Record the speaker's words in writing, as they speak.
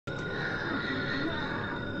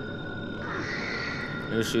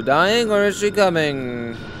Is she dying or is she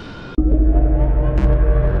coming?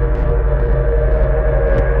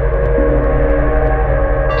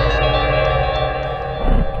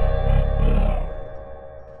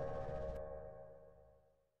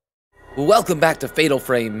 Welcome back to Fatal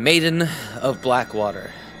Frame, Maiden of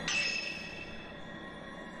Blackwater.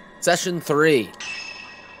 Session 3.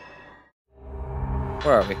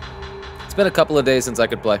 Where are we? It's been a couple of days since I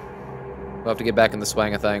could play. We'll have to get back in the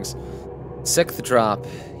swang of things. 6th drop,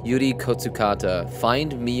 Yuri Kotsukata.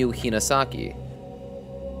 Find Miyu Hinasaki.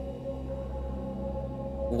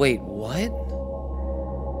 Wait, what?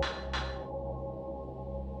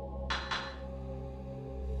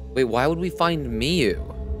 Wait, why would we find Miyu?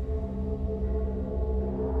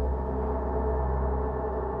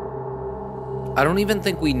 I don't even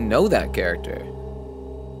think we know that character.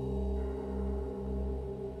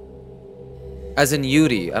 As in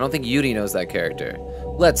Yuri. I don't think Yuri knows that character.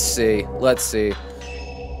 Let's see. Let's see.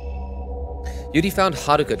 Yuri found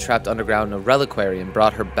Haruka trapped underground in a reliquary and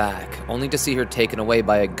brought her back, only to see her taken away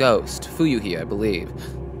by a ghost, Fuyuhi, I believe.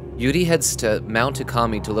 Yuri heads to Mount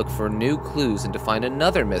Ikami to look for new clues and to find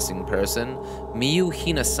another missing person, Miyu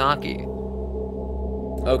Hinasaki.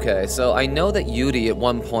 Okay, so I know that Yuri at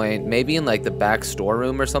one point, maybe in like the back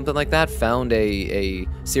storeroom or something like that, found a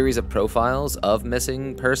series of profiles of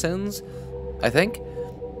missing persons, I think.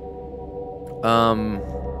 I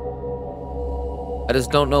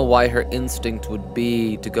just don't know why her instinct would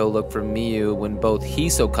be to go look for Miyu when both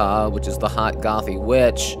Hisoka, which is the hot gothy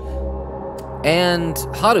witch, and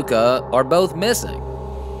Haruka are both missing.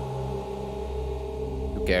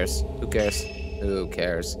 Who cares? Who cares? Who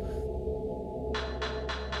cares?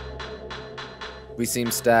 We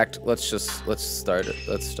seem stacked. Let's start it.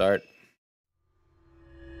 Let's start.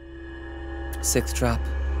 6th drop.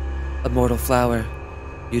 A mortal flower.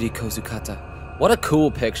 Yuri Kozukata. What a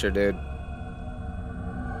cool picture, dude.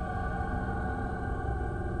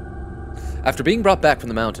 After being brought back from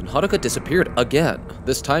the mountain, Haruka disappeared again.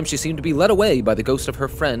 This time she seemed to be led away by the ghost of her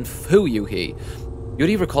friend, Fuyuhi.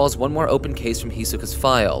 Yuri recalls one more open case from Hisoka's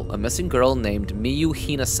file, a missing girl named Miyu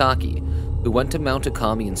Hinasaki, who went to Mount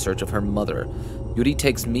Ikami in search of her mother. Yuri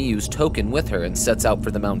takes Miyu's token with her and sets out for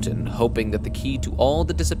the mountain, hoping that the key to all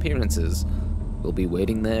the disappearances will be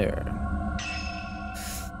waiting there.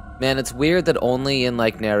 Man, it's weird that only in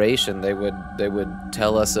like narration they would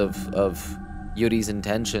tell us of Yuri's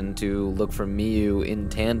intention to look for Miyu in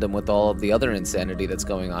tandem with all of the other insanity that's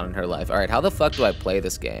going on in her life. Alright, how the fuck do I play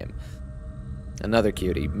this game? Another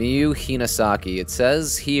cutie. Miyu Hinasaki. It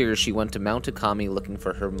says here she went to Mount Ikami looking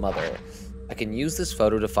for her mother. I can use this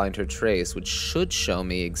photo to find her trace, which should show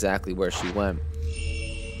me exactly where she went.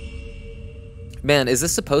 Man, is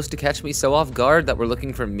this supposed to catch me so off guard that we're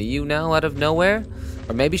looking for Miyu now out of nowhere?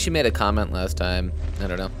 Or maybe she made a comment last time. I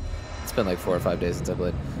don't know. It's been like 4 or 5 days since I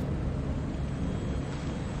played.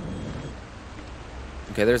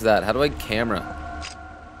 Okay, there's that. How do I camera?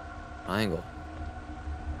 Triangle.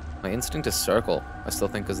 My instinct is circle. I still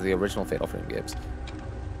think because of the original Fatal Frame games.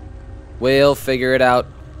 We'll figure it out.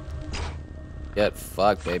 Get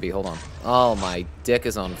fucked, baby. Hold on. Oh, my dick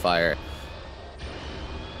is on fire.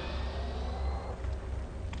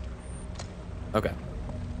 Okay.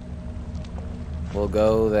 We'll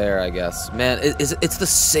go there, I guess. Man, it's the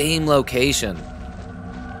same location.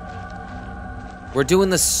 We're doing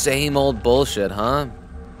the same old bullshit, huh?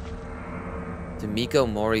 Miko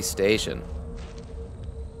Mori Station.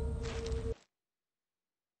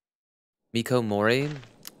 Miko Mori?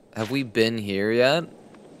 Have we been here yet?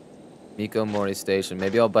 Miko Mori Station.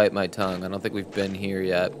 Maybe I'll bite my tongue. I don't think we've been here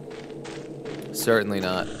yet. Certainly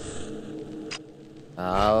not.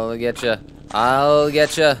 I'll get ya. I'll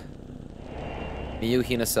get ya. Miyu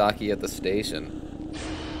Hinasaki at the station.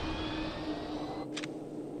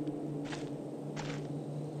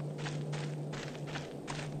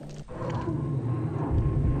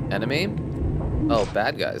 Enemy? Oh,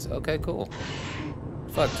 bad guys. Okay, cool.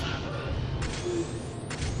 Fucked.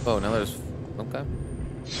 Oh, now there's... Okay.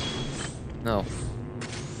 No.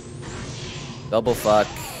 Double fuck.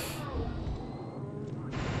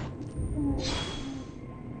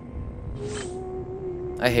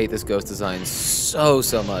 I hate this ghost design so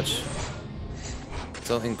much.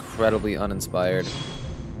 So incredibly uninspired.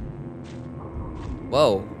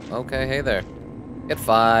 Whoa. Okay, hey there. Get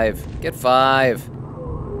 5. Get 5.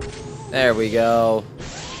 There we go.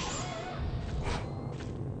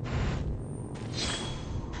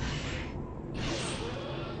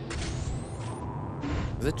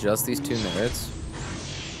 Is it just these 2 nerds?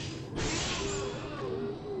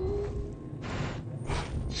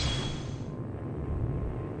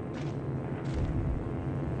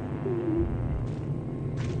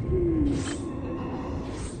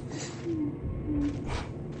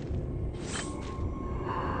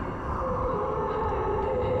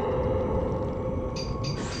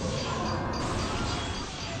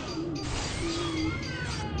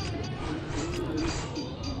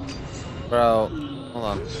 Bro, hold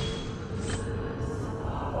on.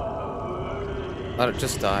 Let it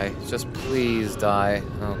just die. Just please die.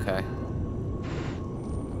 Okay.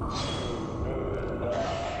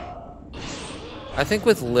 I think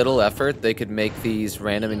with little effort, they could make these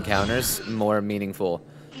random encounters more meaningful.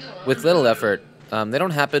 With little effort, they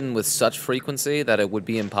don't happen with such frequency that it would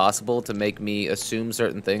be impossible to make me assume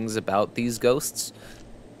certain things about these ghosts.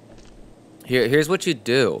 Here's what you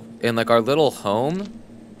do. In, like, our little home,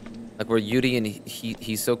 like where Yuri and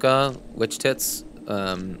Hisoka, Witch Tits,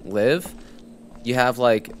 live, you have,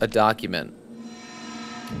 like, a document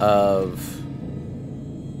of...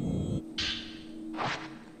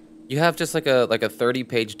 You have just like a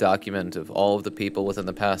 30-page document of all of the people within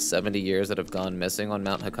the past 70 years that have gone missing on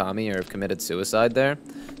Mount Hakami or have committed suicide there.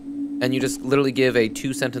 And you just literally give a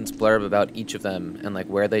 2-sentence blurb about each of them and like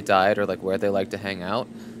where they died or like where they like to hang out.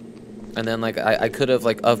 And then like I could have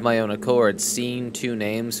like of my own accord seen 2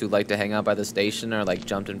 names who like to hang out by the station or like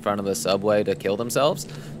jumped in front of the subway to kill themselves.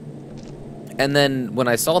 And then when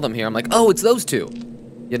I saw them here, I'm like, oh, it's those 2.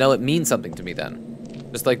 You know, it means something to me then.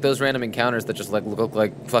 Just like those random encounters that just like look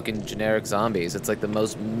like fucking generic zombies. It's like the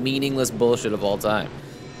most meaningless bullshit of all time.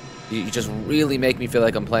 You just really make me feel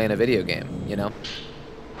like I'm playing a video game, you know?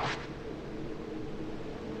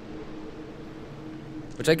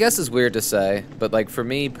 Which I guess is weird to say, but like for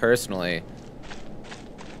me personally,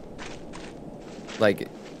 like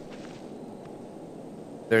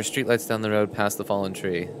there are streetlights down the road past the fallen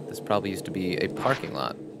tree. This probably used to be a parking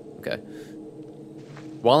lot. Okay.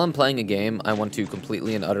 While I'm playing a game, I want to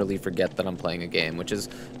completely and utterly forget that I'm playing a game, which is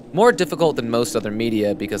more difficult than most other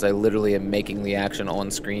media because I literally am making the action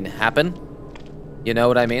on screen happen. You know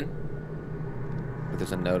what I mean?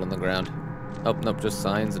 There's a note on the ground. Oh, nope, just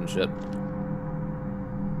signs and shit.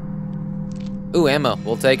 Ooh, ammo.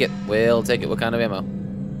 We'll take it. We'll take it. What kind of ammo?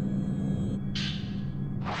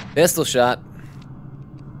 Pistol shot.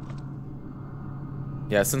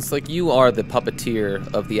 Yeah, since, like, you are the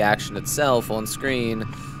puppeteer of the action itself on screen,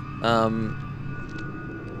 a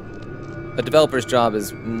developer's job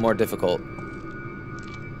is more difficult.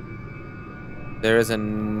 There is a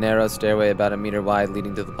narrow stairway about 1 meter wide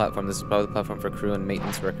leading to the platform. This is probably the platform for crew and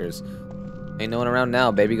maintenance workers. Ain't no one around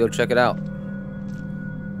now, baby. Go check it out.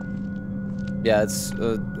 Yeah, it's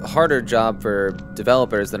a harder job for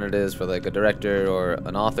developers than it is for, like, a director or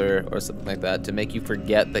an author or something like that to make you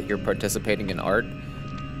forget that you're participating in art.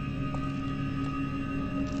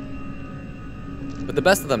 But the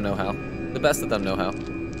best of them know how. The best of them know how.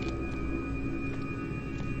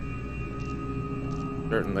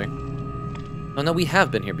 Certainly. Oh no, we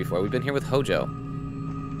have been here before. We've been here with Hojo.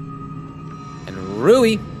 And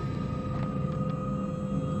Rui!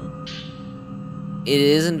 It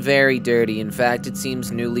isn't very dirty. In fact, it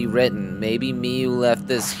seems newly written. Maybe Miyu left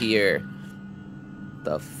this here.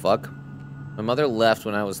 The fuck? My mother left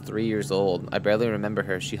when I was 3 years old. I barely remember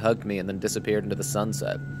her. She hugged me and then disappeared into the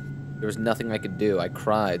sunset. There was nothing I could do. I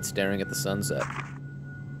cried, staring at the sunset.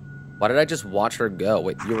 Why did I just watch her go?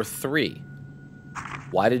 Wait, you were 3.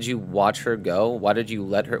 Why did you watch her go? Why did you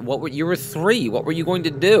let her... You were 3. What were you going to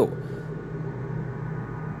do?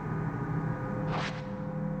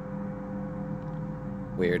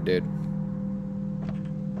 Weird, dude.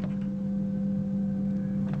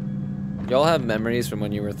 Y'all have memories from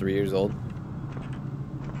when you were 3 years old?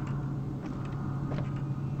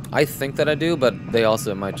 I think that I do, but they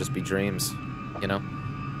also might just be dreams, you know?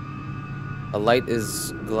 A light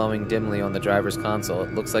is glowing dimly on the driver's console.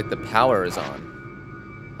 It looks like the power is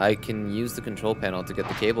on. I can use the control panel to get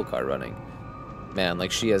the cable car running. Man,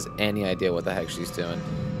 like she has any idea what the heck she's doing.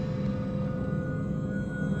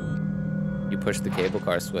 You push the cable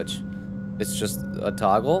car switch. It's just a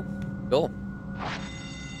toggle? Cool.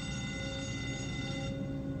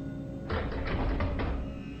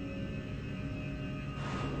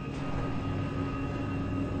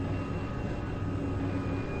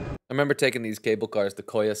 I remember taking these cable cars to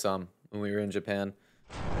Koyasam when we were in Japan.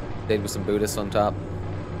 Stayed with some Buddhists on top.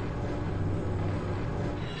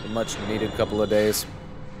 A much needed couple of days.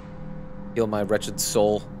 Heal my wretched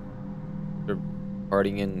soul. After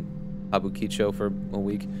partying in Kabukicho for a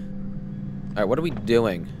week. Alright, what are we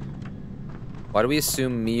doing? Why do we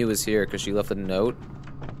assume Miyu is here? Because she left a note?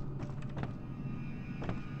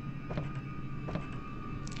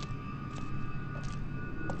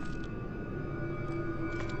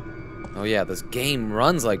 Oh yeah, this game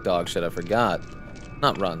runs like dog shit, I forgot.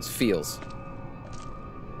 Not runs, feels.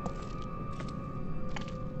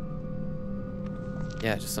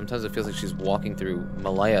 Yeah, just sometimes it feels like she's walking through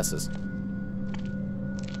Himalayas.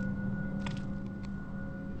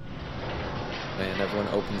 Man, everyone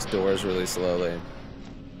opens doors really slowly.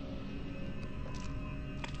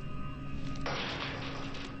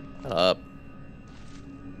 Shut up.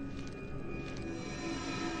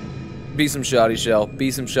 Be some shoddy shell.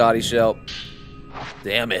 Be some shoddy shell.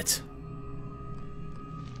 Damn it.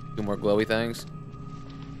 2 more glowy things.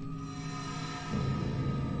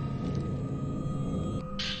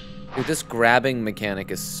 Dude, this grabbing mechanic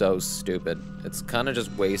is so stupid. It's kind of just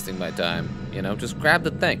wasting my time, you know? Just grab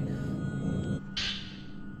the thing.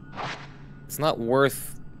 It's not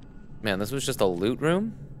worth... Man, this was just a loot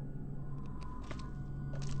room?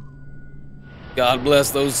 God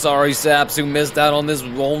bless those sorry saps who missed out on this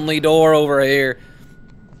only door over here.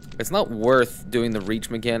 It's not worth doing the reach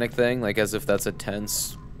mechanic thing, like as if that's a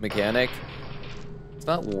tense mechanic. It's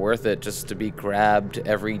not worth it just to be grabbed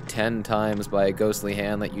every 10 times by a ghostly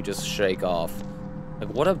hand that you just shake off.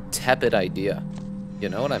 Like, what a tepid idea. You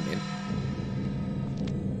know what I mean?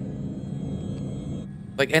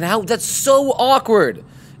 Like, and how, that's so awkward!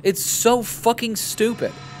 It's so fucking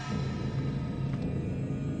stupid.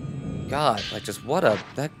 God, like, just what a...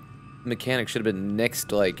 That mechanic should have been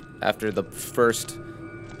nixed, like, after the first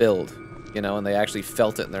build. You know, and they actually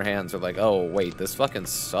felt it in their hands. They're like, oh, wait, this fucking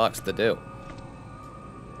sucks to do.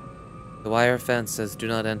 The wire fence says, do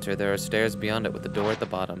not enter. There are stairs beyond it with a door at the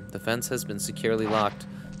bottom. The fence has been securely locked.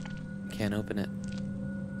 I can't open it.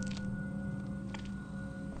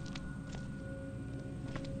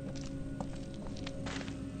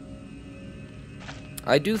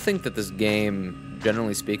 I do think that this game,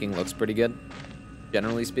 generally speaking, looks pretty good.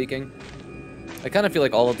 Generally speaking. I kind of feel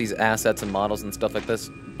like all of these assets and models and stuff like this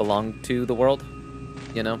belong to the world.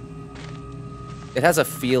 You know? It has a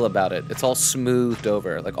feel about it. It's all smoothed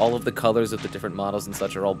over. Like, all of the colors of the different models and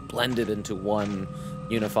such are all blended into one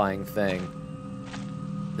unifying thing.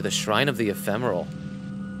 To the Shrine of the Ephemeral.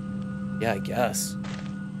 Yeah, I guess.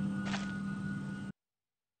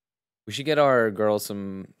 We should get our girl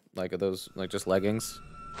some... Like, those, like, just leggings,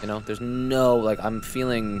 you know? There's no, like, I'm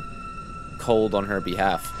feeling cold on her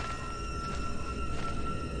behalf.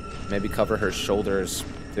 Maybe cover her shoulders,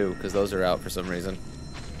 too, because those are out for some reason.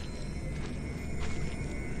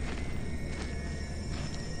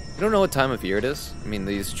 I don't know what time of year it is. I mean,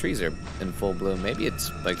 these trees are in full bloom. Maybe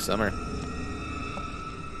it's, like, summer.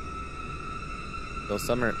 So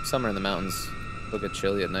summer in the mountains will get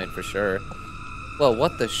chilly at night for sure. Whoa,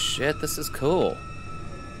 what the shit? This is cool.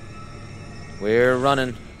 We're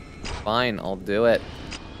running. Fine, I'll do it.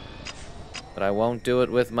 But I won't do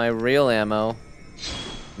it with my real ammo.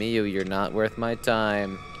 Miyu, you're not worth my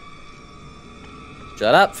time.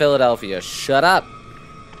 Shut up, Philadelphia. Shut up.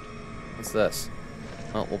 What's this?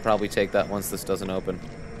 Oh, we'll probably take that once this doesn't open.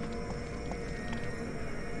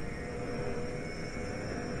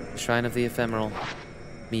 Shrine of the Ephemeral.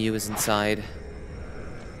 Miyu is inside.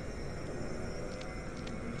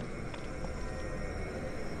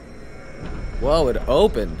 Whoa, it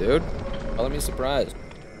opened, dude. Color me surprised.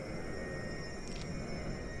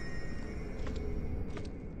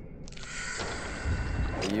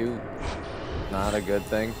 Are you not a good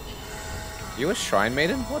thing? You a shrine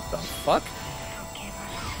maiden? What the fuck?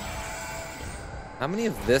 How many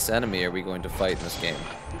of this enemy are we going to fight in this game?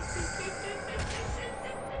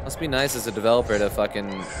 Must be nice as a developer to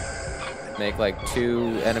fucking make like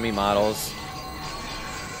 2 enemy models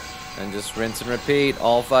and just rinse and repeat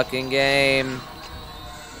all fucking game.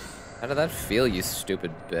 How did that feel, you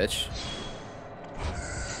stupid bitch?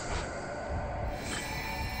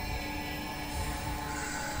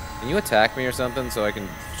 Can you attack me or something so I can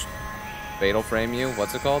fatal frame you?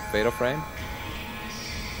 What's it called? Fatal frame?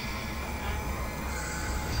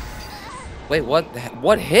 Wait,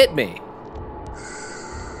 what hit me?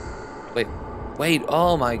 Wait,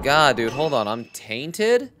 oh my god, dude, hold on, I'm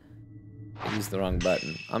tainted? I used the wrong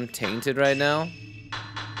button. I'm tainted right now?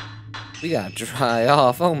 We gotta dry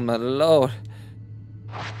off, oh my lord.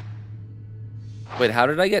 Wait, how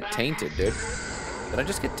did I get tainted, dude? Did I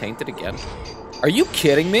just get tainted again? Are you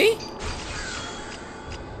kidding me?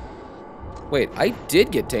 Wait, I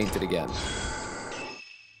did get tainted again.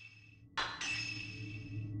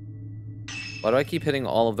 Why do I keep hitting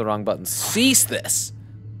all of the wrong buttons? Cease this!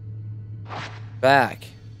 Back.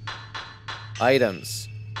 Items.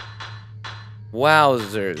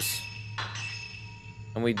 Wowzers.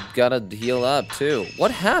 And we gotta heal up too.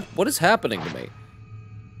 What is happening to me?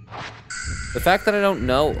 The fact that I don't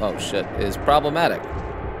know, oh shit, is problematic.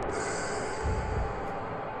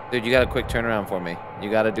 Dude, you got a quick turnaround for me. You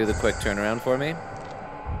gotta do the quick turnaround for me.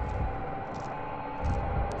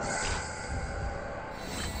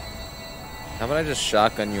 How about I just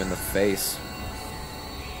shotgun you in the face?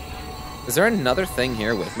 Is there another thing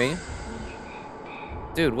here with me?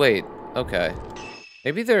 Dude, wait. Okay.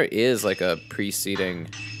 Maybe there is like a preceding...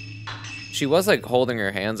 She was like holding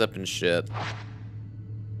her hands up and shit.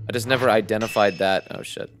 I I just never identified that, oh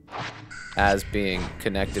shit, as being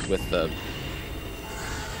connected with the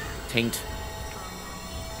taint.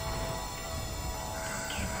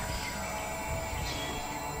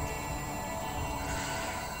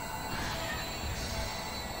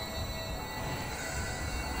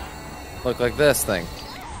 Look like this thing.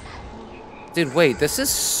 Dude, wait, this is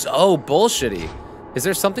so bullshitty. Is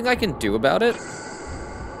there something I can do about it?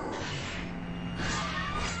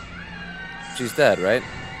 She's dead, right?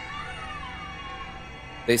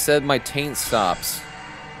 They said my taint stops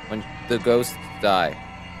when the ghosts die.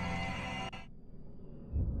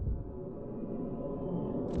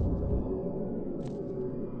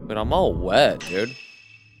 But I'm all wet, dude.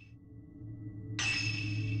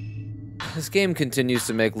 This game continues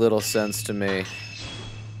to make little sense to me.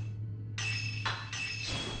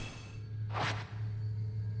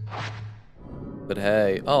 But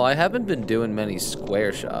hey, oh, I haven't been doing many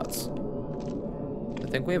square shots. I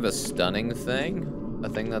think we have a stunning thing. A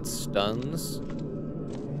thing that stuns.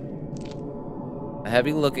 A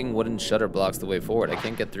heavy-looking wooden shutter blocks the way forward. I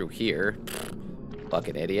can't get through here.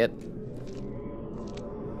 Fucking idiot.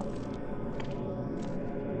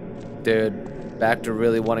 Dude, back to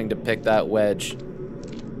really wanting to pick that wedge.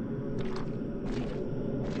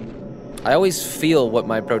 I always feel what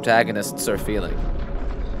my protagonists are feeling.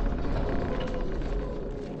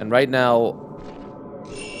 And right now,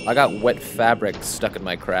 I got wet fabric stuck in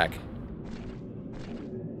my crack.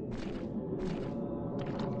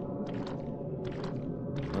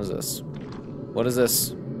 What is this? What is this?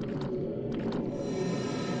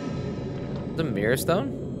 The mirror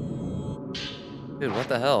stone? Dude, what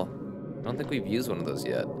the hell? I don't think we've used one of those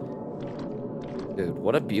yet. Dude,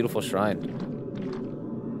 what a beautiful shrine.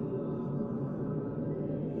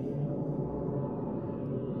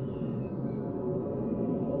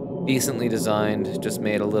 Decently designed, just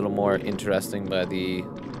made a little more interesting by the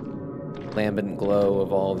lambent glow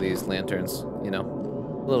of all of these lanterns, you know?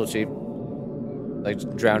 A little cheap. Like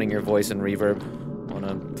drowning your voice in reverb on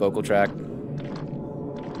a vocal track.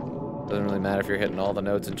 Doesn't really matter if you're hitting all the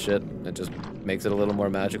notes and shit. It just makes it a little more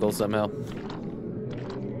magical somehow.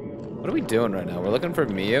 What are we doing right now? We're looking for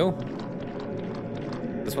Miyu?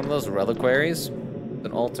 This one of those reliquaries? It's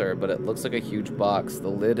an altar, but it looks like a huge box. The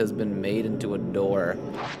lid has been made into a door.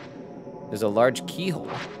 There's a large keyhole.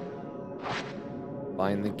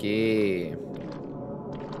 Find the key.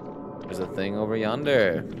 There's a thing over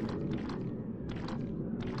yonder.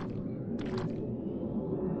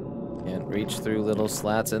 Can't reach through little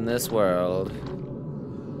slats in this world.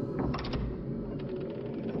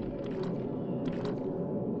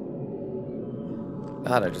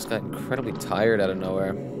 God, I just got incredibly tired out of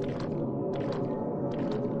nowhere.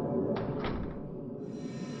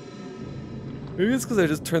 Maybe it's because I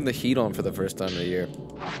just turned the heat on for the first time in a year.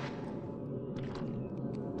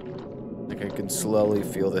 Like I can slowly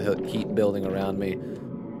feel the heat building around me.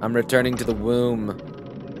 I'm returning to the womb.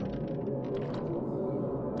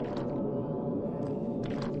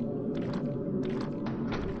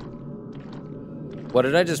 What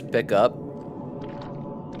did I just pick up?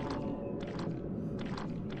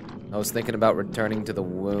 I was thinking about returning to the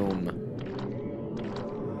womb.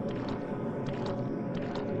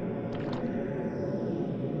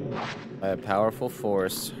 By a powerful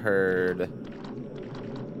force, heard.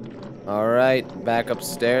 Alright, back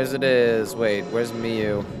upstairs it is. Wait, where's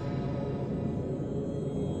Miyu?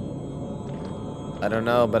 I don't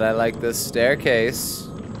know, but I like this staircase.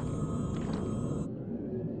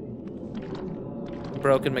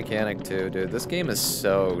 Broken mechanic too, dude. This game is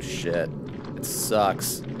so shit. It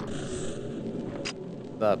sucks.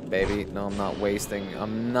 What's up, baby? No, I'm not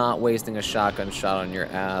wasting a shotgun shot on your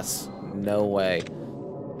ass. No way.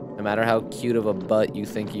 No matter how cute of a butt you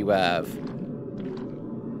think you have.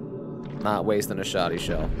 Not wasting a shotty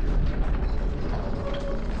shell.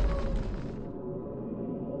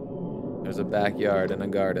 There's a backyard and a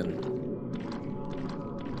garden.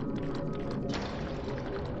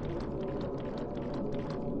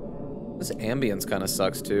 This ambience kind of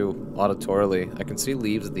sucks too, auditorily. I can see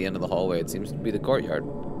leaves at the end of the hallway. It seems to be the courtyard.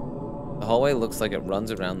 The hallway looks like it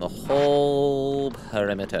runs around the whole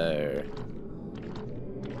perimeter.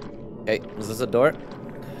 Hey, is this a door?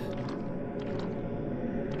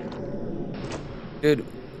 Dude,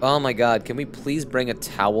 oh my god, can we please bring a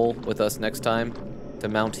towel with us next time to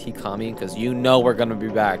Mount Hikami? Because you know we're gonna be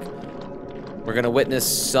back. We're gonna witness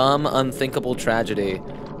some unthinkable tragedy,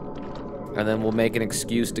 and then we'll make an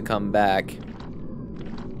excuse to come back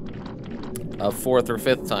a fourth or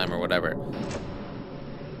fifth time or whatever.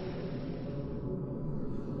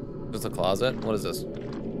 Is this a closet? What is this?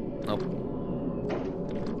 Nope.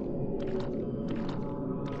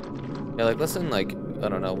 Yeah, like, listen, like, I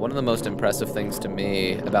don't know, one of the most impressive things to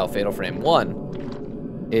me about Fatal Frame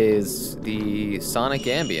 1 is the sonic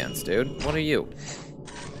ambience, dude. What are you?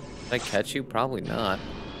 Did I catch you? Probably not.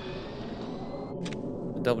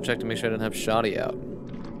 Double check to make sure I didn't have shoddy out.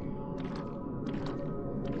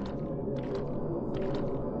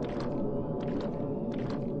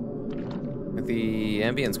 The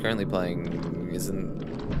ambience currently playing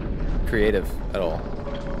isn't creative at all.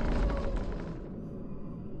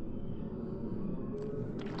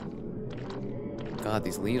 God,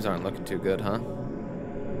 these leaves aren't looking too good, huh?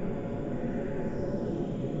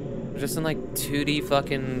 They're just in like 2D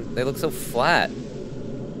fucking... They look so flat.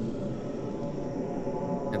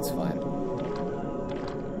 It's fine.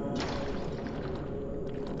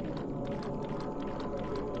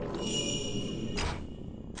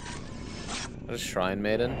 What a shrine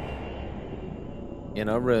maiden? In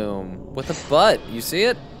a room with a butt. You see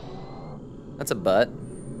it? That's a butt.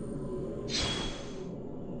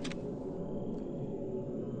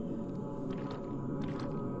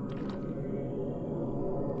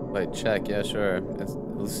 Wait, check. Yeah, sure.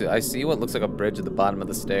 I see what looks like a bridge at the bottom of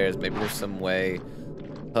the stairs. Maybe there's some way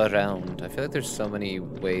around. I feel like there's so many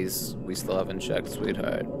ways we still haven't checked,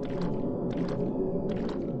 sweetheart.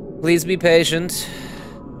 Please be patient.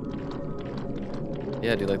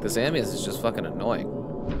 Yeah, dude, like this ambience is just fucking annoying.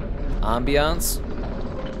 Ambiance?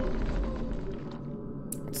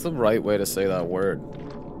 What's the right way to say that word?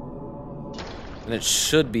 And it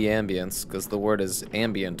should be ambience, because the word is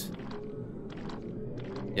ambient.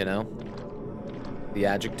 You know? The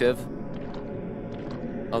adjective.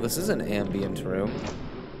 Oh, this is an ambient room.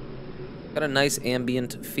 Got a nice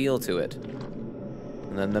ambient feel to it.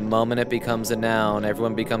 And then the moment it becomes a noun,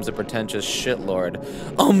 everyone becomes a pretentious shitlord.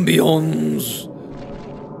 Ambience!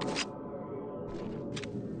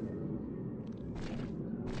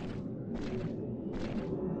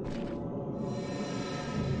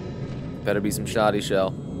 Better be some shoddy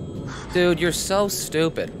shell. Dude, you're so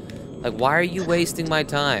stupid. Like, why are you wasting my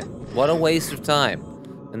time? What a waste of time.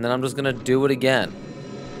 And then I'm just gonna do it again.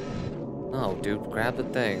 Oh, dude, grab the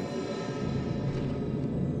thing.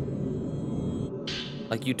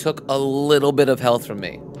 Like, you took a little bit of health from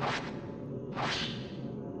me.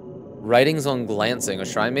 Writings on glancing. A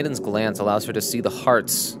shrine maiden's glance allows her to see the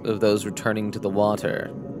hearts of those returning to the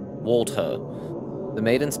water. The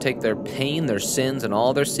maidens take their pain, their sins, and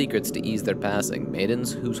all their secrets to ease their passing.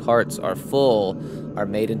 Maidens whose hearts are full are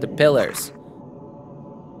made into pillars.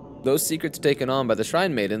 Those secrets taken on by the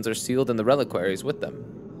shrine maidens are sealed in the reliquaries with them,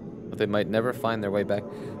 but they might never find their way back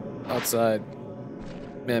outside.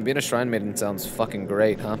 Man, being a shrine maiden sounds fucking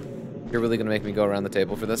great, huh? You're really gonna make me go around the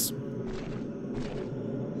table for this?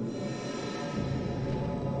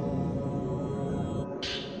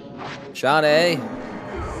 Sade!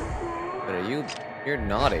 But are you... You're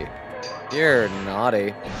naughty. You're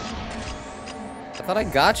naughty. I thought I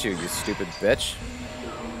got you, you stupid bitch.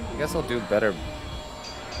 I guess I'll do better.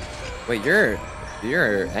 Wait, you're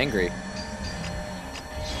angry.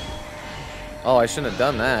 Oh, I shouldn't have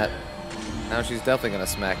done that. Now she's definitely gonna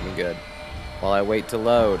smack me good. While I wait to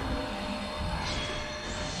load.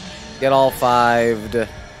 Get all fived.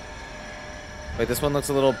 Wait, this one looks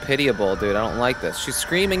a little pitiable, dude. I don't like this. She's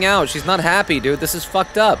screaming out. She's not happy, dude. This is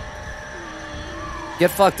fucked up. Get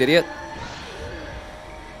fucked, idiot.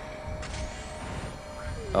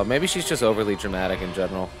 Oh, maybe she's just overly dramatic in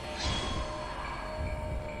general.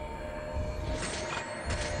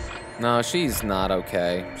 No, she's not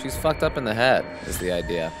okay. She's fucked up in the head, is the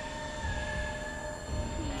idea.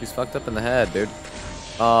 She's fucked up in the head, dude.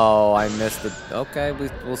 Oh, I missed it. Okay,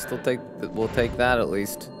 we'll still take that at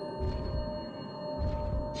least.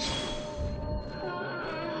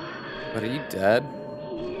 But are you dead?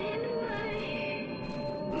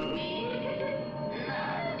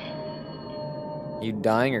 You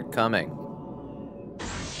dying or coming?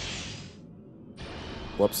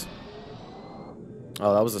 Whoops.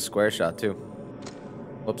 Oh, that was a square shot too.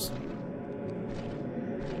 Whoops.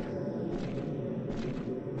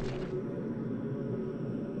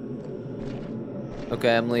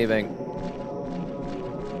 Okay, I'm leaving.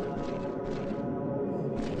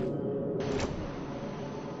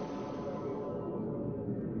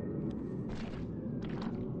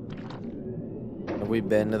 Have we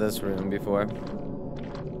been to this room before?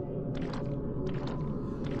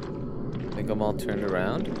 Think I'm all turned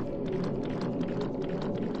around?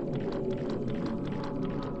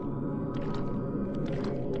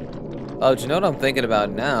 Oh, do you know what I'm thinking about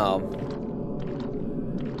now?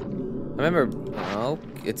 I remember... Oh,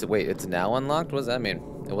 wait, it's now unlocked? What does that mean?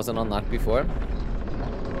 It wasn't unlocked before?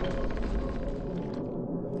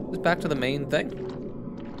 Just back to the main thing.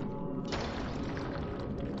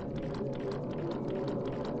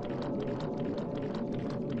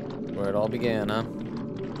 it all began, huh?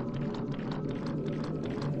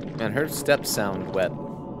 Man, her steps sound wet.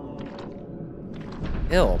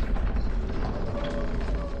 Ew.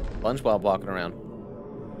 SpongeBob walking around.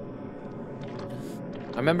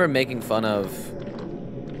 I remember making fun of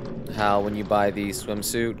how when you buy the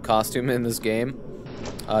swimsuit costume in this game,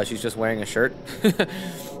 she's just wearing a shirt.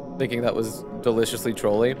 Thinking that was deliciously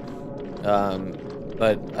trolly.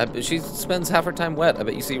 But she spends half her time wet. I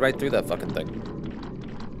bet you see right through that fucking thing.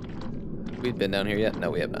 We've been down here yet? No,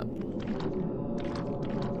 we have not.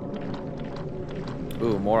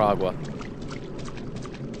 Ooh, more agua.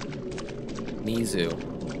 Mizu.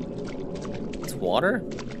 It's water?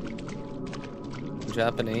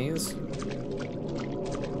 Japanese?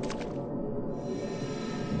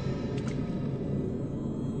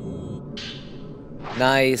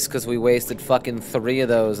 Nice, because we wasted fucking 3 of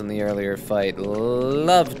those in the earlier fight.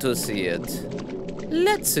 Love to see it.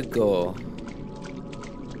 Let's go.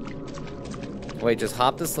 Wait, just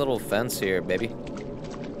hop this little fence here, baby.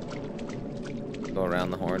 Go around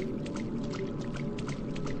the horn.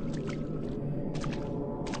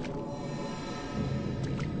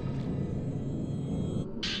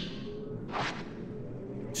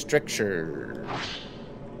 Stricture.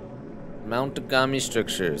 Mount Agami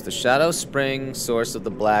strictures. The Shadow Spring, source of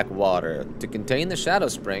the black water. To contain the Shadow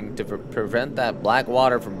Spring, to prevent that black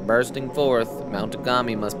water from bursting forth, Mount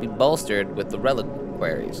Agami must be bolstered with the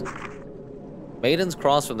reliquaries. Maidens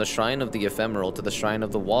cross from the Shrine of the Ephemeral to the Shrine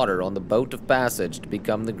of the Water on the Boat of Passage to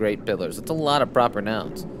become the Great Pillars. It's a lot of proper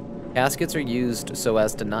nouns. Caskets are used so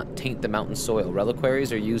as to not taint the mountain soil.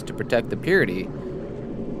 Reliquaries are used to protect the purity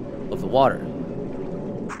of the water.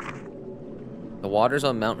 The waters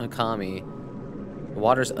on Mount Hakami, the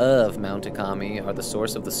waters of Mount Hakami are the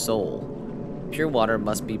source of the soul. Pure water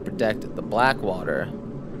must be protected. The black water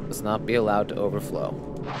must not be allowed to overflow.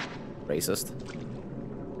 Racist.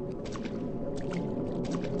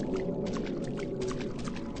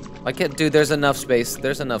 I can't, dude, there's enough space.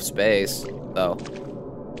 There's enough space, though.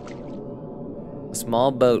 A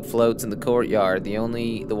small boat floats in the courtyard.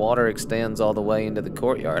 The water extends all the way into the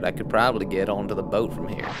courtyard. I could probably get onto the boat from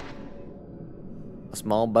here. A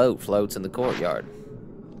small boat floats in the courtyard.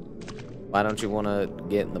 Why don't you want to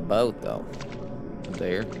get in the boat, though?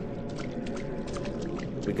 There.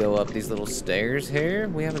 We go up these little stairs here?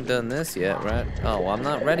 We haven't done this yet, right? Oh, I'm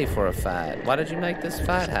not ready for a fight. Why did you make this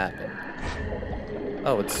fight happen?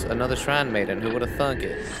 Oh, it's another Shrine Maiden. Who would have thunk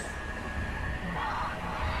it?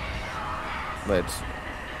 Let's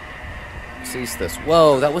cease this.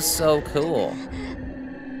 Whoa, that was so cool.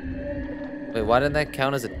 Wait, why didn't that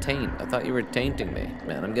count as a taint? I thought you were tainting me.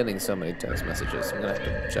 Man, I'm getting so many text messages. I'm gonna have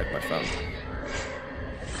to check my phone.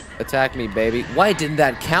 Attack me, baby. Why didn't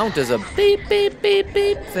that count as a beep, beep, beep,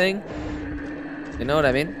 beep thing? You know what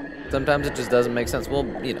I mean? Sometimes it just doesn't make sense. Well,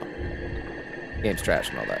 you know. Game's trash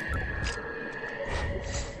and all that.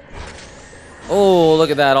 Oh,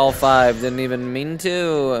 look at that. All 5. Didn't even mean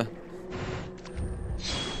to.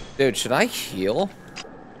 Dude, should I heal?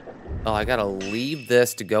 Oh, I gotta leave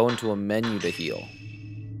this to go into a menu to heal.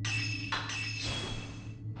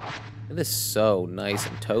 It is so nice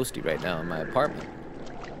and toasty right now in my apartment.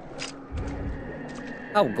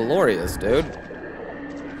 How glorious, dude.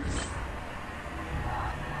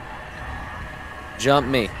 Jump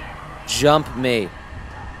me. Jump me.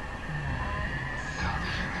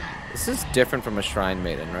 This is different from a Shrine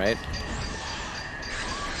Maiden, right?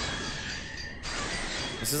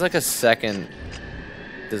 This is like a second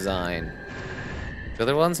design. The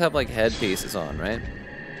other ones have like headpieces on, right?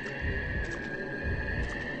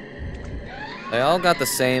 They all got the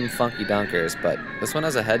same funky dunkers, but this one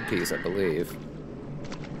has a headpiece, I believe.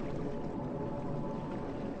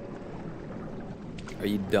 Are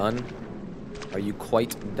you done? Are you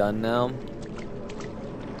quite done now?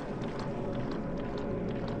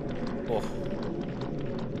 Oh.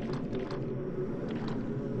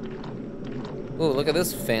 Ooh, look at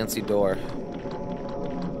this fancy door.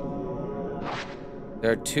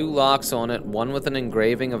 There are 2 locks on it, one with an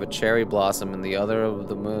engraving of a cherry blossom and the other of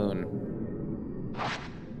the moon.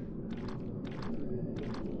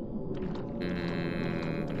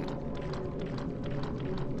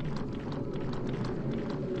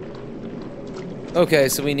 Okay,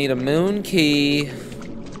 so we need a moon key,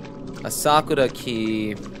 a Sakura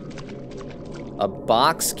key, a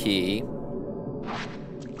box key,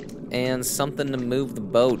 and something to move the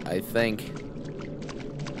boat, I think.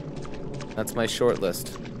 That's my short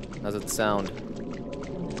list. How's it sound?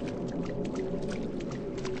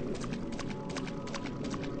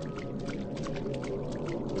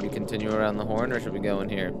 Should we continue around the horn or should we go in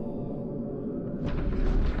here?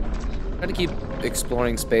 Try to keep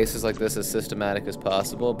exploring spaces like this as systematic as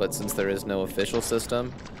possible, but since there is no official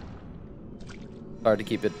system, hard to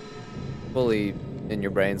keep it fully in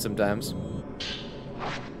your brain sometimes.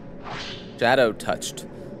 Shadow touched.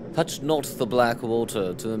 Touch not the black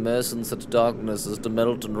water, to immerse in such darkness as to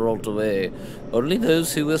melt and rot away. Only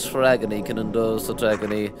those who wish for agony can endure such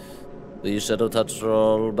agony. We shadow touched are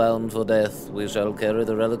all bound for death. We shall carry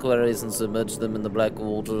the reliquaries and submerge them in the black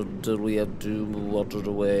water until we have doom watered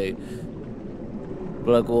away.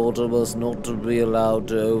 Black water must not be allowed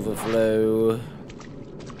to overflow.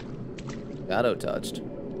 Shadow touched.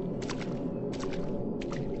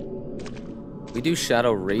 We do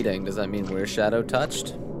shadow reading. Does that mean we're shadow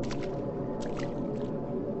touched?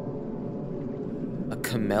 A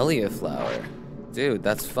camellia flower. Dude,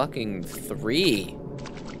 that's fucking 3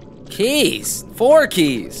 keys. 4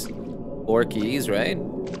 keys. 4 keys, right?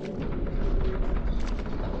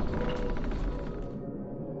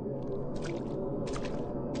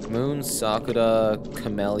 Moon, Sakura,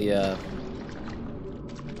 camellia.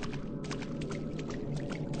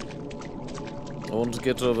 I want to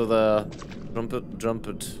get over there. Jump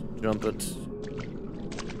it.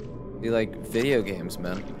 You like video games,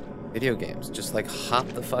 man. Video games. Just like hop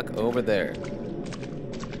the fuck over there.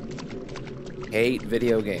 Hate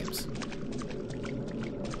video games.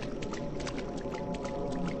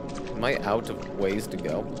 Am I out of ways to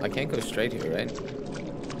go? I can't go straight here, right?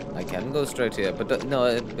 I can go straight here, but no,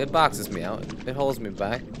 it boxes me out. It holds me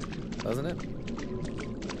back, doesn't it?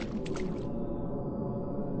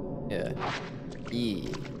 Yeah. E.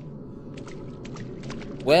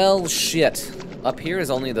 Well, shit. Up here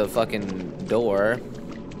is only the fucking door.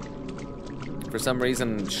 For some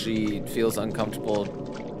reason, she feels uncomfortable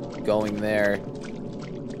going there.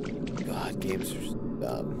 God, games are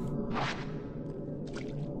dumb.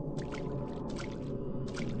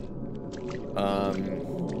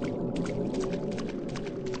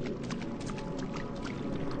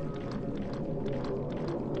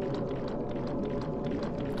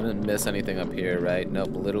 I didn't miss anything up here, right? Nope,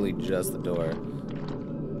 literally just the door.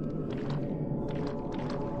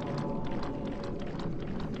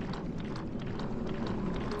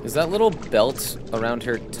 Is that little belt around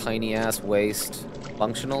her tiny ass waist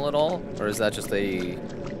functional at all? Or is that just a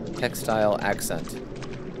textile accent?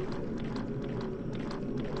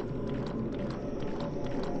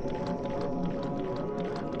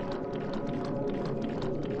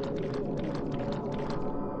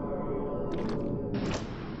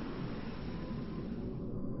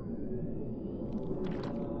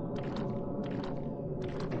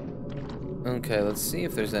 Okay, let's see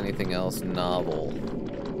if there's anything else novel.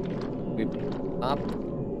 We pop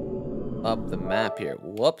up the map here.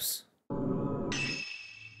 Whoops.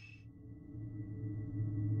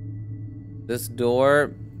 This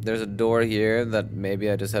door, there's a door here that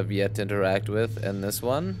maybe I just have yet to interact with, and this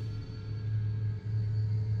one.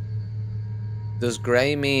 Does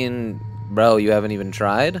gray mean, bro, you haven't even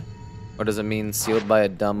tried? Or does it mean sealed by a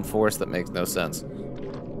dumb force that makes no sense?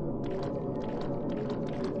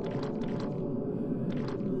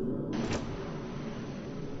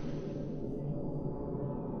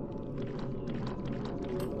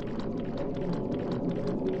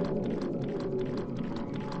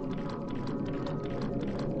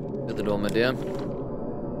 The door, my dear.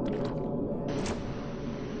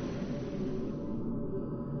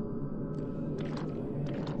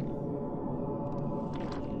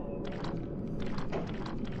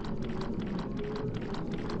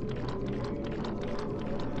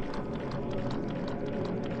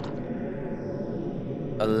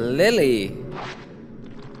 A lily.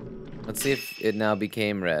 Let's see if it now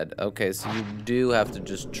became red. Okay, so you do have to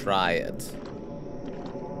just try it.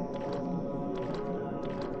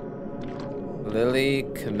 Lily,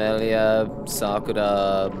 camellia,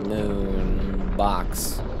 sakura, moon,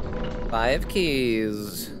 box. 5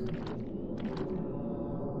 keys.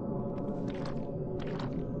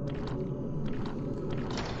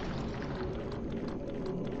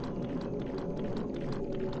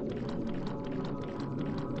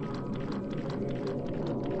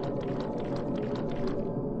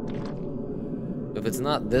 If it's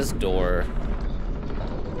not this door,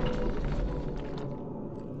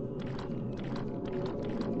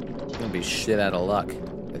 gonna be shit out of luck,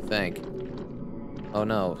 I think. Oh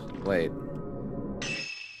no, wait.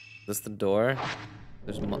 Is this the door?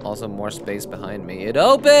 There's also more space behind me. It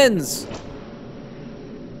opens!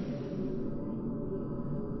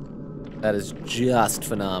 That is just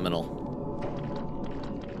phenomenal.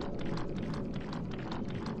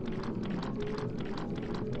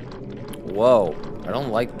 Whoa, I don't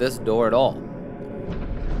like this door at all.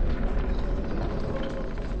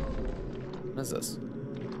 What is this?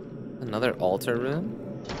 Another altar room?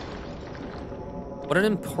 What an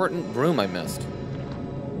important room I missed.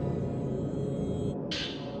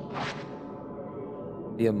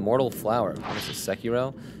 The immortal flower. What is this,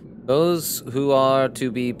 Sekiro? Those who are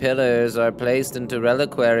to be pillars are placed into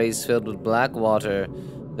reliquaries filled with black water.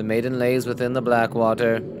 The maiden lays within the black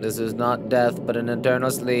water. This is not death, but an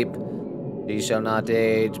eternal sleep. She shall not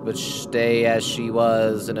age, but stay as she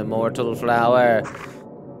was, an immortal flower.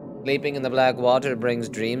 Sleeping in the black water brings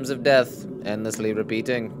dreams of death, endlessly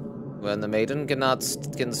repeating. When the maiden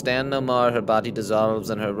can stand no more, her body dissolves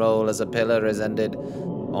and her role as a pillar is ended.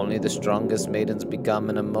 Only the strongest maidens become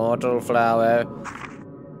an immortal flower.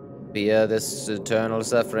 Via this eternal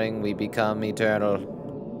suffering, we become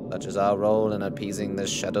eternal. Such is our role in appeasing the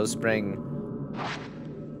Shadow Spring.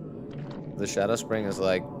 The Shadow Spring is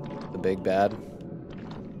like the big bad.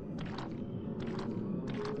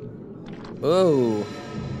 Ooh.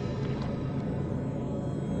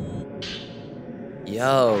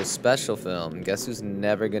 Yo, special film. Guess who's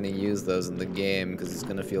never gonna use those in the game because he's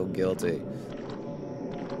gonna feel guilty.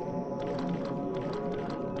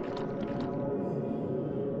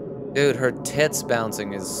 Dude, her tits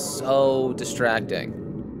bouncing is so distracting.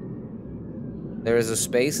 There is a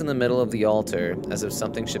space in the middle of the altar, as if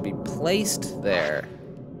something should be placed there.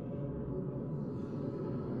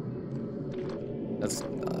 That's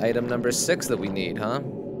item number 6 that we need, huh?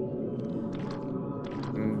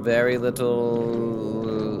 Very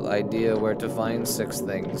little idea where to find 6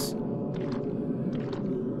 things.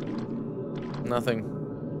 Nothing.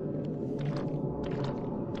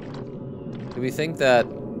 Do we think that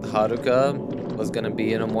Haruka was gonna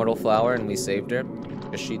be an immortal flower and we saved her?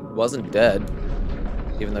 Because she wasn't dead,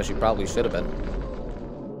 even though she probably should have been.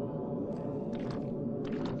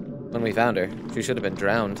 When we found her, she should have been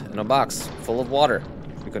drowned in a box full of water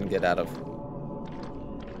she couldn't get out of.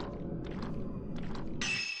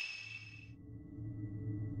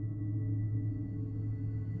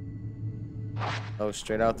 Oh,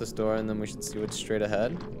 straight out this door and then we should see what's straight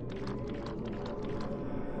ahead?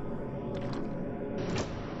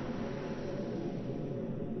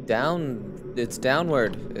 Down, it's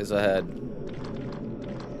downward is ahead.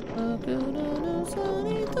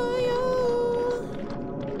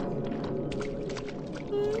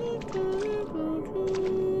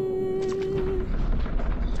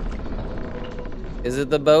 Is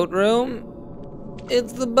it the boat room?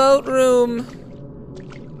 It's the boat room.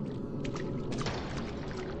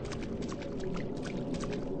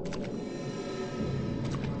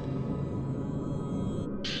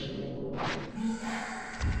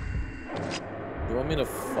 You want me to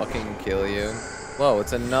fucking kill you? Whoa,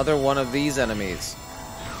 it's another one of these enemies.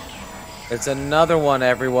 It's another one,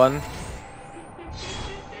 everyone.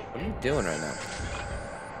 What are you doing right now?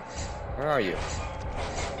 Where are you?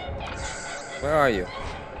 Where are you?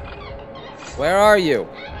 Where are you?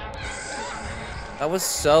 That was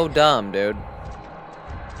so dumb, dude.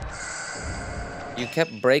 You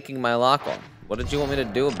kept breaking my lock on. What did you want me to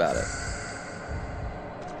do about it?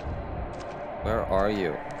 Where are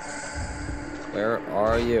you? Where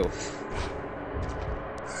are you?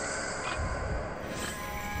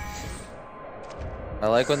 I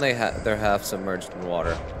like when they're half submerged in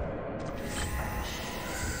water.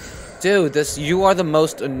 Dude, you are the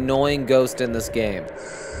most annoying ghost in this game.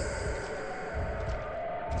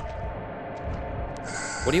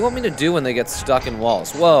 What do you want me to do when they get stuck in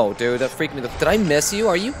walls? Whoa, dude, that freaked me. Did I miss you?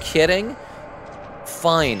 Are you kidding?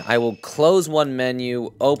 Fine, I will close one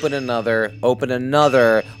menu, open another, open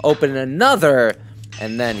another, open another,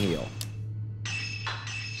 and then heal.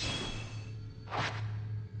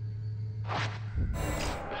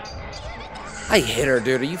 I hit her,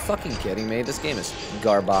 dude. Are you fucking kidding me? This game is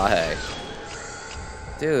garbage.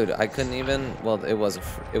 Dude, I couldn't even. Well, it was a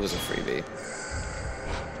freebie.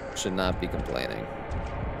 Should not be complaining.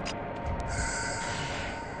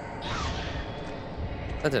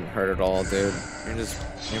 That didn't hurt at all, dude.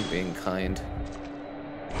 You're being kind.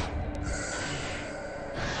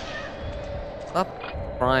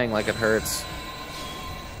 Stop crying like it hurts.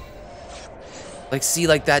 Like, see,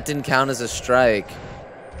 like that didn't count as a strike.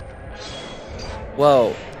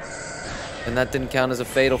 Whoa. And that didn't count as a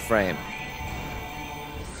fatal frame.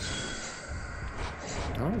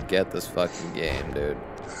 I don't get this fucking game, dude.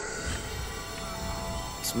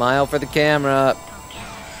 Smile for the camera.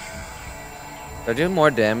 Do I do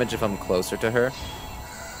more damage if I'm closer to her?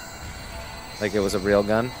 Like it was a real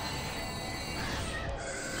gun?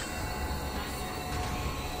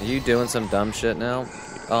 Are you doing some dumb shit now?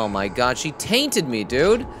 Oh my god, she tainted me,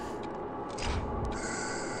 dude!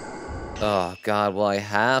 Oh god, well I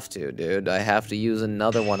have to, dude. I have to use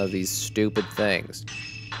another one of these stupid things.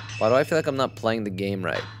 Why do I feel like I'm not playing the game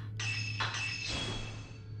right?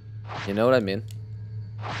 You know what I mean?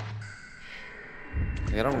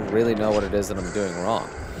 Like, I don't really know what it is that I'm doing wrong,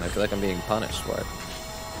 and I feel like I'm being punished for it.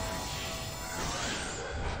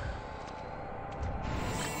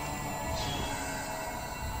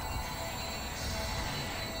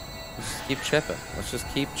 Let's just keep chipping. Let's just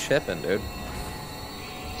keep chipping, dude.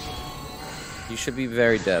 You should be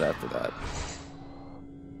very dead after that.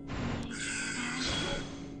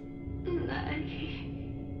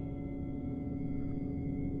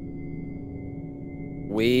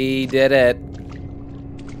 We did it.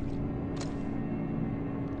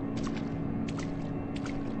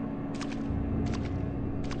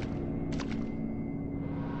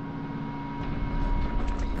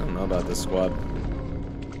 I don't know about this squad.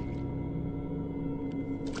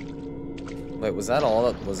 Wait, was that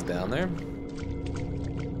all that was down there?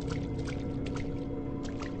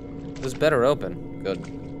 It was better open. Good.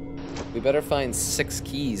 We better find 6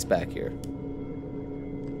 keys back here.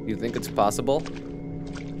 You think it's possible?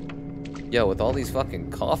 Yo, with all these fucking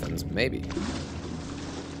coffins, maybe.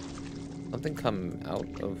 Something come out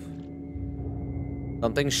of...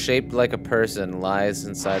 Something shaped like a person lies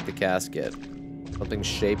inside the casket. Something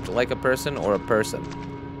shaped like a person or a person?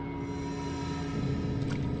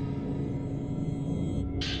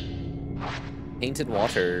 Tainted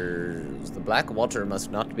waters. The black water must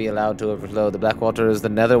not be allowed to overflow. The black water is the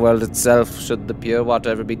netherworld itself. Should the pure water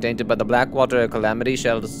ever be tainted by the black water, a calamity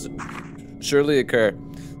shall surely occur.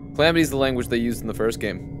 Calamity is the language they used in the first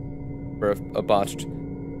game for a botched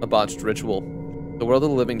ritual. The world of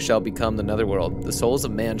the living shall become the netherworld. The souls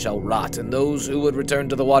of man shall rot, and those who would return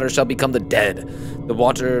to the water shall become the dead. The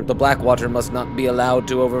black water must not be allowed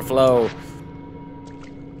to overflow.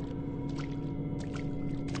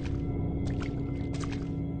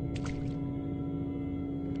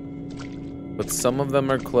 But some of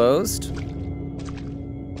them are closed?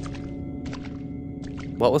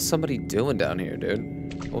 What was somebody doing down here, dude?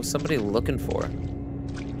 What was somebody looking for?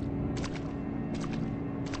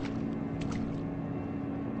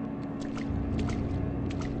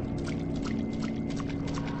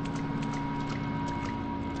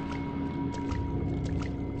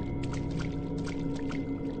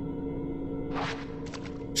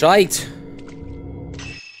 Shite!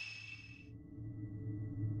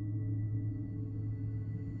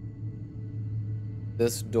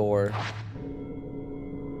 This door.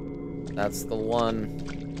 That's the one.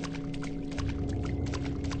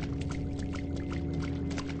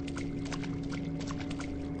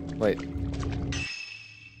 Wait.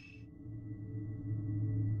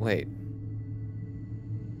 Wait.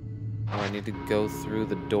 Oh, I need to go through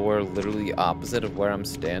the door literally opposite of where I'm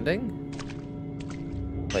standing?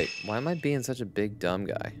 Wait, why am I being such a big dumb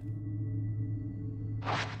guy?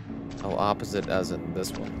 Oh, opposite as in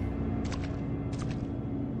this one.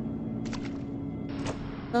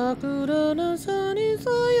 That's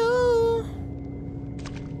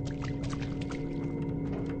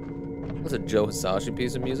a Joe Hisashi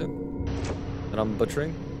piece of music that I'm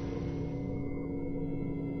butchering.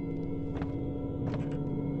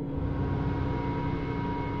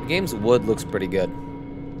 The game's wood looks pretty good.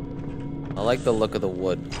 I like the look of the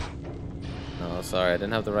wood. Oh, sorry, I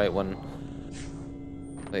didn't have the right one.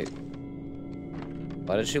 Wait.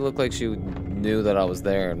 Why did she look like she knew that I was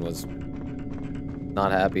there and was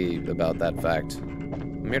not happy about that fact?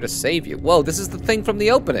 I'm here to save you. Whoa, this is the thing from the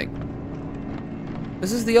opening.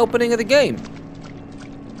 This is the opening of the game.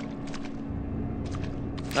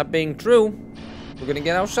 That being true, we're gonna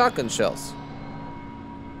get our shotgun shells.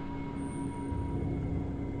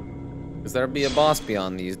 Because there'll be a boss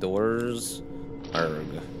beyond these doors. Arg.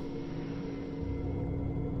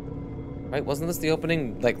 Right, wasn't this the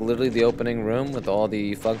opening, like literally the opening room with all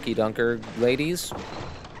the funky dunker ladies?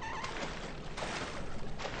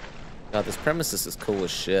 God, this premises is cool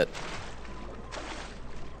as shit.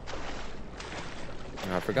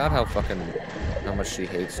 Oh, I forgot how much she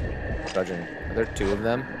hates trudging. Are there 2 of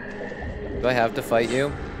them? Do I have to fight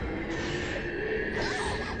you?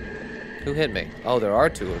 Who hit me? Oh, there are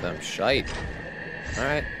 2 of them. Shite.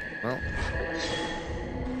 Alright, well.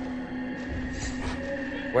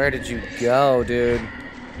 Where did you go, dude?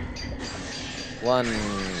 1,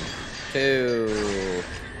 2.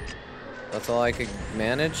 That's all I could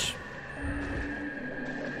manage?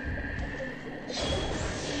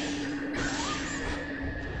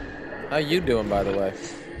 How you doing, by the way?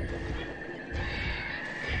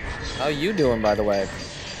 How you doing, by the way?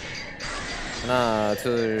 1,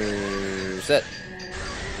 2, sit.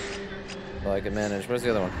 So I can manage. Where's the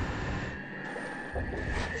other one?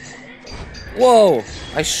 Whoa!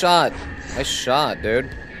 I shot, dude.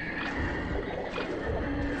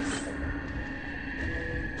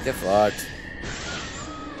 Get fucked.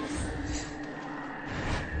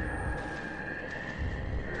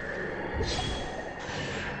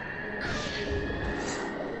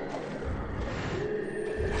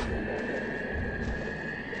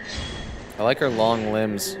 I like her long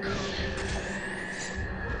limbs.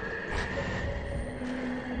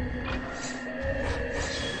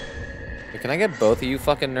 Can I get both of you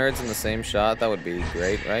fucking nerds in the same shot? That would be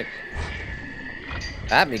great, right?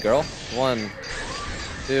 At me, girl. 1,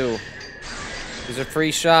 2. These are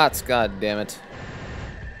free shots, god damn it.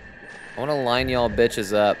 I wanna line y'all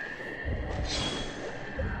bitches up.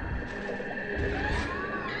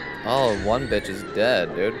 Oh, one bitch is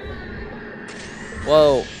dead, dude.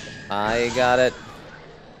 Whoa. I got it.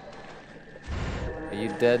 Are you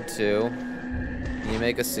dead too? Can you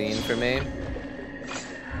make a scene for me?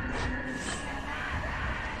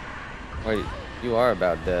 Wait, you are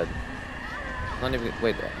about dead. Not even.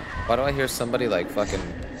 Wait, why do I hear somebody like fucking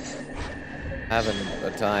having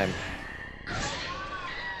a time?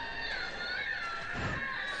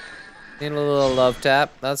 Need a little love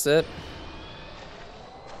tap. That's it.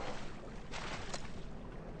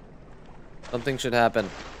 Something should happen.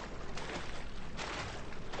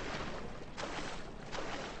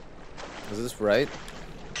 Is this right?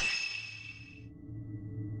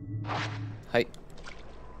 Hi.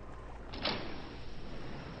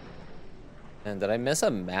 And did I miss a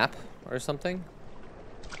map or something?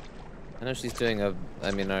 I know she's doing a...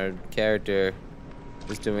 I mean, our character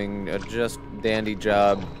is doing a just dandy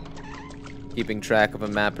job keeping track of a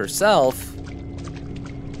map herself.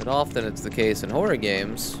 But often it's the case in horror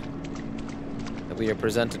games that we are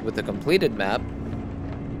presented with a completed map.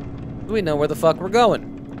 So we know where the fuck we're going.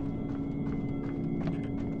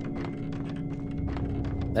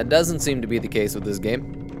 That doesn't seem to be the case with this game.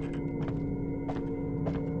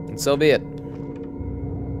 And so be it.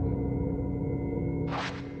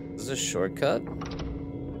 Is this a shortcut?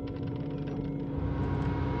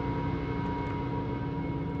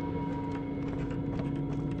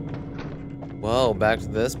 Whoa, back to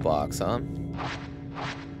this box, huh?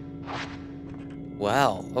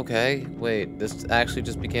 Wow, okay. Wait, this actually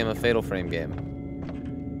just became a Fatal Frame game.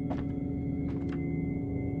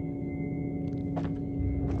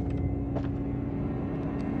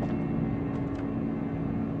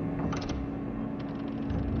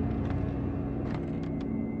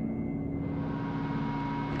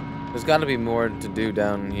 There's got to be more to do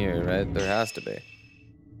down here, right? There has to be.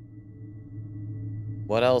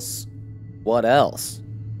 What else? What else?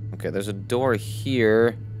 Okay, there's a door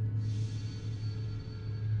here.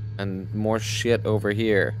 And more shit over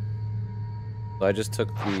here. So I just took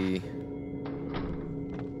the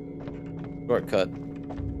shortcut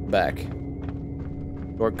back.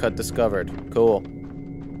 Shortcut discovered. Cool.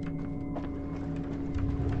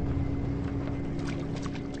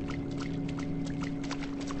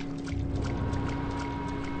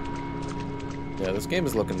 Yeah, this game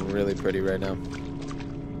is looking really pretty right now.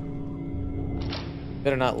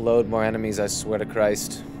 Better not load more enemies, I swear to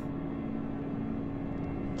Christ.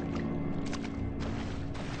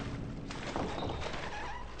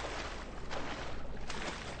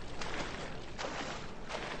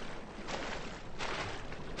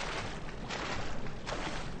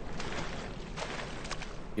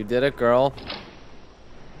 You did it, girl.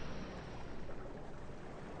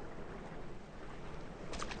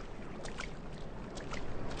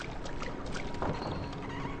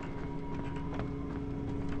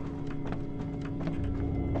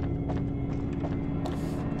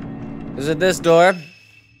 Is it this door?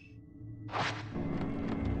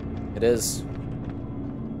 It is.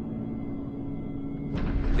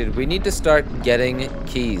 Dude, we need to start getting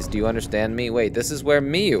keys. Do you understand me? Wait, this is where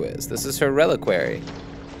Miyu is. This is her reliquary.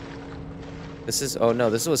 This is... Oh,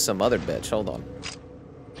 no, this was some other bitch. Hold on.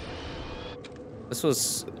 This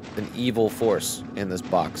was an evil force in this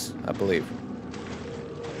box, I believe.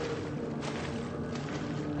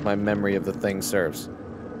 My memory of the thing serves.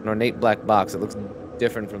 An ornate black box. It looks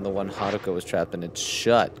different from the one Haruka was trapped in. It's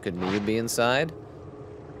shut. Could Miyu be inside?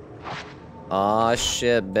 Aw,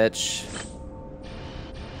 shit, bitch.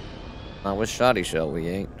 Not with Shoddy Shell, we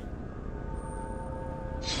ain't.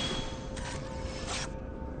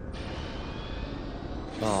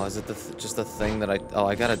 Oh, is it just the thing that I... Oh,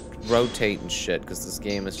 I gotta rotate and shit, because this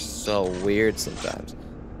game is just so weird sometimes.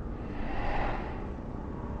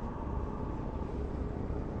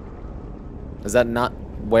 Is that not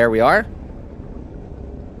where we are?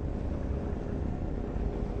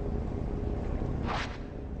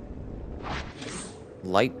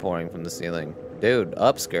 Light pouring from the ceiling. Dude,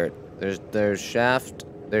 upskirt. There's shaft.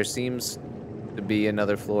 There seems to be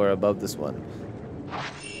another floor above this one.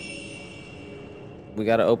 We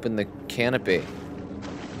gotta open the canopy.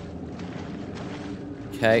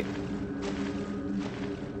 Okay.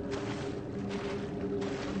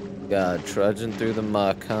 God, trudging through the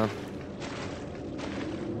muck, huh?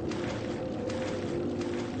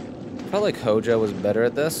 I felt like Hojo was better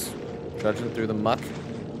at this, trudging through the muck,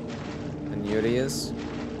 than Yuri is.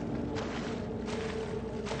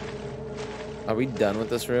 Are we done with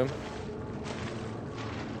this room?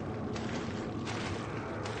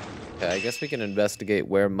 Okay, I guess we can investigate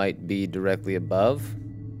where might be directly above.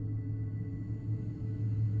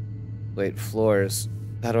 Wait, floors.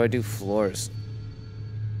 How do I do floors?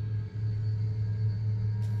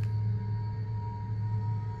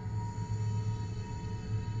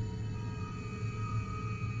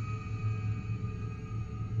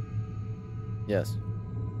 Yes.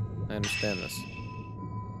 I understand this.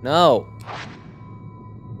 No!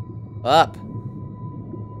 Up!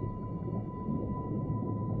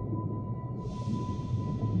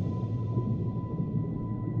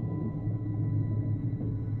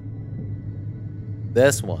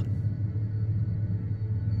 This one.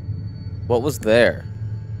 What was there?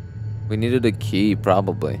 We needed a key,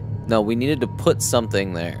 probably. No, we needed to put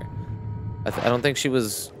something there. I don't think she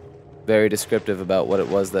was very descriptive about what it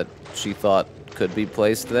was that she thought could be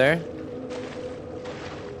placed there.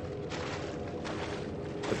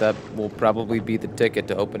 But that will probably be the ticket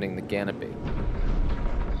to opening the canopy.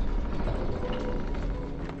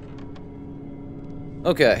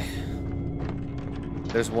 Okay.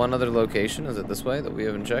 There's one other location. Is it this way that we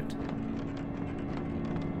haven't checked?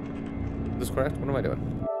 Is this correct? What am I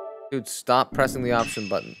doing? Dude, stop pressing the option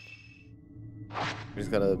button. We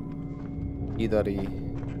just gotta... Idari.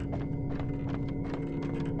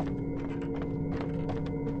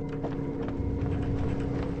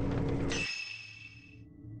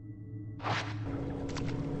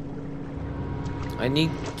 I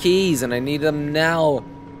need keys and I need them now.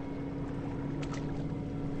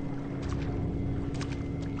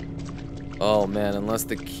 Oh man, unless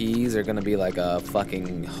the keys are gonna be like a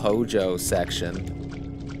fucking Hojo section.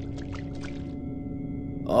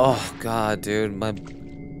 Oh god, dude, my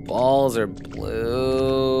balls are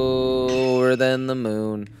bluer than the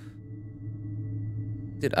moon.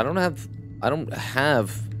 Dude, I don't have.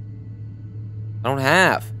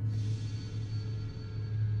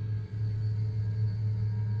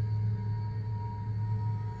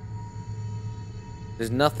 There's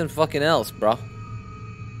nothing fucking else, bro.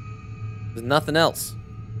 There's nothing else.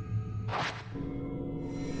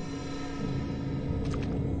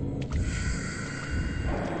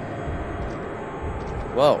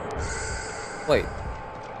 Whoa. Wait.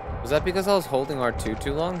 Was that because I was holding R2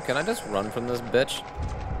 too long? Can I just run from this bitch?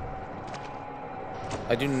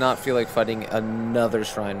 I do not feel like fighting another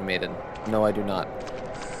Shrine Maiden. No, I do not.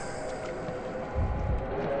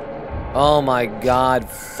 Oh my god,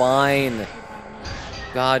 fine.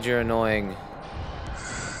 God, you're annoying.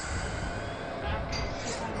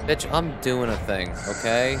 Bitch, I'm doing a thing,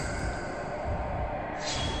 okay?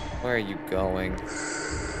 Where are you going?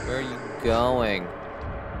 Where are you going?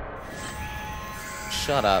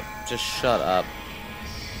 Shut up. Just shut up.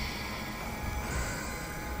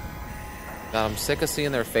 God, I'm sick of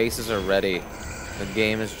seeing their faces already. The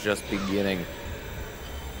game is just beginning.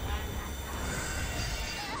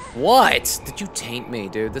 What? Did you taint me,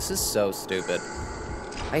 dude? This is so stupid.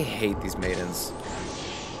 I hate these maidens.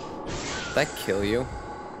 Did that kill you?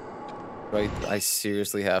 Right, I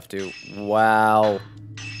seriously have to. Wow.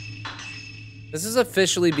 This is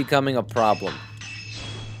officially becoming a problem.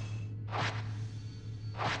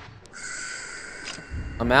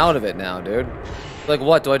 I'm out of it now, dude. Like,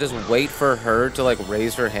 what? Do I just wait for her to, like,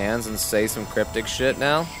 raise her hands and say some cryptic shit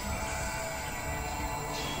now?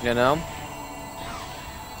 You know?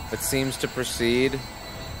 It seems to precede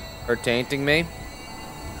her tainting me.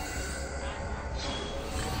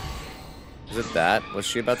 Is it that? Was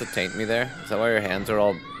she about to taint me there? Is that why her hands are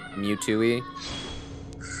all Mewtwo-y?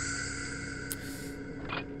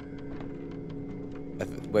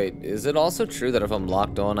 Wait, is it also true that if I'm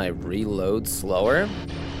locked on, I reload slower?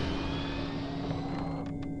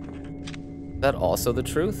 Is that also the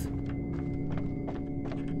truth? I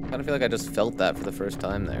kind of feel like I just felt that for the first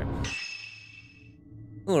time there.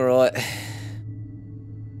 Alright. I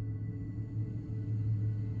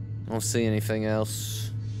don't see anything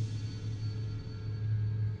else.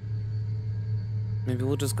 Maybe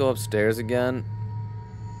we'll just go upstairs again.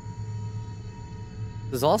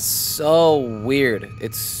 This is all so weird.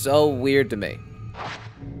 It's so weird to me.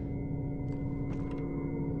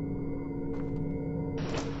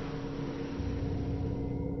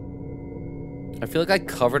 I feel like I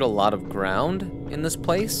covered a lot of ground in this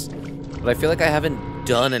place, but I feel like I haven't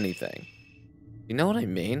done anything. You know what I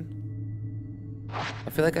mean? I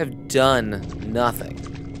feel like I've done nothing.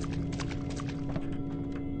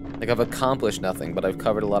 Like, I've accomplished nothing, but I've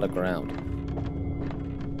covered a lot of ground.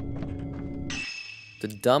 It's a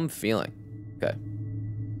dumb feeling. Okay.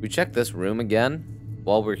 We check this room again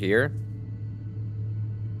while we're here.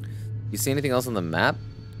 You see anything else on the map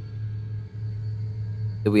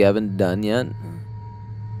that we haven't done yet?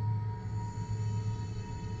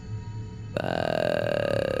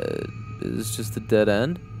 Is this just a dead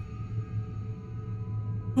end?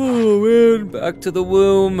 Oh man, back to the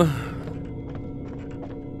womb.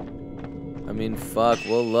 I mean, fuck,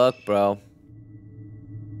 we'll look, bro.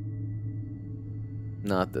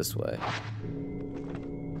 Not this way.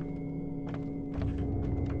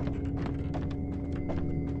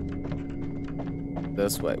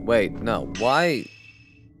 This way. Wait, no, why?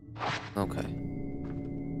 Okay.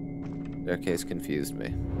 Staircase confused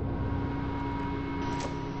me.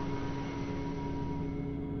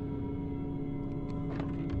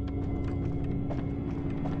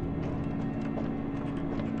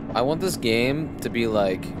 I want this game to be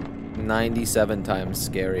like 97 times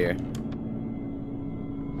scarier.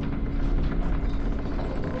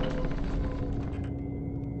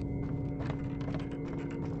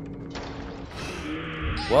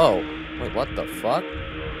 Whoa. Wait, what the fuck?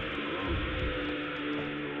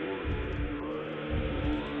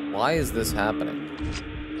 Why is this happening?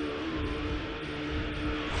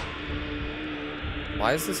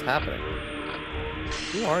 Why is this happening?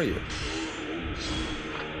 Who are you?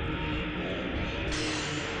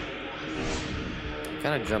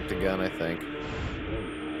 Kind of jumped the gun, I think.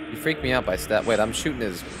 He freaked me out by stat. Wait, I'm shooting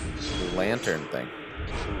his lantern thing.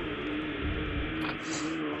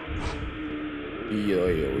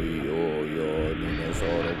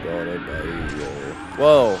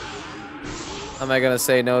 Whoa. How am I gonna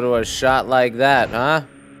say no to a shot like that, huh?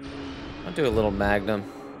 I'll do a little magnum.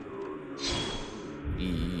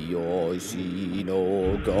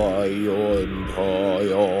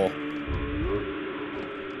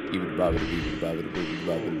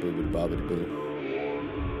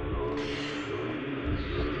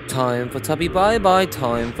 Time for Tubby bye-bye,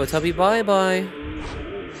 time for Tubby bye-bye.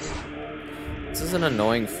 This is an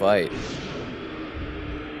annoying fight.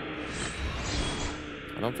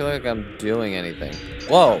 I don't feel like I'm doing anything.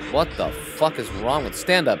 Whoa, what the fuck is wrong with...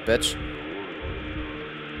 Stand up, bitch.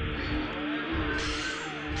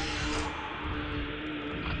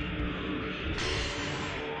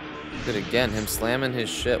 Good again, him slamming his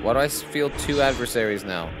shit. Why do I feel two adversaries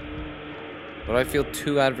now? Why do I feel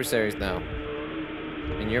two adversaries now?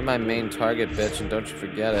 And you're my main target, bitch, and don't you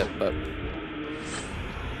forget it, but...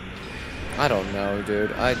 I don't know,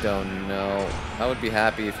 dude. I don't know. I would be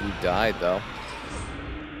happy if you died, though.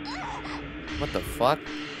 What the fuck?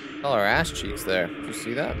 All our ass cheeks there. Did you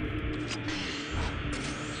see that?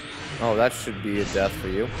 Oh, that should be a death for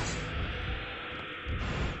you.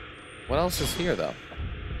 What else is here, though?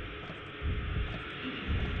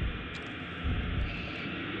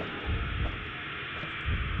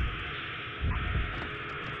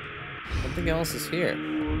 Something else is here.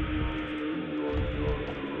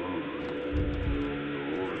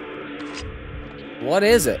 What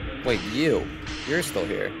is it? Wait, you're still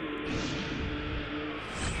here.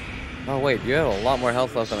 Oh wait, you have a lot more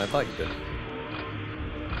health left than I thought you did.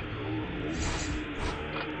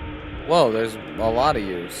 Whoa, there's a lot of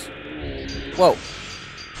yous. Whoa.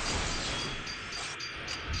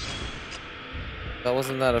 That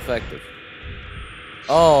wasn't that effective.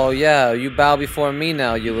 Oh, yeah, you bow before me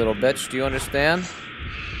now, you little bitch. Do you understand?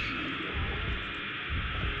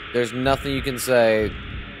 There's nothing you can say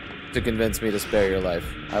to convince me to spare your life.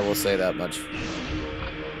 I will say that much.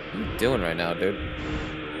 What are you doing right now, dude?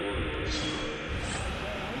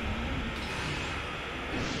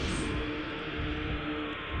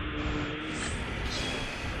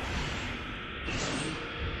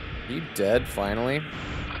 Are you dead, finally?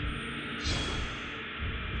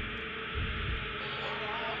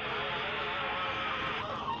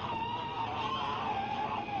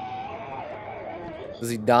 Is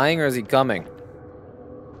he dying or is he coming?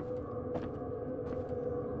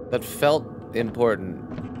 That felt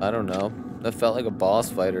important. I don't know. That felt like a boss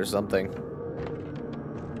fight or something.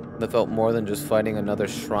 That felt more than just fighting another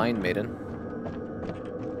shrine maiden.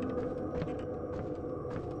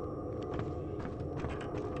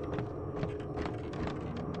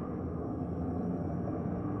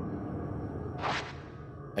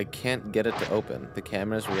 I can't get it to open. The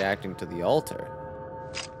camera's reacting to the altar.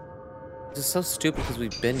 This is so stupid because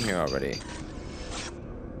we've been here already.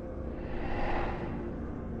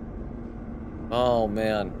 Oh,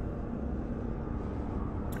 man.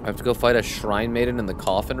 I have to go fight a shrine maiden in the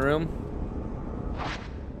coffin room?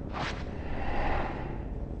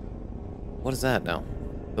 What is that now?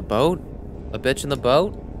 The boat? A bitch in the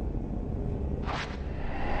boat?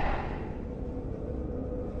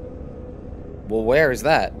 Well, where is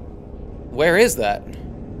that? Where is that?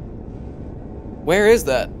 Where is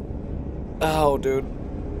that? Oh, dude.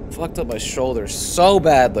 Fucked up my shoulder so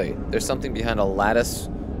badly. There's something behind a lattice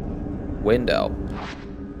window.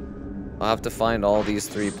 I'll have to find all these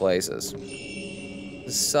 3 places.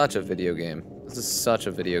 This is such a video game. This is such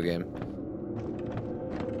a video game.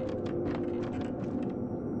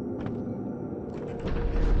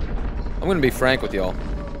 I'm gonna be frank with y'all.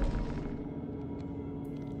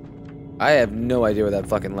 I have no idea where that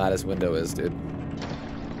fucking lattice window is, dude.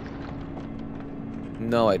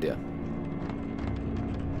 No idea.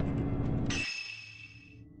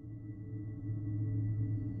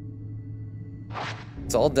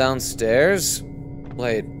 It's all downstairs?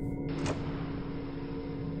 Wait.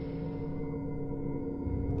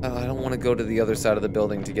 Oh, I don't want to go to the other side of the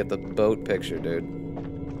building to get the boat picture, dude.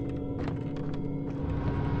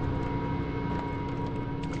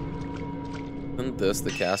 Isn't this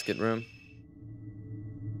the casket room?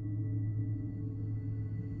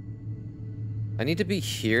 I need to be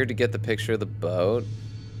here to get the picture of the boat.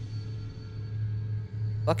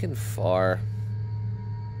 Fucking far.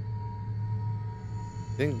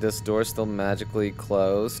 You think this door's still magically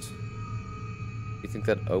closed? You think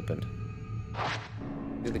that opened?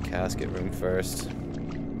 Do the casket room first.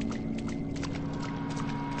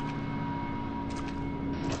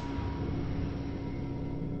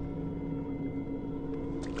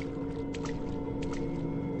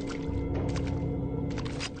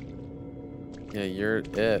 Yeah, you're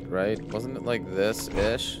it, right? Wasn't it like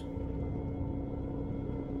this-ish?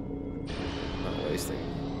 Not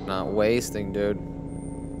wasting. Not wasting, dude.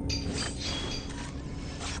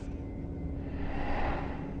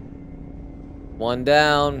 One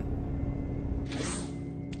down.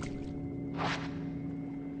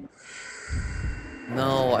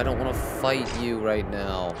 No, I don't want to fight you right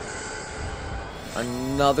now.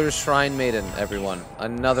 Another Shrine Maiden, everyone.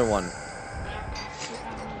 Another one.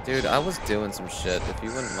 Dude, I was doing some shit. If you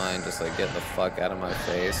wouldn't mind just like getting the fuck out of my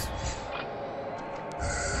face.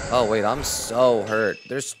 Oh wait, I'm so hurt.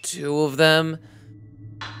 There's 2 of them.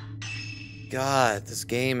 God, this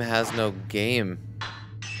game has no game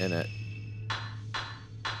in it.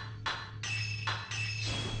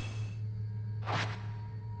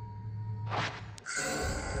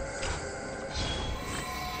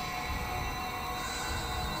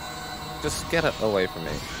 Just get it away from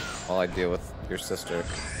me while I deal with your sister.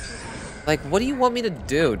 Like, what do you want me to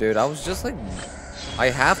do, dude? I was just like...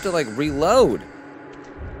 I have to, like, reload.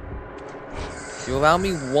 You allow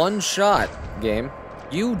me 1 shot, game.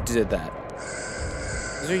 You did that.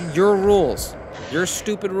 These are your rules. Your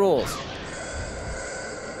stupid rules.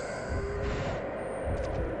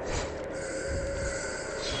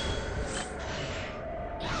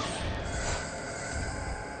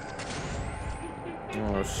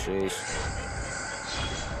 Oh, sheesh.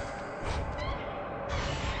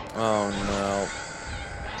 Oh, no.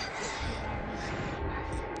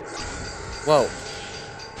 Whoa.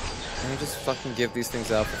 Can you just fucking give these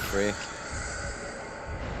things out for free?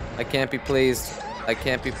 I can't be pleased. I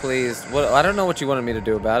can't be pleased. What? I don't know what you wanted me to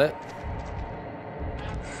do about it.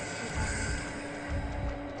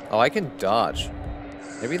 Oh, I can dodge.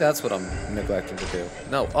 Maybe that's what I'm neglecting to do.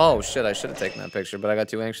 No. Oh, shit. I should have taken that picture, but I got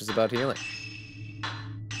too anxious about healing.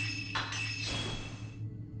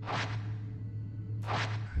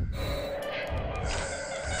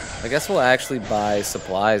 I guess we'll actually buy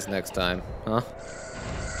supplies next time, huh?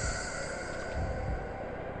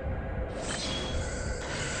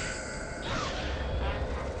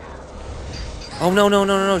 Oh no, no,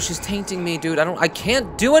 no, no, no, she's tainting me, dude. I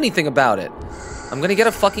can't do anything about it. I'm gonna get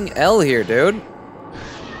a fucking L here, dude.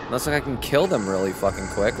 Unless I can kill them really fucking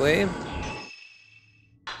quickly.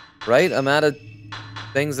 Right? I'm out of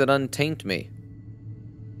things that untaint me.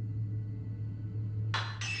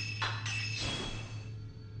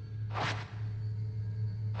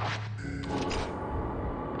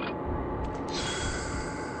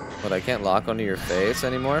 But I can't lock onto your face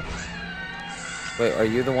anymore? Wait, are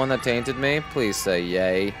you the one that tainted me? Please say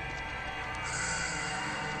yay.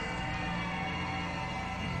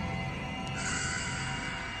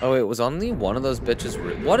 Oh, it was only one of those bitches.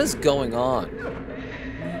 What is going on?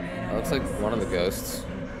 That looks like one of the ghosts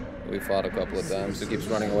we fought a couple of times who keeps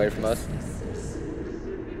running away from us.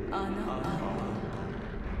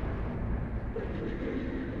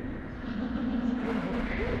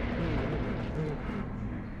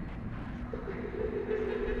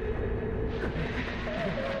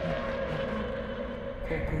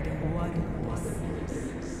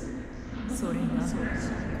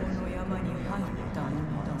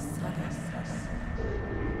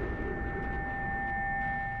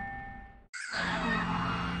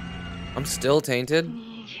 I'm still tainted?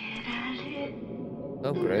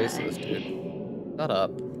 So graceless, dude. Shut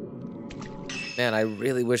up. Man, I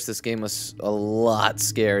really wish this game was a lot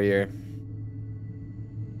scarier.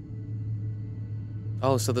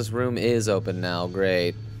 Oh, so this room is open now.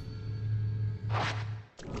 Great.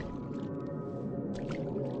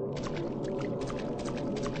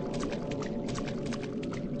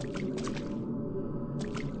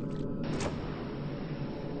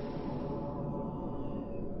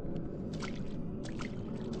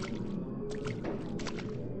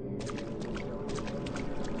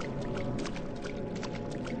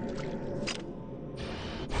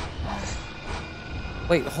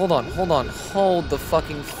 Wait, hold on. Hold the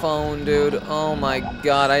fucking phone, dude. Oh my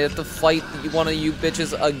god, I have to fight one of you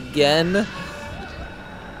bitches again?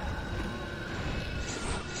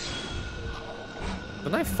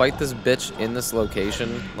 Didn't I fight this bitch in this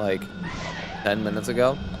location, like, 10 minutes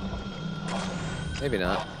ago? Maybe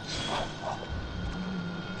not.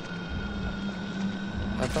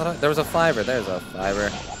 I thought there was a fiver. There's a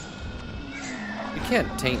fiver. You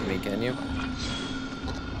can't taint me, can you?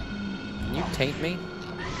 Can you taint me?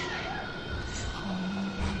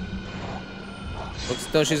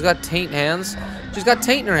 Looks, no, she's got taint hands. She's got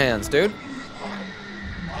taint in her hands, dude.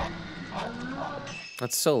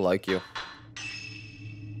 That's so like you.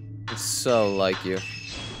 It's so like you.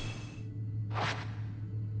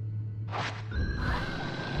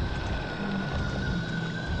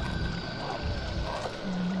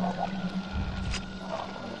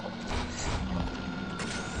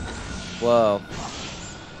 Whoa.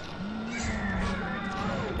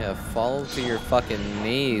 Yeah, fall to your fucking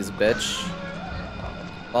knees, bitch.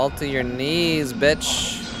 Fall to your knees,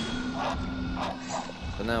 bitch.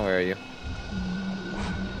 So now where are you?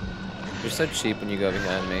 You're so cheap when you go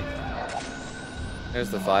behind me. There's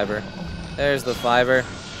the fiber. There's the fiber.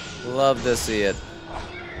 Love to see it.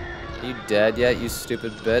 Are you dead yet, you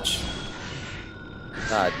stupid bitch?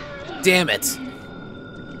 God damn it!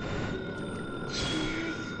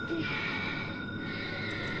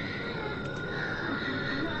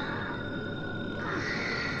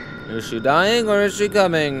 Is she dying or is she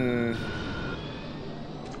coming?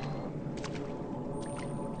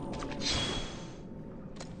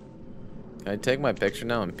 Can I take my picture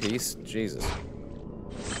now in peace? Jesus.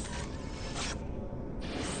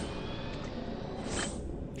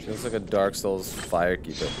 She looks like a Dark Souls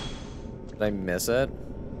firekeeper. Did I miss it?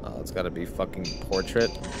 Oh, it's gotta be fucking portrait.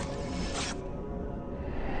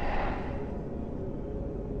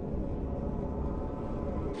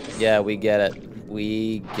 Yeah, we get it.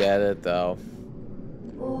 We get it, though.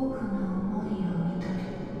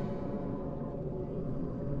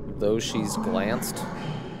 Though she's glanced.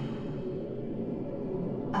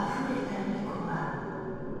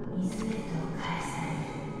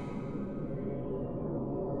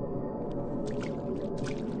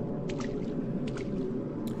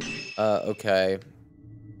 Okay.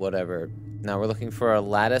 Whatever. Now we're looking for a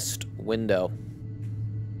latticed window.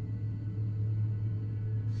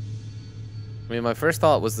 I mean, my first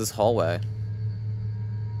thought was this hallway.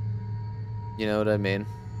 You know what I mean?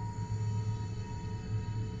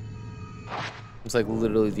 It's like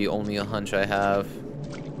literally the only hunch I have.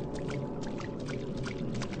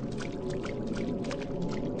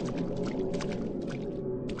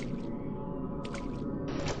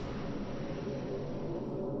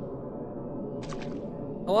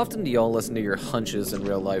 How often do y'all listen to your hunches in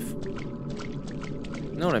real life?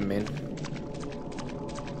 You know what I mean?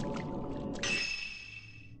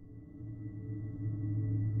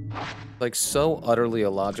 Like, so utterly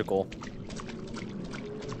illogical.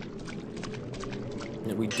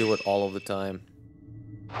 And we do it all of the time.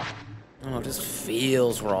 I don't know, it just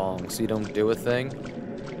feels wrong, so you don't do a thing.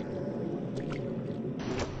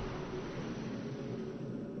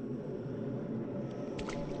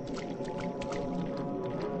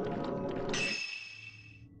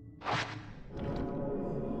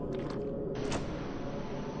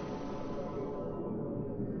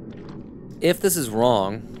 If this is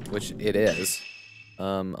wrong, which it is,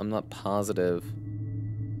 I'm not positive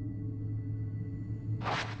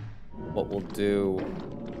what we'll do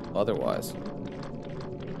otherwise.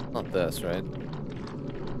 Not this, right?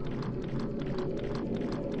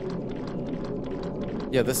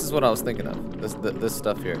 Yeah, this is what I was thinking of. This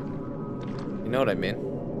stuff here. You know what I mean?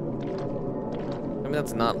 I mean,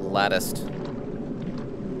 that's not latticed.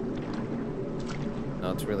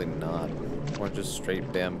 No, it's really not. Or just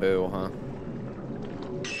straight bamboo, huh?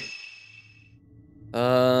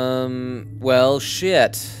 Well,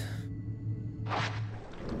 shit.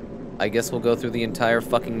 I guess we'll go through the entire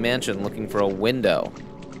fucking mansion looking for a window.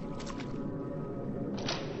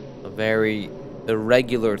 A very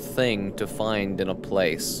irregular thing to find in a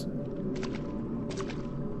place.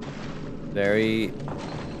 Very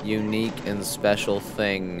unique and special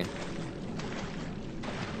thing.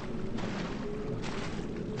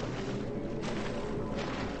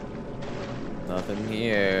 Nothing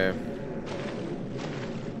here.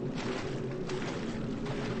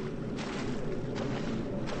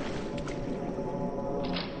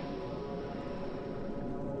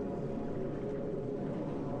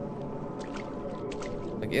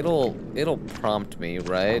 Like it'll prompt me,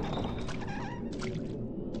 right?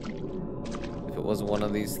 If it was one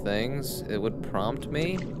of these things, it would prompt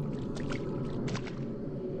me.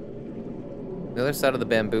 The other side of the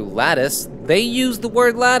bamboo lattice. They use the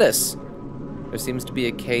word lattice. There seems to be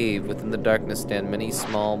a cave. Within the darkness stand many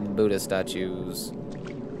small Buddha statues.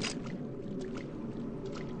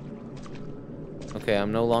 Okay,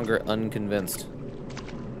 I'm no longer unconvinced.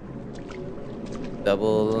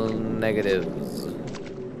 Double negatives.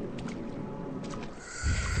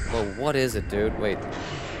 Whoa, what is it, dude? Wait.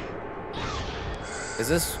 Is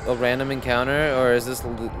this a random encounter, or is this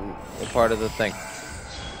a part of the thing?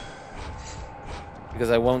 Because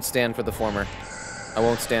I won't stand for the former. I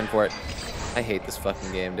won't stand for it. I hate this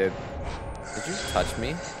fucking game, dude. Did you touch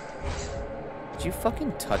me? Did you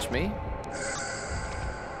fucking touch me?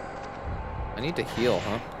 I need to heal,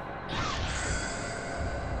 huh?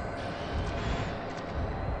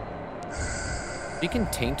 You can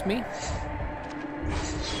taint me?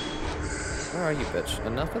 Where are you, bitch?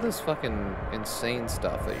 Enough of this fucking insane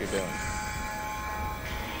stuff that you're doing.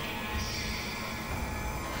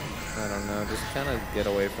 I don't know, just kind of get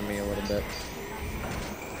away from me a little bit.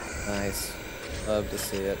 Nice. Love to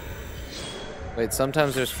see it. Wait,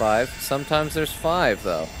 sometimes there's 5. Sometimes there's 5,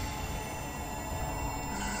 though.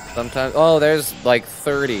 Sometimes... Oh, there's like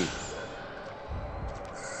 30.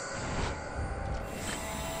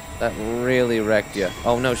 That really wrecked you.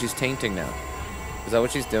 Oh no, she's tainting now. Is that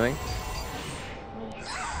what she's doing?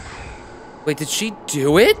 Wait, did she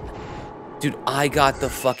do it? Dude, I got the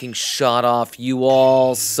fucking shot off. You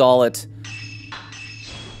all saw it.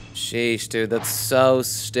 Sheesh, dude, that's so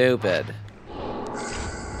stupid.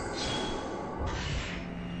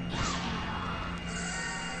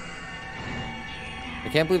 I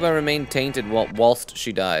can't believe I remained tainted whilst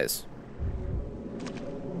she dies.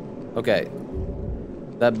 Okay.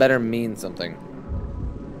 That better mean something.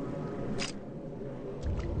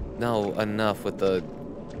 No, enough with the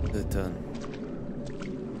done.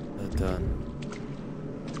 The done.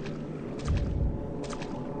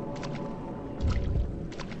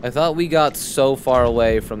 I thought we got so far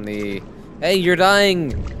away from the, hey, you're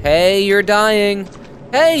dying! Hey, you're dying!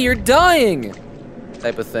 Hey, you're dying!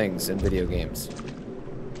 Type of things in video games.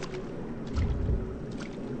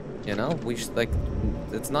 You know, we should, like,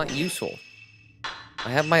 it's not useful. I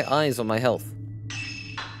have my eyes on my health.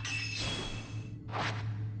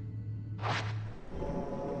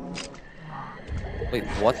 Wait,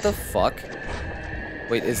 what the fuck?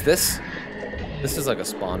 Wait, is this... This is like a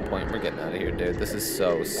spawn point. We're getting out of here, dude. This is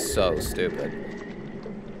so stupid.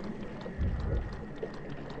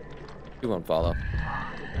 You won't follow.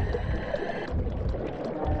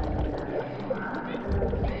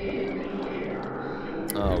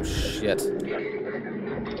 Oh, shit.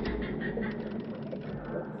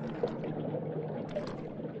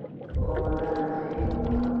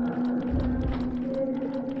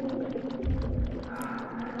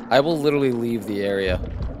 I will literally leave the area.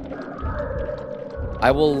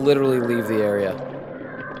 I will literally leave the area.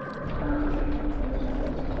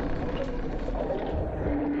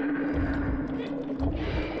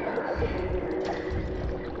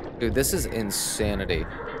 Dude, this is insanity.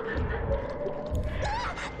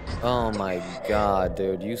 Oh my god,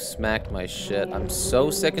 dude. You smacked my shit. I'm so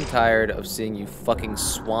sick and tired of seeing you fucking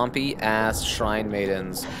swampy ass shrine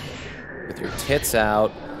maidens with your tits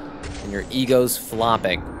out and your egos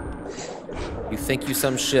flopping. You think you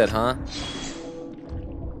some shit, huh?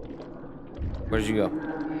 Where'd you go?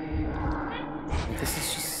 This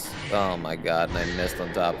is just... Oh my god, and I missed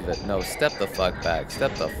on top of it. No, step the fuck back.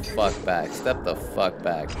 Step the fuck back. Step the fuck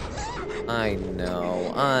back. I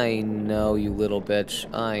know, you little bitch.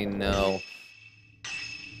 I know.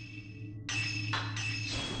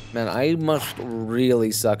 Man, I must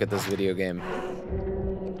really suck at this video game.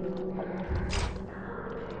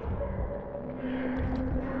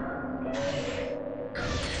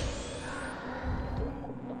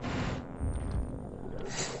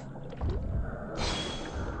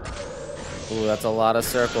 Ooh, that's a lot of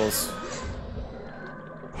circles.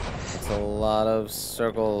 That's a lot of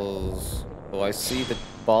circles. Oh, I see the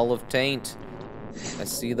ball of taint. I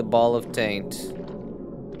see the ball of taint.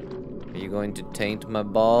 Are you going to taint my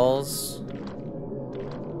balls?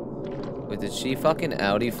 Wait, did she fucking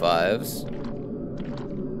Audi 5s?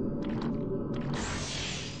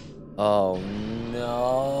 Oh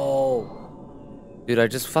no. Dude, I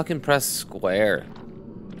just fucking pressed square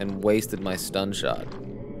and wasted my stun shot.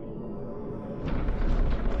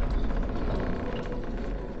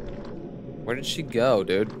 Where did she go,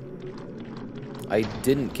 dude? I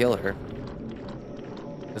didn't kill her.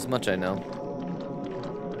 This much I know.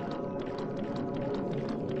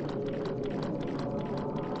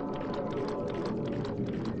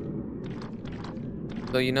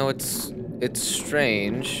 So, you know, it's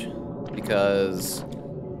strange because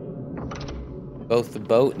both the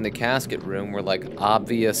boat and the casket room were like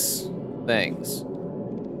obvious things.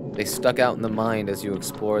 They stuck out in the mind as you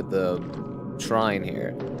explored the shrine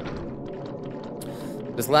here.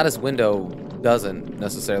 This lattice window doesn't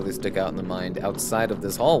necessarily stick out in the mind outside of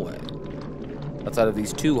this hallway. Outside of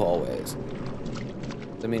these two hallways.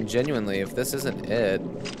 I mean, genuinely, if this isn't it...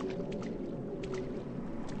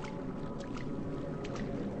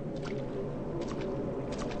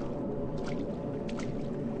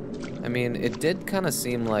 I mean, it did kind of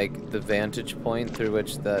seem like the vantage point through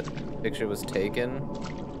which that picture was taken.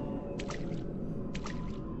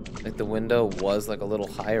 Like the window was like a little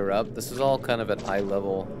higher up. This is all kind of at eye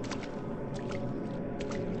level.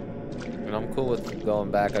 And I'm cool with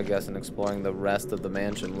going back, I guess, and exploring the rest of the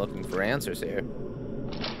mansion looking for answers here.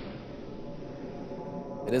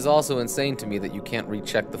 It is also insane to me that you can't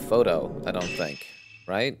recheck the photo, I don't think.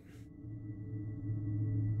 Right?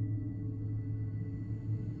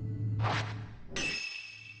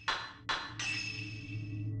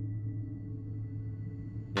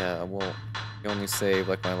 Yeah, well, you only save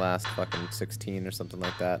like my last fucking 16 or something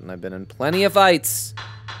like that, and I've been in plenty of fights.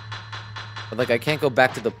 But like, I can't go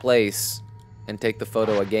back to the place and take the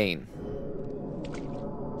photo again.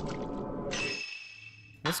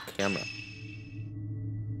 This camera.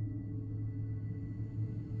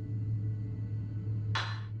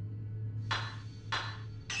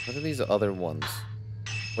 What are these other ones?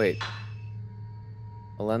 Wait.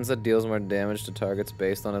 A lens that deals more damage to targets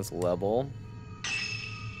based on its level.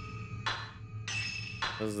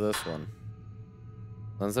 What is this one?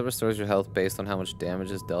 Lens that restores your health based on how much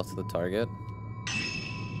damage is dealt to the target.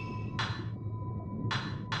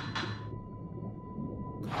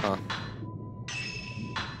 Huh.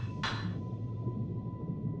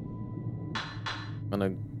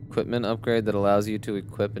 An equipment upgrade that allows you to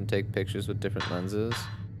equip and take pictures with different lenses.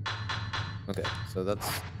 Okay, so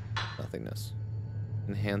that's nothingness.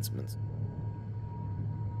 Enhancements.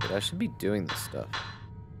 Dude, I should be doing this stuff.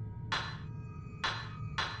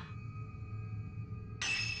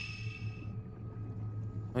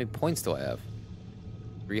 How many points do I have?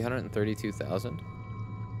 332,000?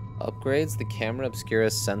 Upgrades the camera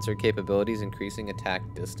obscura's sensor capabilities, increasing attack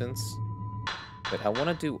distance. But I want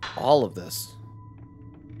to do all of this.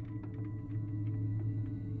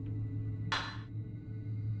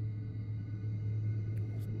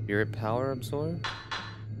 Spirit power absorb?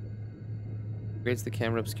 Upgrades the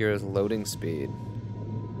camera obscura's loading speed.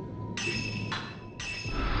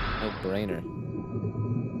 No brainer.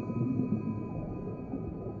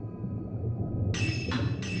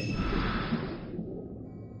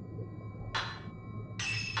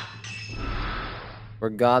 We're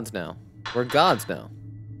gods now. We're gods now.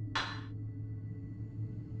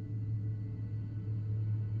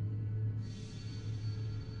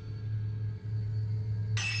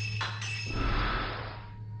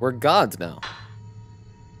 We're gods now.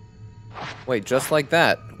 Wait, just like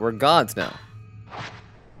that. We're gods now.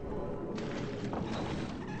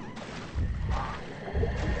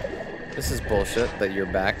 This is bullshit that you're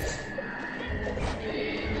back.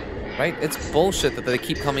 Right? It's bullshit that they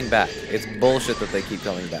keep coming back. It's bullshit that they keep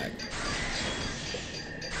coming back.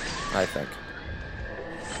 I think.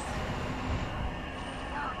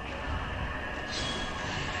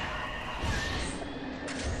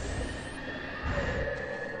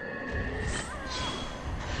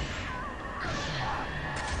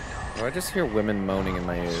 Or I just hear women moaning in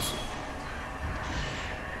my ears.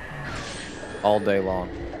 All day long.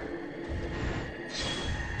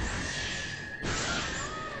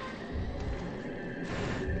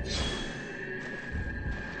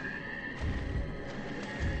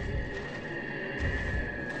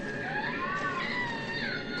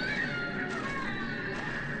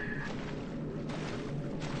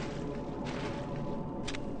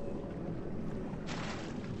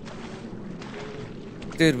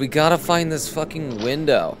 Dude, we gotta find this fucking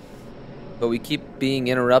window. But we keep being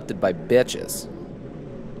interrupted by bitches.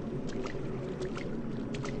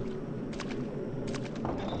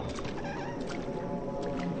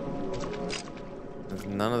 There's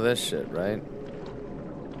none of this shit, right?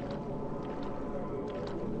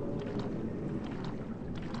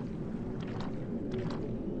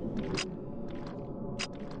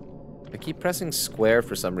 keep pressing square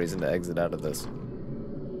for some reason to exit out of this.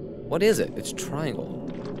 What is it? It's triangle.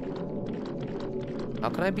 How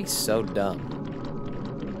can I be so dumb?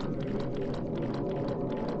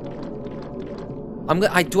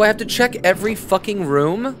 Do I have to check every fucking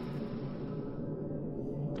room?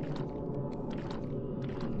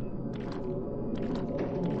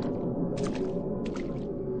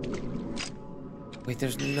 Wait,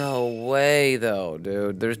 there's no way though,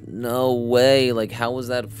 dude. There's no way. Like, how was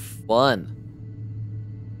that fun?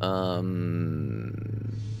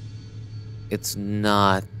 It's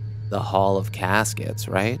not the Hall of Caskets,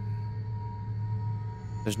 right?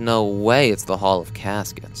 There's no way it's the Hall of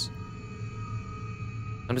Caskets.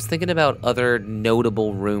 I'm just thinking about other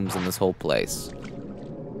notable rooms in this whole place.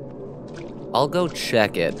 I'll go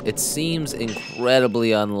check it. It seems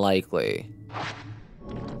incredibly unlikely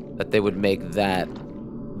that they would make that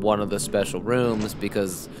one of the special rooms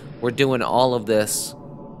because we're doing all of this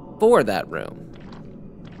for that room.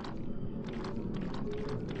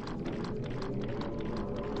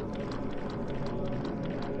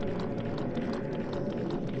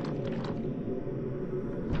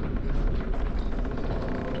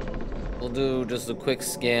 We'll do just a quick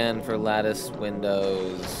scan for lattice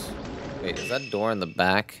windows. Wait, is that door in the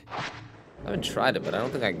back? I haven't tried it, but I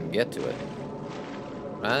don't think I can get to it.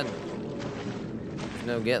 Right? There's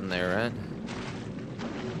no getting there, right?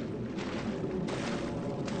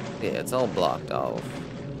 Yeah, it's all blocked off.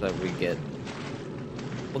 So we get...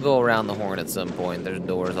 We'll go around the horn at some point. There's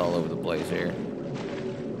doors all over the place here.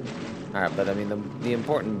 Alright, but I mean, the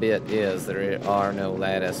important bit is there are no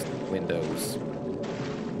lattice windows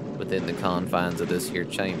within the confines of this here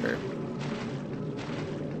chamber.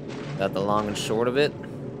 That the long and short of it?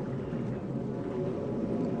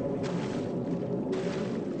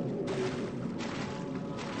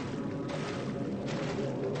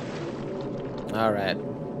 Alright.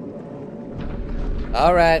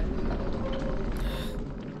 Alright.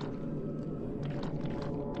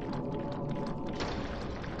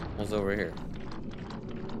 What's over here?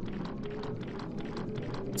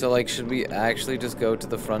 So, like, should we actually just go to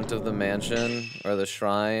the front of the mansion or the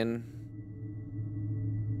shrine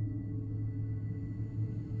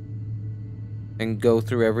and go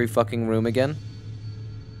through every fucking room again?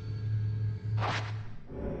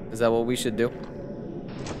 Is that what we should do?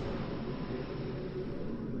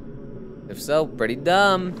 If so, pretty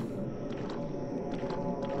dumb.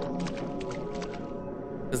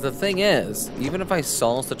 Because the thing is, even if I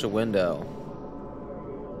saw such a window,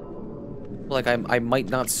 like, I might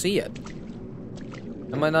not see it.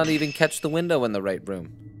 I might not even catch the window in the right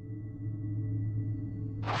room.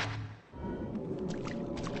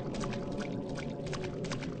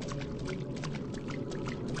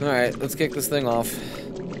 Alright, let's kick this thing off.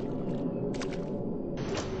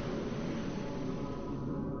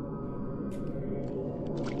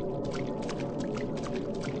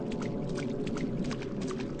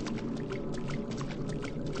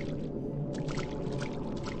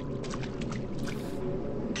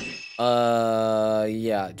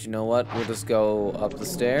 Yeah, do you know what? We'll just go up the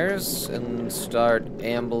stairs and start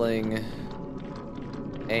ambling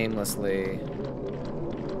aimlessly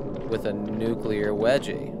with a nuclear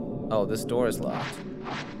wedgie. Oh, this door is locked.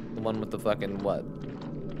 The one with the fucking, what?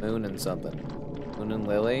 Moon and something. Moon and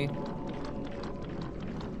Lily?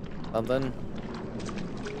 Something?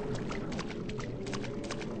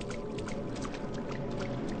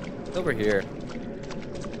 It's over here.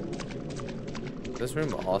 This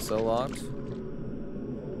room also locked?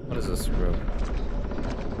 What is this room?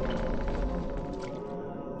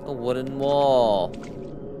 A wooden wall.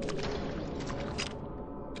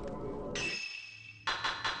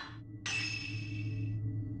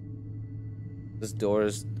 This door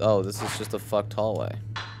is... Oh, this is just a fucked hallway.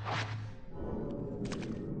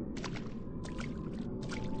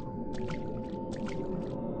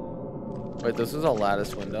 Wait, this is a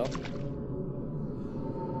lattice window?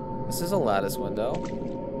 This is a lattice window.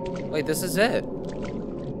 Wait, this is it.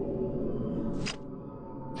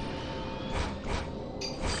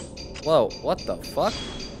 Whoa, what the fuck?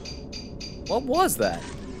 What was that?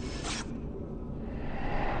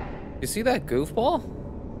 You see that goofball?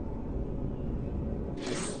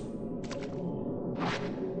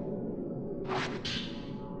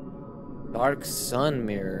 Dark sun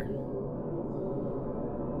mirror.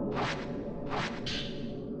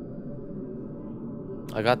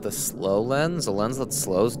 I got the slow lens, a lens that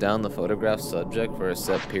slows down the photograph subject for a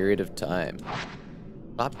set period of time.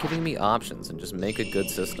 Stop giving me options and just make a good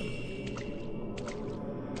system.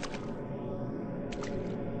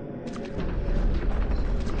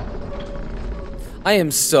 I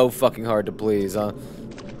am so fucking hard to please, huh?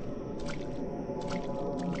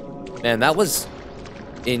 Man, that was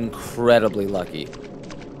incredibly lucky.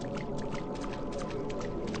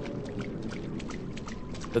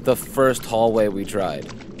 That the first hallway we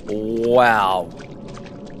tried. Wow.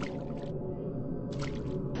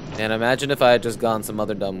 And imagine if I had just gone some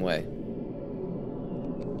other dumb way.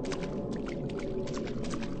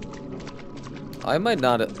 I might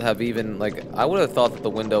not have even, like, I would have thought that the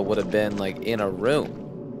window would have been, like, in a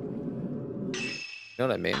room. You know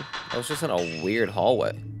what I mean? I was just in a weird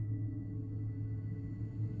hallway.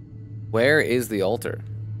 Where is the altar?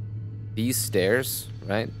 These stairs,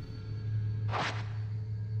 right?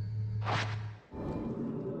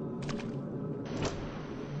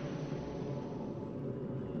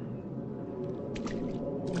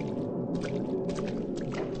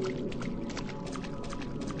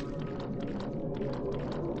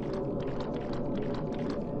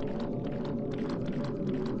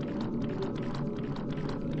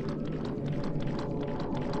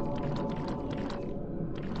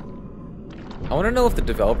 I want to know if the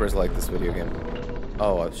developers like this video game.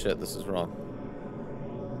 Oh, shit, this is wrong.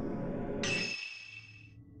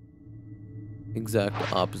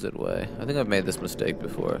 Exact opposite way. I think I've made this mistake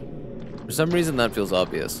before. For some reason, that feels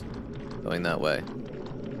obvious. Going that way.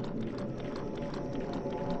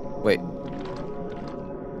 Wait.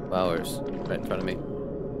 Flowers. Right in front of me.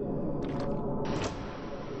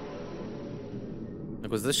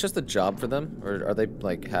 Like, was this just a job for them? Or are they,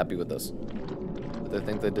 like, happy with this? Do they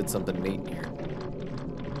think they did something neat here?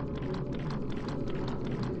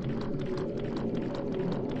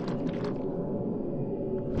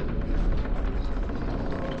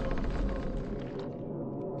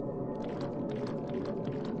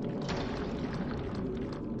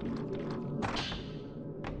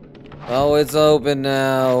 Oh, it's open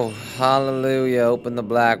now. Hallelujah. Open the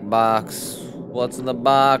black box. What's in the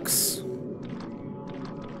box?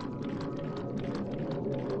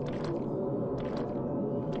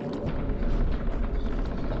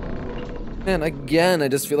 Man, again, I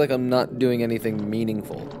just feel like I'm not doing anything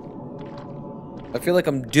meaningful. I feel like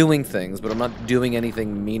I'm doing things, but I'm not doing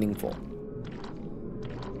anything meaningful.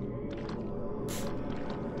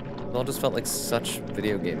 It all just felt like such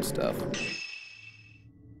video game stuff.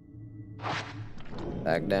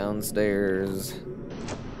 Back downstairs.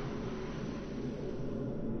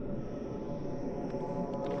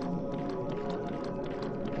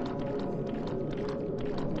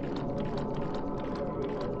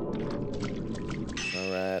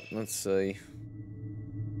 Alright, let's see.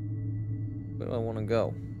 Where do I want to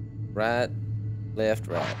go? Right, left,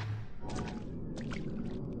 right.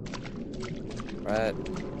 Right.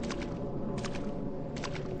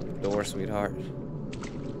 Door, sweetheart.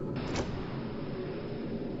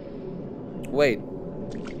 Wait.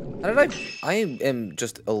 How did I am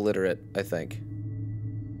just illiterate, I think.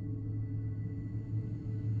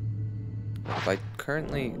 If I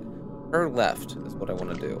currently... Or left is what I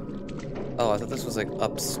want to do. Oh, I thought this was like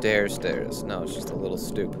upstairs stairs. No, it's just a little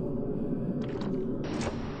stoop.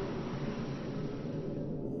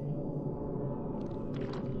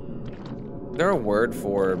 Is there a word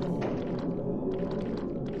for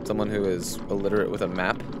someone who is illiterate with a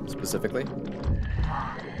map, specifically?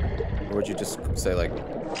 Or would you just say, like,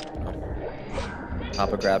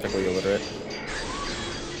 topographically illiterate?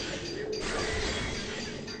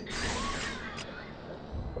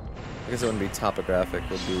 I guess it wouldn't be topographic,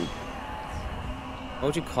 it would be... What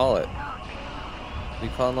would you call it? Would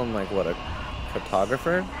you call them, like, what, a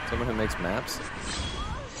cartographer? Someone who makes maps?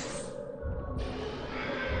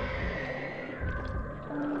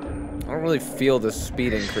 I don't really feel the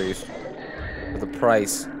speed increase or the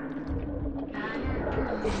price.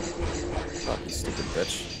 Fuck you, stupid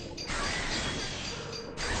bitch.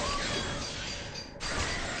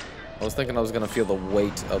 I was thinking I was gonna feel the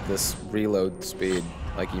weight of this reload speed,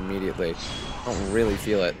 like, immediately. I don't really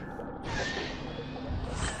feel it.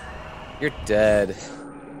 You're dead.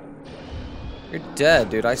 You're dead,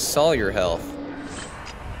 dude. I saw your health.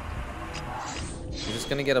 You're just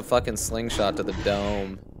gonna get a fucking slingshot to the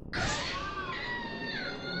dome.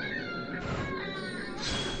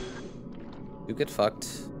 You get fucked.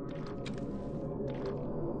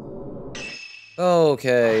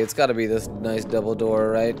 Okay, it's gotta be this nice double door,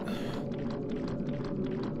 right?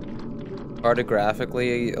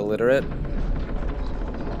 Cartographically illiterate.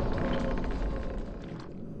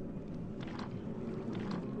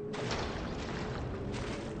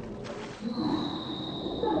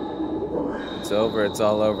 It's over, it's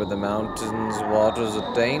all over the mountains, waters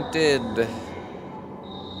are tainted. The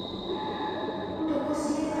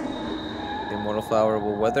immortal flower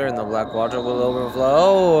will wither and the black water will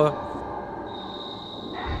overflow.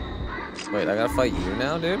 Wait, I gotta fight you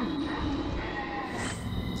now, dude?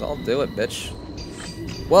 'Cause I'll do it, bitch.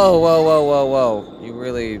 Whoa, whoa, whoa, whoa, whoa. You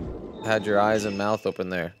really had your eyes and mouth open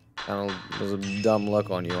there. Kind of was a dumb look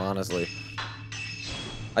on you, honestly.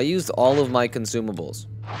 I used all of my consumables.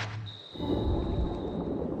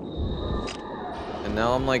 And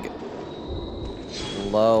now I'm like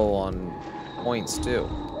low on points too.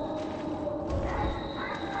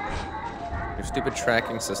 Your stupid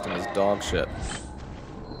tracking system is dog shit.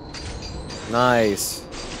 Nice.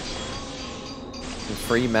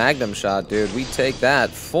 Free magnum shot, dude. We take that.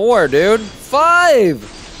 4, dude. 5,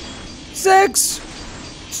 6,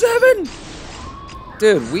 7.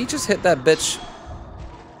 Dude, we just hit that bitch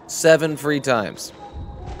 7 free times.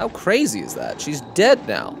 How crazy is that? She's dead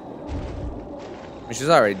now. I mean, she's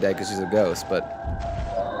already dead because she's a ghost, but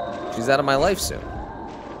she's out of my life soon.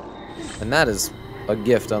 And that is a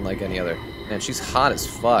gift unlike any other. Man, she's hot as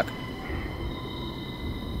fuck.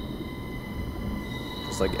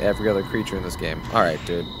 Just like every other creature in this game. Alright,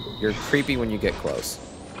 dude. You're creepy when you get close.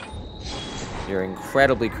 You're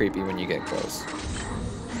incredibly creepy when you get close.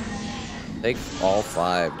 Take all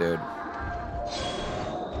 5, dude.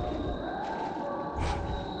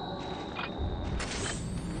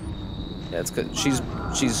 Yeah, it's good. She's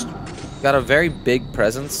got a very big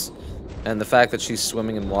presence, and the fact that she's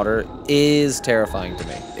swimming in water is terrifying to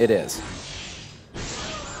me. It is.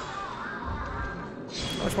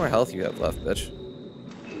 How much more health you have left, bitch?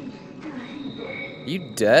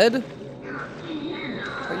 You dead?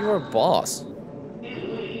 I thought you were a boss.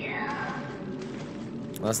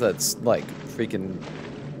 Unless that's like freaking.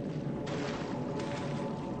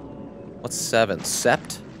 What's 7?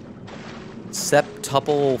 Sept?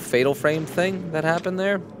 Septuple fatal frame thing that happened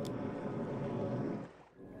there?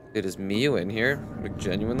 Dude, is Miu in here? Like,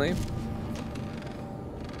 genuinely?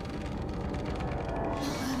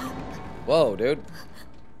 Whoa, dude.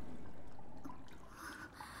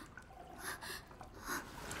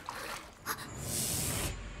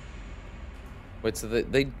 Wait, so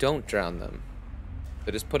they don't drown them.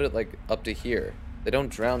 They just put it, like, up to here. They don't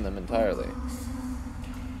drown them entirely.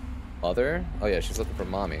 Mother? Oh, yeah, she's looking for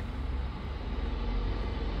mommy.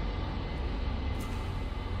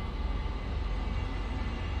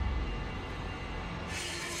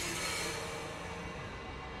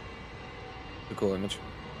 A cool image.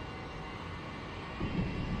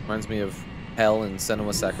 Reminds me of Hell in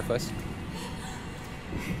Senua's Sacrifice.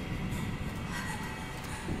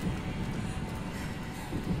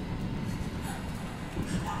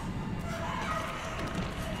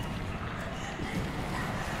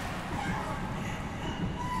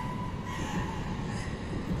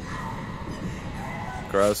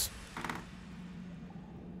 Gross.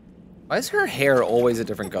 Why is her hair always a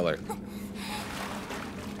different color?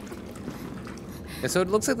 And so it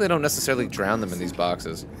looks like they don't necessarily drown them in these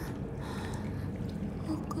boxes.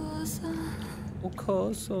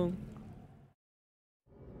 Okasan.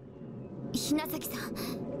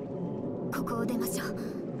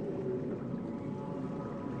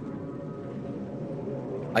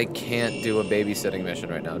 I can't do a babysitting mission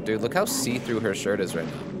right now. Dude, look how see-through her shirt is right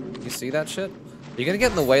now. You see that shit? Are you gonna get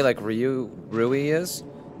in the way like Rui is?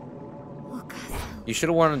 You should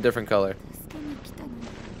have worn a different color.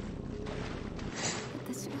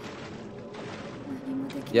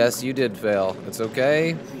 Yes, you did fail. It's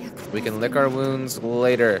okay. We can lick our wounds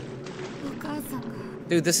later.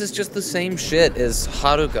 Dude, this is just the same shit as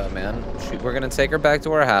Haruka, man. We're gonna take her back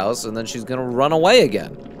to our house, and then she's gonna run away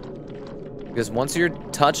again. Because once you're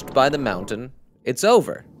touched by the mountain, it's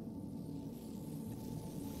over.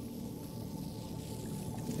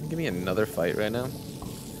 Can you give me another fight right now?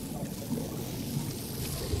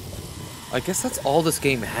 I guess that's all this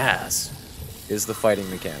game has, is the fighting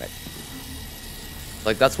mechanic.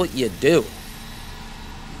 Like, that's what you do.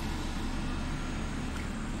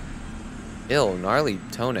 Ew, gnarly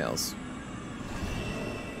toenails.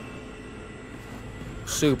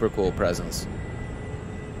 Super cool presence.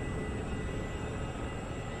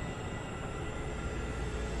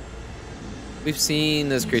 We've seen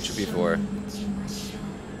this creature before.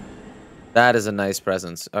 That is a nice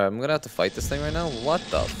presence. Alright, I'm gonna have to fight this thing right now. What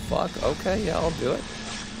the fuck? Okay, yeah, I'll do it.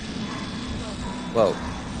 Whoa.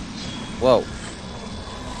 Whoa.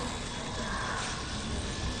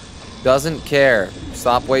 Doesn't care.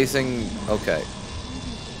 Stop wasting. Okay.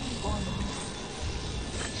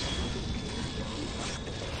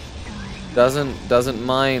 Doesn't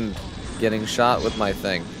mind getting shot with my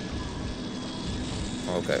thing.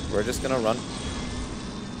 Okay, we're just gonna run.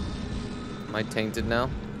 Am I tainted now?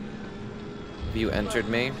 You entered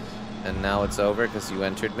me, and now it's over because you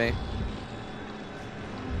entered me.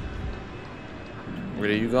 Where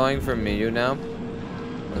are you going for Miyu now?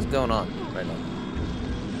 What's going on right now?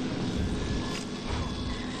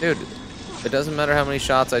 Dude, it doesn't matter how many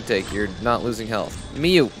shots I take, you're not losing health.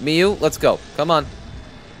 Miyu, let's go. Come on.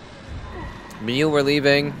 Miyu, we're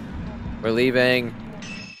leaving. We're leaving.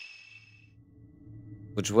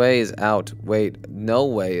 Which way is out? Wait, no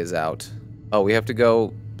way is out. Oh, we have to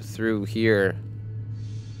go through here.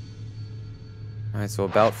 Alright, so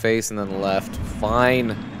about face and then left.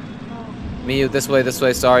 Fine. Miyu, this way, this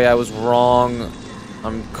way. Sorry, I was wrong.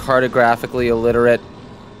 I'm cartographically illiterate.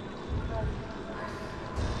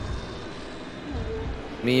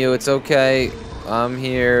 Miyu, it's okay. I'm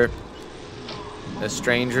here. The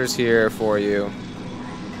stranger's here for you.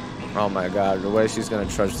 Oh my god, the way she's gonna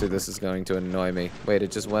trudge through this is going to annoy me. Wait,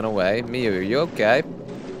 it just went away. Miyu, are you okay?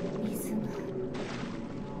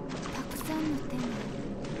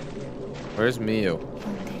 Where's Miyu?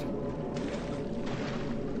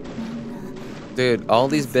 Dude, all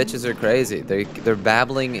these bitches are crazy. They're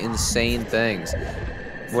babbling insane things.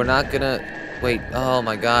 We're not gonna... Wait, oh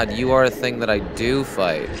my god, you are a thing that I do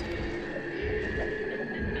fight.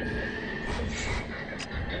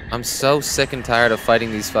 I'm so sick and tired of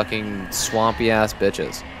fighting these fucking swampy-ass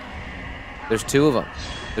bitches. There's two of them.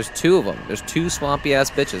 There's two of them. There's two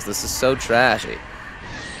swampy-ass bitches. This is so trashy.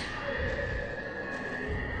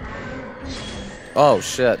 Oh,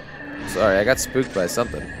 shit. Sorry, I got spooked by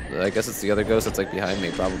something. I guess it's the other ghost that's, like, behind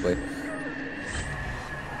me, probably.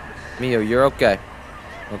 Miyu, you're okay.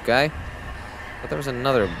 Okay? I thought there was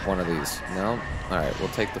another one of these. No? Alright, we'll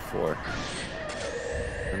take the 4.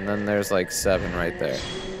 And then there's, like, 7 right there.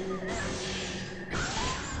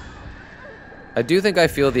 I do think I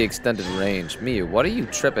feel the extended range. Miyu, what are you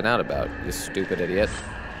tripping out about, you stupid idiot?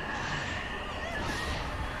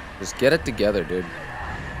 Just get it together, dude.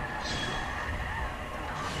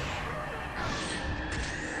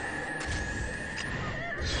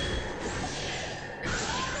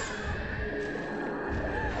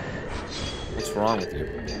 What's wrong with you?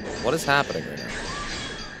 What is happening right now?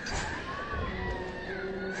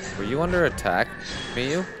 Were you under attack,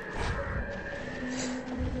 Miyu?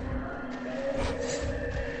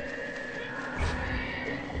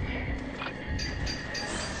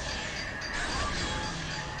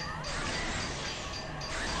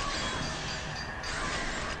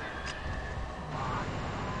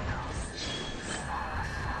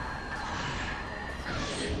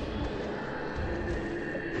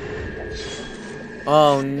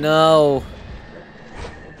 Oh no!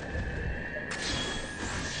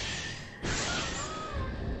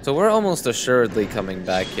 So we're almost assuredly coming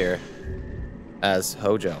back here as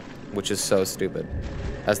Hojo, which is so stupid,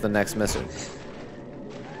 as the next mission.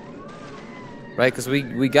 Right? Because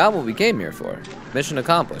we got what we came here for. Mission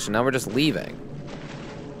accomplished, and now we're just leaving.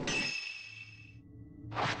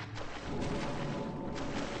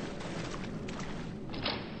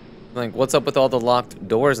 Like, what's up with all the locked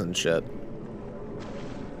doors and shit?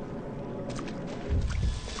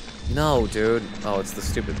 No, dude. Oh, it's the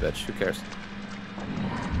stupid bitch. Who cares?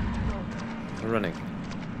 I'm running.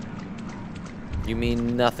 You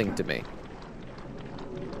mean nothing to me.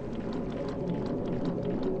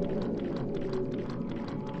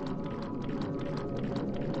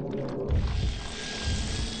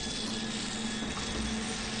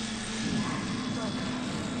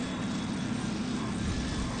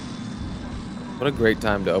 What a great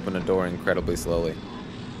time to open a door incredibly slowly.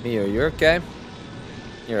 Miyu, you're okay?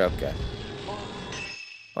 You're okay.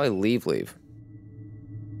 Oh, I leave.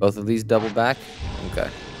 Both of these double back? Okay.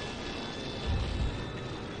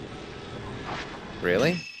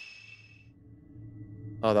 Really?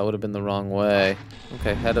 Oh, that would have been the wrong way.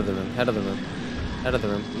 Okay, head of the room, head of the room. Head of the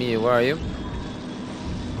room. Miyu, where are you?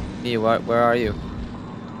 Miyu, where are you?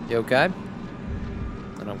 You okay?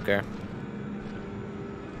 I don't care.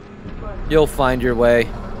 You'll find your way.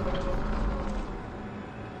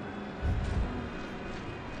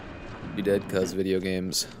 You did, cuz video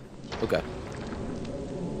games. Okay.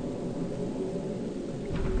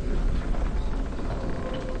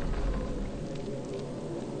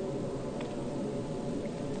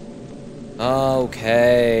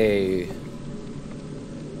 Okay.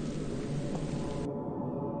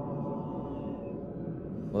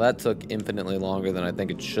 Well, that took infinitely longer than I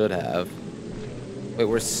think it should have. Wait,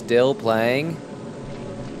 we're still playing?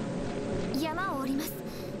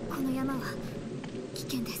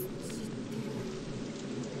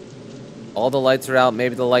 All the lights are out.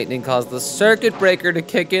 Maybe the lightning caused the circuit breaker to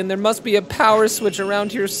kick in. There must be a power switch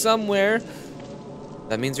around here somewhere.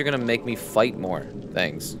 That means you're gonna make me fight more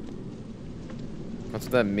things. That's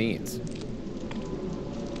what that means.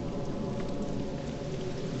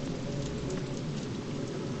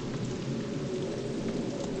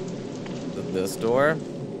 This door?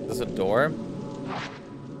 Is this a door?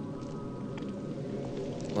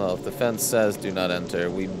 Well, if the fence says do not enter,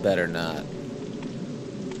 we better not.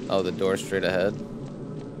 Oh, the door straight ahead.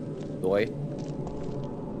 Boy.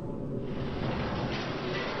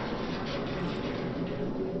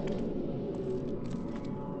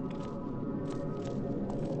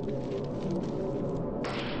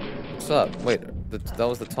 What's up? Wait, that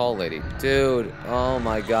was the tall lady. Dude, oh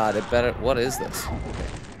my god, it better. What is this?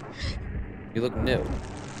 You look new.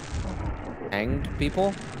 Hanged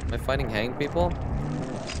people? Am I fighting hanged people?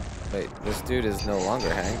 Wait, this dude is no longer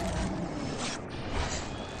hanged.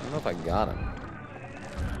 I don't know if I got him.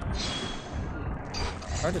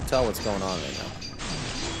 Hard to tell what's going on right now.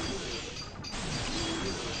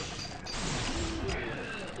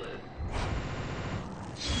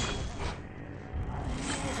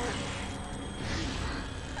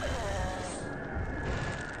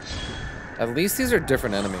 At least these are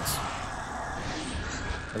different enemies.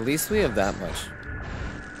 At least we have that much.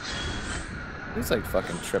 He's like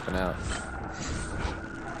fucking tripping out.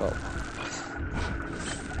 Oh.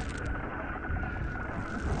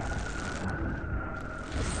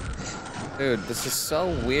 Dude, this is so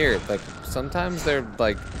weird. Like, sometimes they're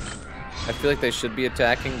like, I feel like they should be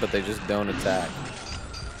attacking, but they just don't attack.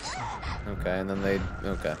 Okay, and then they,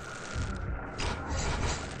 okay.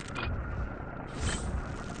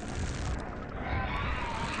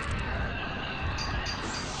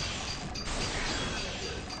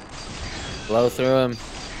 Blow through him.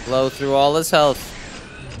 Blow through all his health.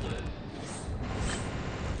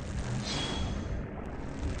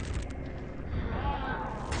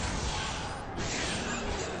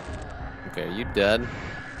 Okay, are you dead?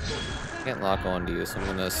 Can't lock onto you, so I'm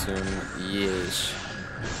gonna assume yes.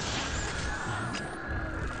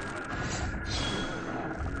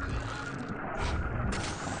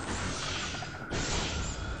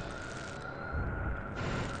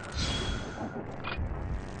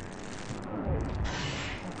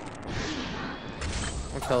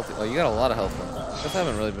 Healthy. Oh, you got a lot of health left. I guess I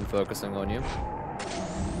haven't really been focusing on you.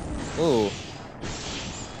 Ooh.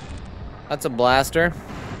 That's a blaster.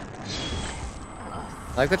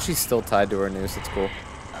 I like that she's still tied to her noose. It's cool.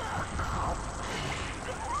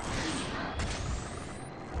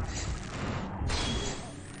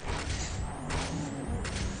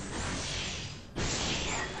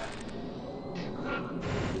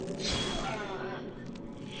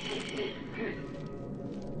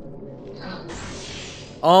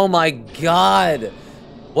 Oh my god!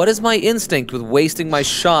 What is my instinct with wasting my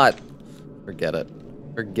shot? Forget it.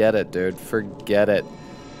 Forget it, dude. Forget it.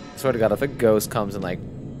 I swear to god, if a ghost comes and like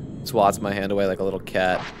swats my hand away like a little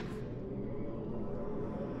cat.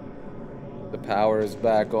 The power is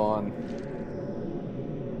back on.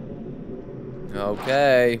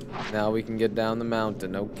 Okay. Now we can get down the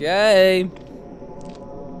mountain. Okay.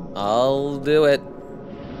 I'll do it.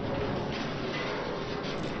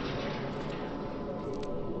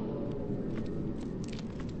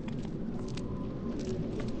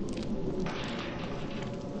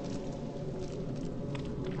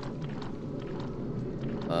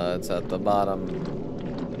 It's at the bottom.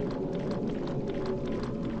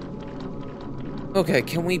 Okay,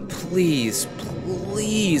 can we please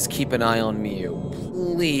keep an eye on Miu?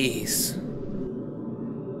 Please.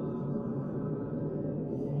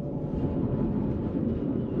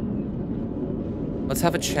 Let's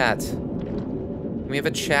have a chat. Can we have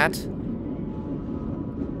a chat?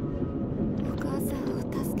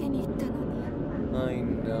 I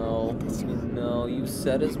know. No, you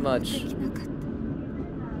said as much.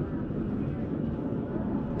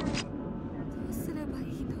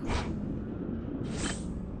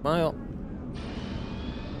 Smile.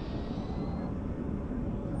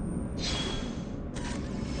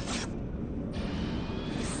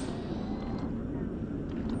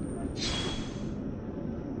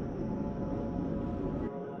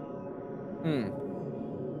 I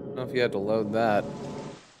don't know if you had to load that.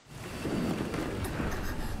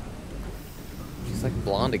 She's like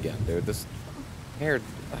blonde again, dude. This hair,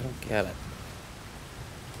 I don't get it.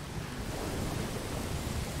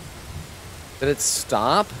 Did it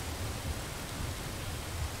stop?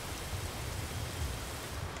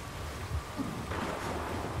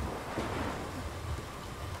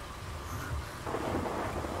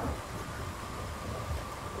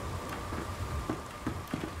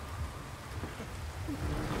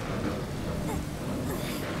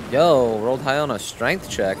 Yo, rolled high on a strength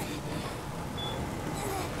check.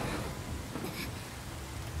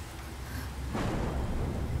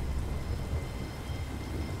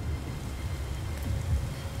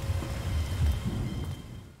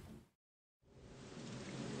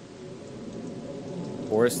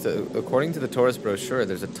 According to the tourist brochure,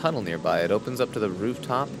 there's a tunnel nearby. It opens up to the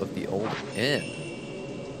rooftop of the old inn.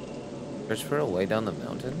 Search for a way down the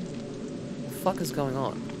mountain? What the fuck is going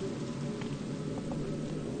on?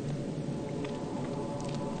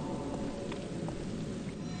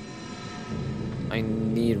 I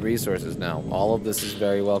need resources now. All of this is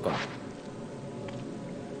very welcome.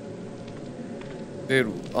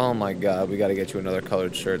 Dude, oh my god, we gotta get you another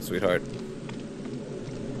colored shirt, sweetheart.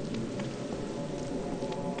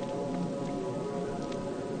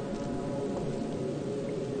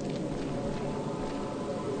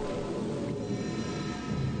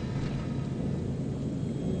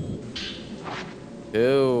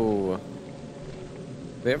 Ew.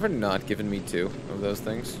 They ever not given me 2 of those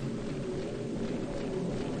things?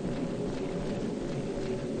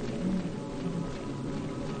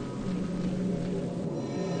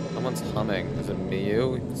 Someone's humming. Is it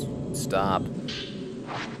Miyu? Stop.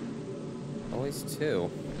 Always 2.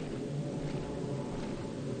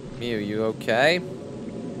 Miyu, you okay?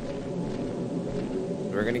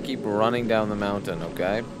 We're gonna keep running down the mountain,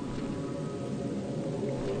 okay?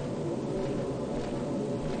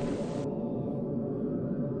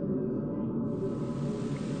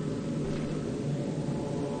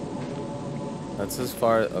 That's as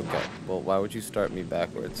far... Okay, well, why would you start me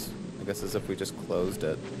backwards? I guess as if we just closed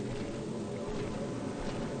it.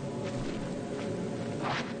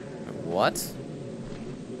 What?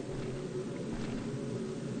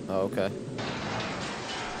 Oh, okay.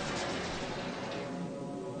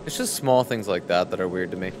 It's just small things like that that are weird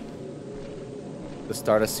to me. To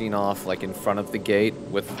start a scene off, like, in front of the gate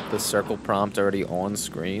with the circle prompt already on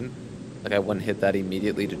screen. Like, I wouldn't hit that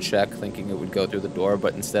immediately to check, thinking it would go through the door,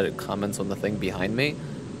 but instead it comments on the thing behind me.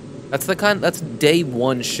 That's the kind... That's day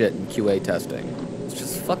 1 shit in QA testing. It's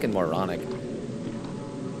just fucking moronic.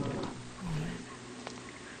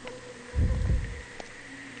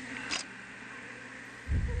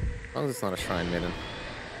 As long as it's not a shrine maiden.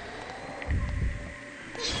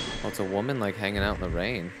 Oh, it's a woman, like, hanging out in the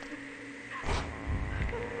rain.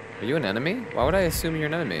 Are you an enemy? Why would I assume you're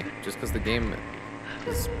an enemy? Just because the game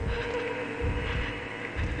is...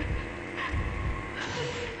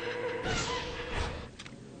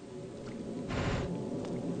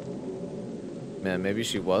 Man, maybe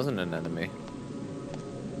she wasn't an enemy.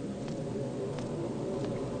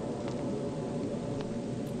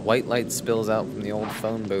 White light spills out from the old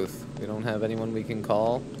phone booth. We don't have anyone we can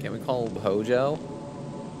call. Can't we call Hojo?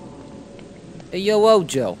 Hey, yo,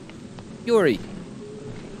 Hojo. Yuri.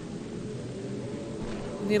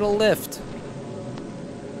 Need a lift.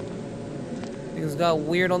 Things got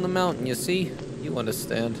weird on the mountain, you see? You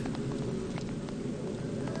understand.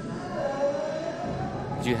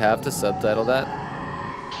 Did you have to subtitle that?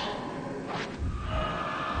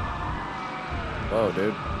 Whoa,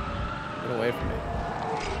 dude. Get away from me.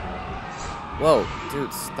 Whoa,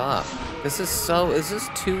 dude, stop. This is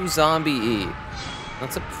too zombie-y.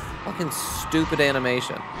 That's a fucking stupid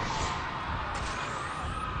animation.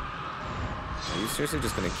 Are you seriously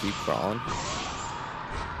just gonna keep crawling?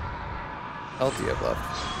 How health do you have left?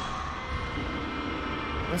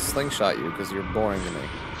 I'm gonna slingshot you because you're boring to me.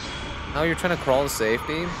 Now you're trying to crawl to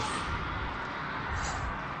safety?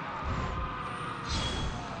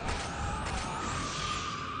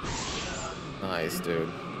 Nice, dude.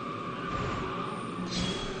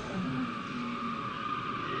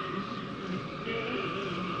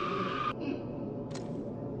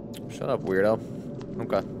 Shut up, weirdo.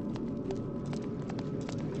 Okay.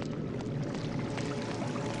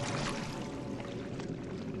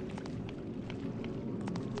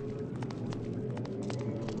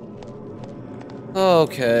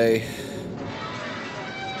 Okay.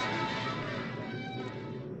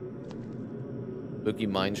 Spooky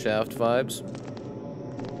mineshaft vibes.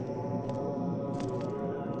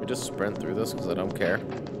 We just sprint through this because I don't care.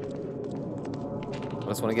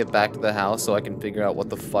 I just want to get back to the house so I can figure out what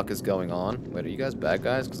the fuck is going on. Wait, are you guys bad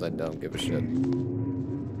guys? Because I don't give a shit.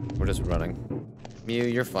 We're just running. Mew,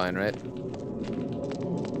 you're fine, right?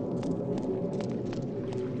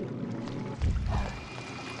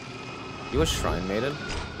 You a shrine maiden?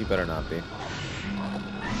 You better not be.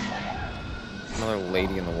 Another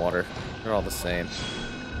lady in the water. They're all the same.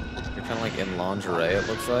 You're kind of like in lingerie, it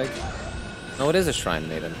looks like. No, it is a shrine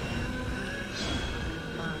maiden.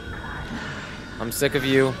 I'm sick of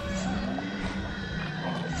you.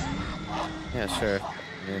 Yeah, sure.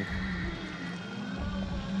 I mean,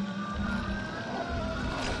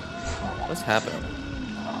 what's happening?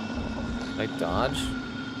 Did I dodge?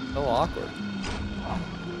 So awkward.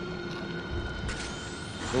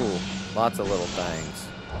 Ooh, lots of little things.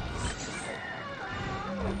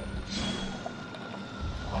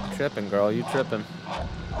 You tripping, girl. You tripping.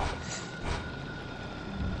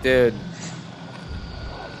 Dude.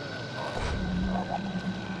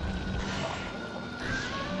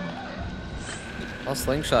 I'll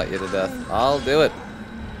slingshot you to death. I'll do it.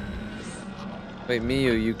 Wait,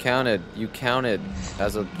 Miyu, you counted. You counted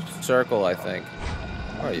as a circle, I think.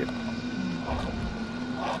 Where are you?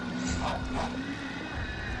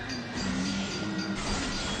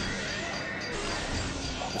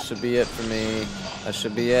 This should be it for me. That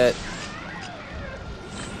should be it.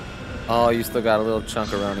 Oh, you still got a little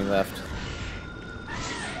chunkaroni left.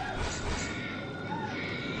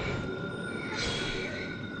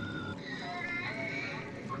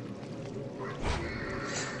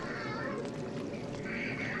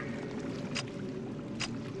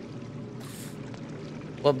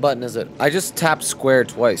 What button is it? I just tapped square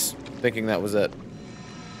twice, thinking that was it.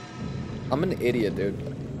 I'm an idiot,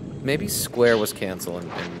 dude. Maybe square was cancel in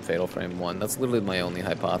Fatal Frame 1. That's literally my only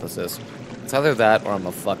hypothesis. It's either that or I'm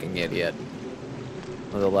a fucking idiot.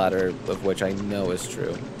 Or the latter of which I know is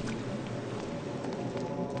true.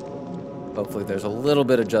 Hopefully there's a little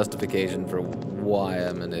bit of justification for why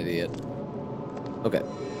I'm an idiot. Okay.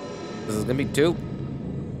 This is gonna be 2.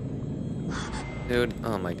 Dude,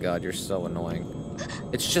 oh my god, you're so annoying.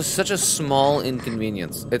 It's just such a small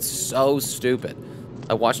inconvenience. It's so stupid.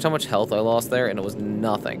 I watched how much health I lost there, and it was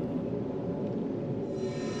nothing.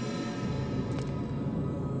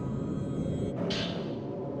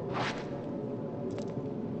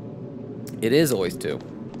 It is always 2.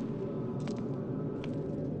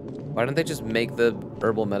 Why don't they just make the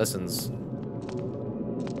herbal medicines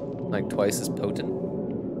like twice as potent?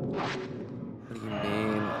 What do you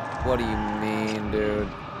mean? What do you mean, dude?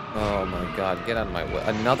 Oh my god, get out of my way.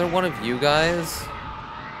 Another one of you guys?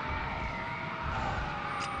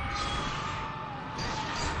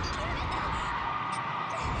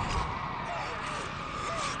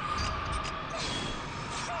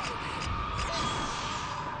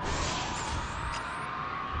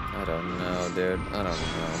 I don't know, dude. I don't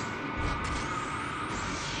know.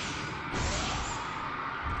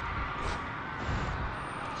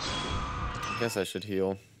 I guess I should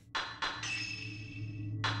heal.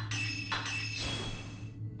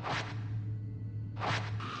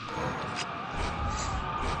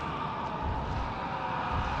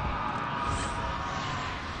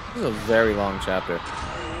 This is a very long chapter.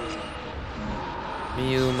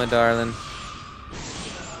 Miyu, my darling.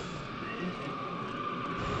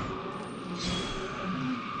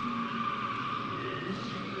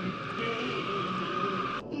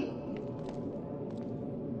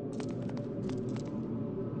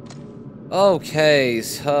 Okay,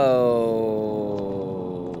 so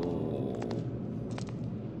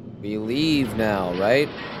we leave now, right?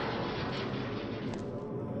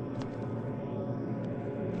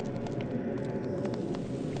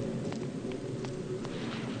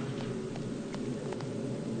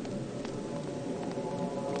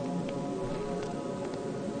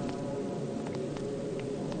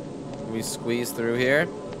 Can we squeeze through here?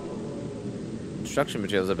 Construction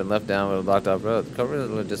materials have been left down with a blocked off road. The cover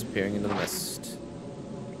is disappearing into the mist.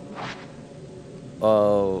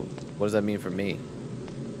 Oh, what does that mean for me?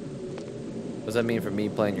 What does that mean for me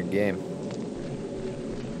playing your game?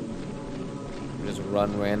 Just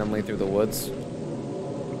run randomly through the woods?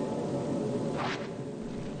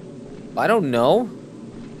 I don't know.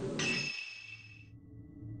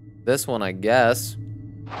 This one, I guess.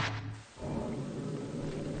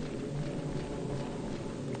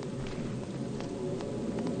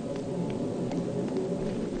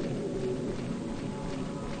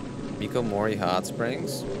 Mori Hot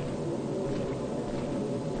Springs.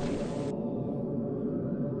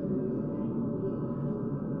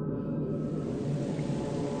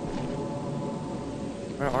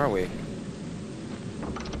 Where are we?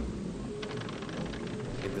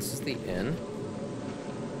 Okay, this is the inn.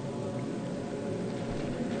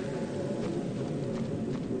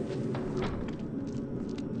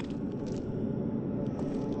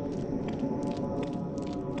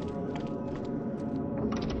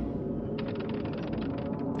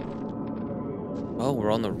 Oh,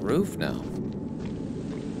 we're on the roof now.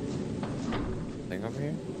 Thing over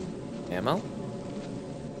here? Ammo?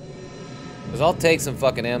 Because I'll take some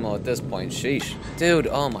fucking ammo at this point. Sheesh. Dude,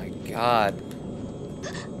 oh my god.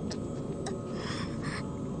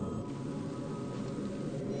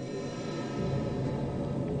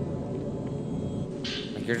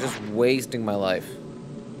 Like, you're just wasting my life.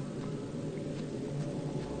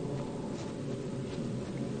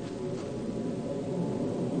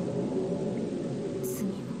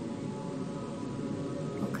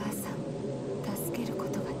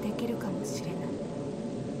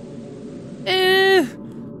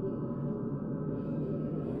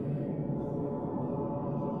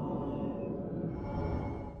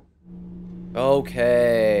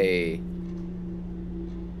 Okay.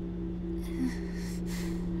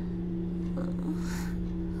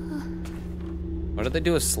 Why did they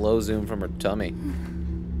do a slow zoom from her tummy?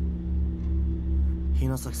 ひ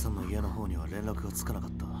なさきさんの家の方には連絡がつかなか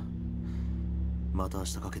った。また明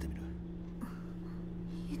日かけてみる。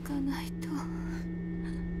行かないと。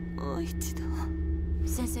もう一度。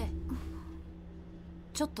先生、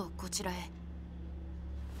ちょっとこちらへ。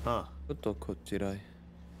ああ。ちょっとこちらへ。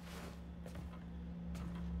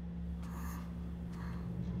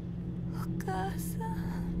お母さ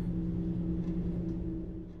ん。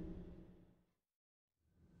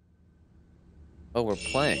Oh, we're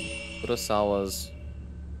playing. Kurosawa's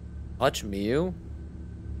Touch Miyu?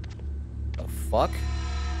 The fuck?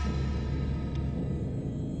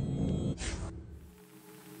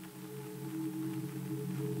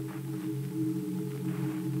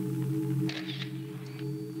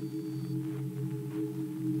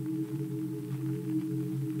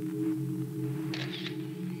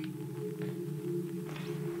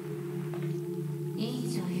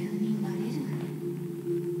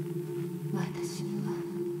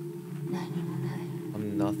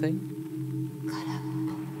 Nothing?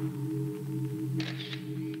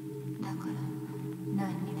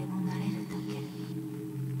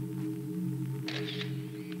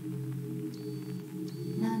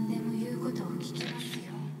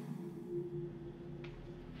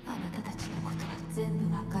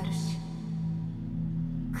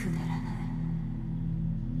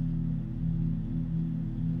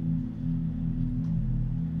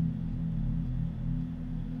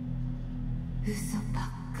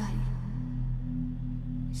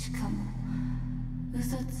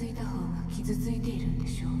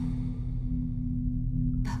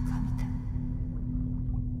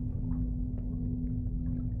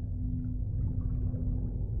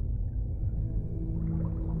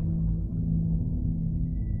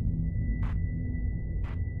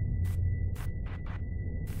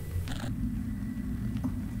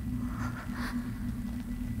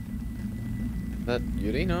 That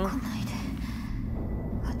Yuri, no?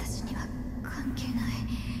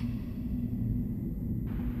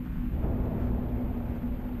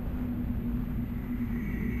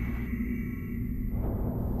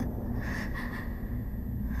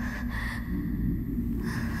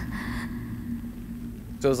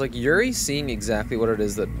 So it's like Yuri seeing exactly what it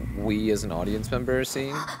is that we as an audience member are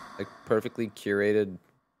seeing. Like perfectly curated.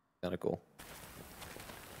 Kinda cool.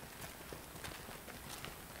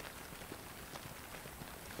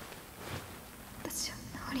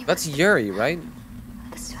 That's Yuri, right?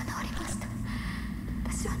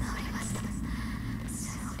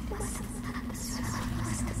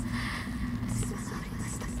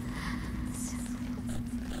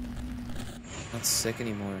 Not sick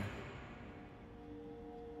anymore.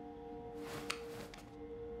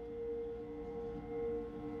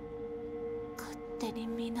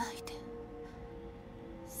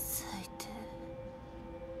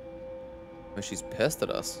 Oh, she's pissed at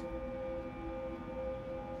us.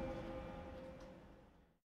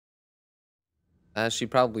 As she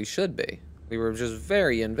probably should be. We were just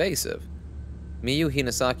very invasive. Miyu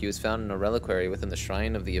Hinasaki was found in a reliquary within the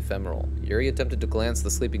Shrine of the Ephemeral. Yuri attempted to glance at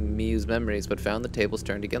the sleeping Miyu's memories, but found the tables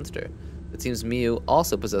turned against her. It seems Miyu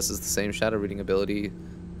also possesses the same shadow reading ability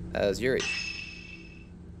as Yuri.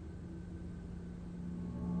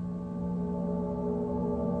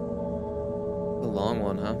 A long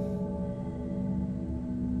one, huh?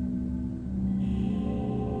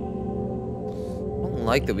 I don't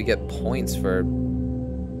like that we get points for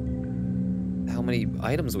how many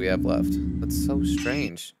items we have left. That's so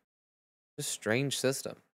strange. It's a strange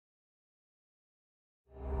system.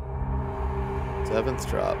 7th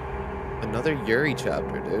drop. Another Yuri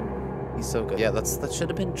chapter, dude. He's so good. Yeah, that should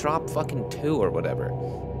have been drop fucking 2 or whatever.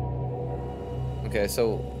 Okay,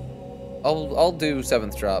 so I'll do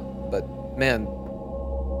 7th drop, but man,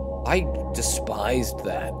 I despised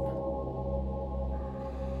that.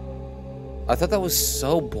 I thought that was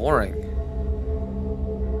so boring.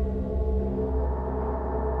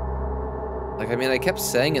 Like, I mean, I kept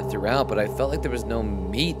saying it throughout, but I felt like there was no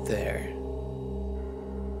meat there.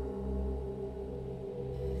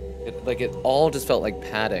 It all just felt like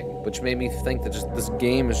padding, which made me think that this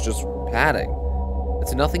game is just padding.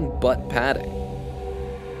 It's nothing but padding.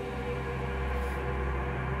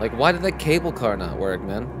 Like, why did that cable car not work,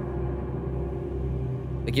 man?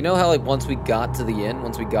 Like, you know how, like, once we got to the inn,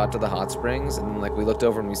 once we got to the hot springs, and, like, we looked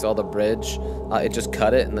over and we saw the bridge, it just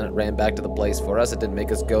cut it, and then it ran back to the place for us. It didn't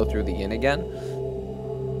make us go through the inn again.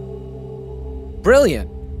 Brilliant!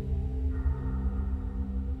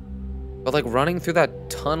 But, like, running through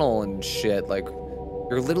that tunnel and shit, like,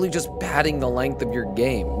 you're literally just padding the length of your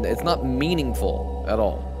game. It's not meaningful at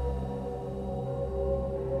all.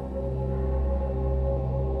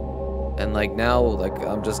 And like now, like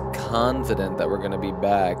I'm just confident that we're gonna be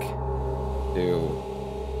back to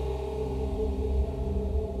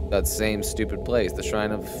that same stupid place, the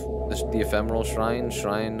shrine of the ephemeral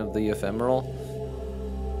shrine of the ephemeral,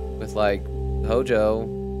 with like Hojo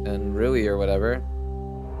and Rui or whatever.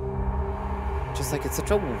 Just like, it's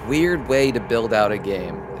such a weird way to build out a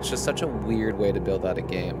game. It's just such a weird way to build out a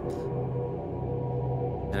game.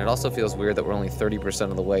 And it also feels weird that we're only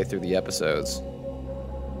 30% of the way through the episodes.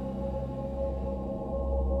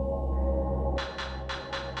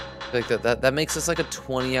 Like that makes this like a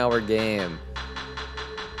 20-hour game.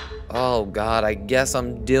 Oh god, I guess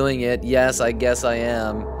I'm doing it. Yes, I guess I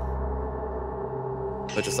am.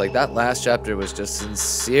 But just like that last chapter was just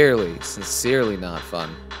sincerely not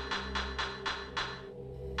fun.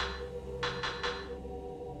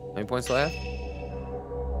 How many points do I have?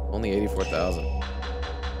 Only 84,000.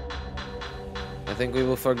 I think we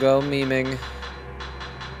will forgo memeing.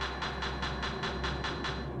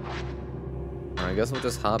 I guess we'll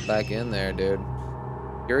just hop back in there, dude.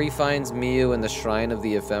 Yuri finds Miyu in the Shrine of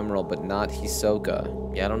the Ephemeral, but not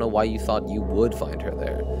Hisoka. Yeah, I don't know why you thought you would find her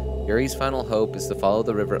there. Yuri's final hope is to follow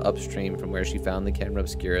the river upstream from where she found the Camera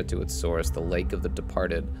Obscura to its source, the Lake of the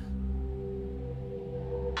Departed.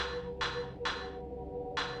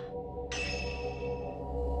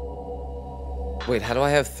 Wait, how do I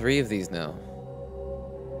have 3 of these now?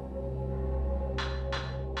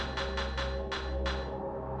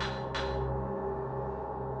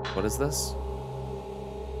 What is this?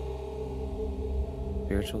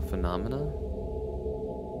 Spiritual phenomena? I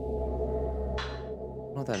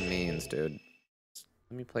don't know what that means, dude.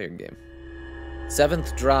 Let me play your game.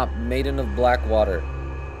 7th drop, Maiden of Blackwater.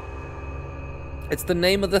 It's the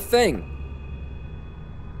name of the thing!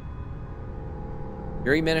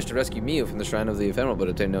 Yuri managed to rescue Miyu from the Shrine of the Ephemeral, but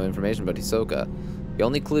obtained no information about Hisoka. The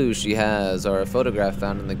only clues she has are a photograph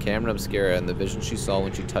found in the Camera Obscura and the vision she saw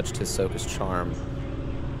when she touched Hisoka's charm.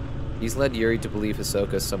 He's led Yuri to believe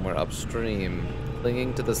Hisoka is somewhere upstream.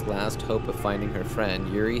 Clinging to this last hope of finding her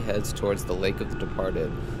friend, Yuri heads towards the Lake of the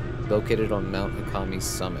Departed, located on Mount Hakami's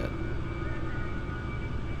summit.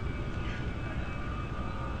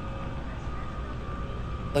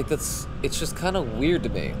 Like, it's just kind of weird to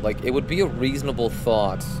me. Like, it would be a reasonable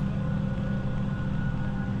thought.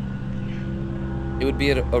 It would be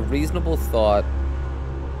a reasonable thought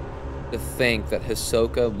to think that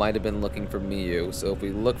Hisoka might have been looking for Miyu. So if we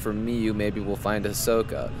look for Miyu, maybe we'll find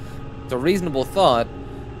Hisoka. It's a reasonable thought,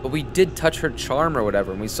 but we did touch her charm or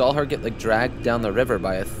whatever, and we saw her get, like, dragged down the river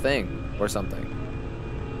by a thing or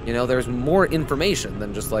something. You know, there's more information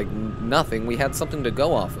than just, like, nothing. We had something to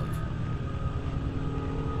go off of.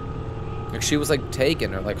 Like, she was, like,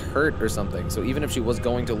 taken or, like, hurt or something. So even if she was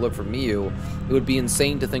going to look for Miyu, it would be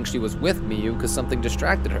insane to think she was with Miyu because something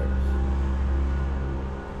distracted her.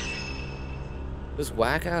 This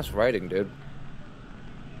whack-ass writing, dude.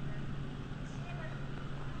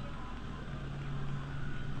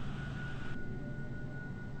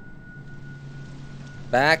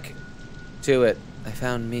 Back to it. I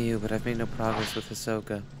found Miyu, but I've made no progress with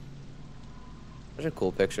Hisoka. Such a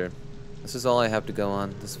cool picture. This is all I have to go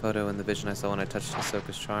on. This photo and the vision I saw when I touched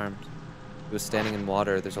Hisoka's charms. He was standing in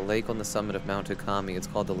water. There's a lake on the summit of Mount Hakami. It's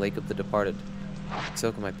called the Lake of the Departed.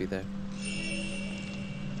 Hisoka might be there.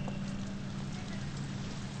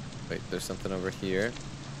 Wait, there's something over here.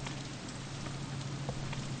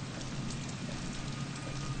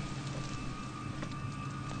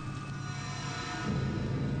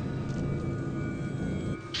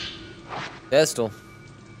 Pistol.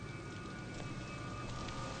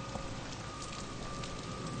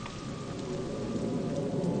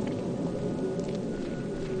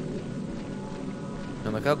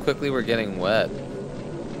 And look how quickly we're getting wet.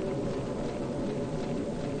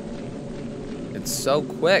 It's so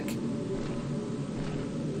quick.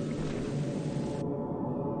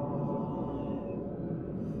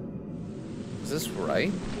 Is this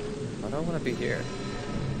right? I don't want to be here.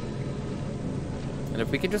 And if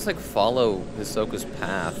we could just, like, follow Hisoka's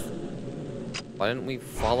path, why didn't we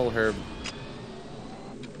follow her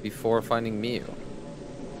before finding Miyu?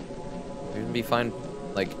 We'd be fine.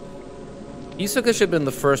 Like, Hisoka should have been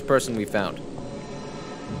the first person we found.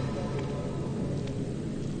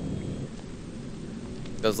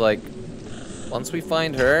 Because, like, once we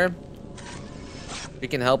find her, she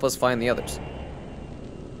can help us find the others.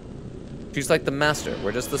 She's like the master.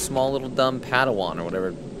 We're just the small little dumb Padawan or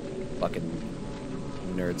whatever fucking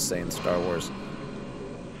nerds say in Star Wars.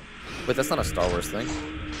 Wait, that's not a Star Wars thing.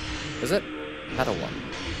 Is it? Padawan.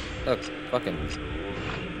 Oh, fucking...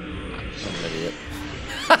 I'm an idiot.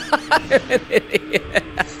 I'm an idiot.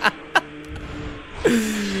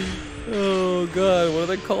 Oh god, what are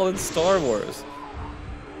they called in Star Wars?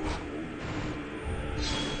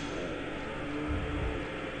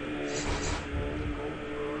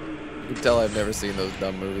 You can tell I've never seen those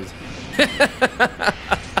dumb movies.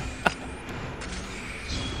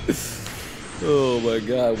 Oh my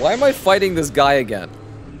god, why am I fighting this guy again?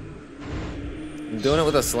 I'm doing it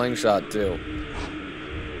with a slingshot too.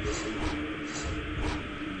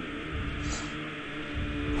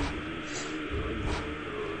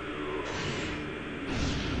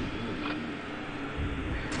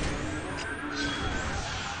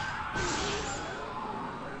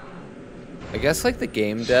 I guess like the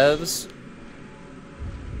game devs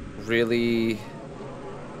really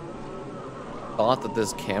thought that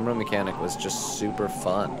this camera mechanic was just super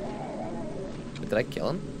fun. Did I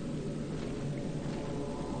kill him?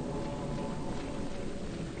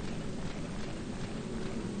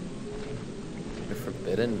 The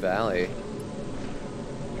Forbidden Valley.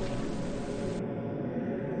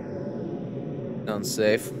 Sounds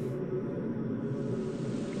safe.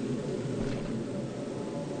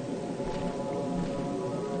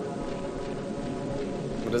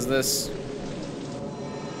 What is this?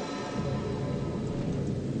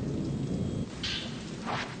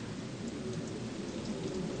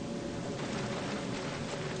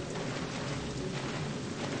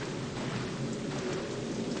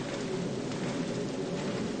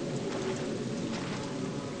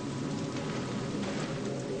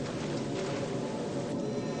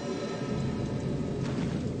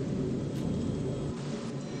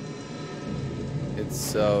 It's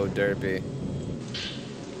so derpy.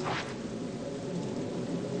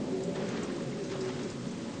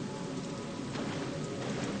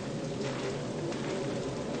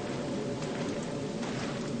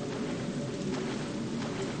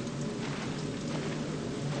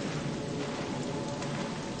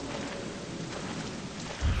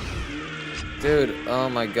 Dude, oh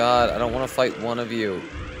my god, I don't want to fight one of you.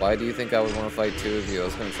 Why do you think I would want to fight two of you? I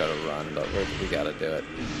was gonna try to run, but we gotta do it.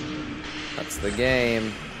 That's the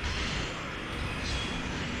game.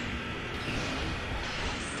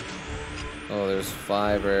 Oh, there's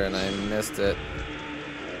fiber and I missed it.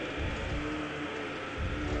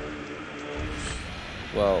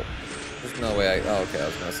 Whoa. There's no way I... Oh, okay, I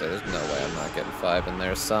was gonna say, there's no way I'm not getting 5 in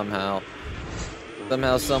there somehow.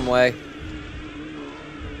 Somehow, some way.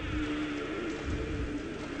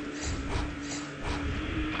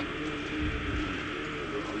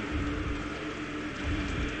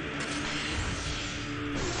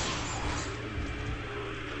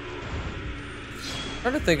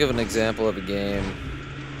 I'm trying to think of an example of a game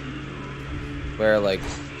where, like,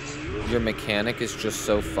 your mechanic is just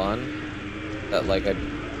so fun that, like, I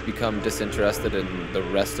become disinterested in the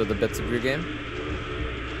rest of the bits of your game.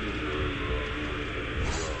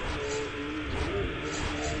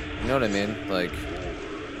 You know what I mean? Like,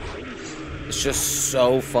 it's just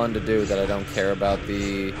so fun to do that I don't care about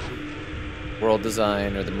the world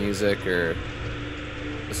design or the music or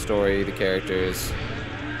the story, the characters.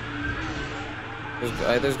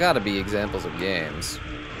 There's got to be examples of games.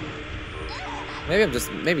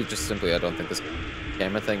 Maybe just simply I don't think this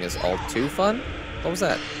camera thing is all too fun. What was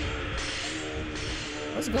that?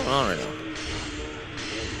 What's going on right now?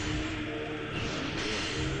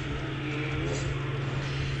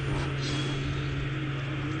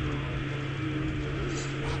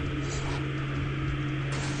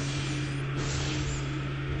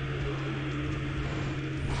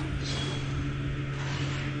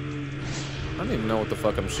 I don't even know what the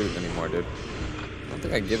fuck I'm shooting anymore, dude. I don't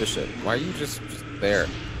think I give a shit. Why are you just there?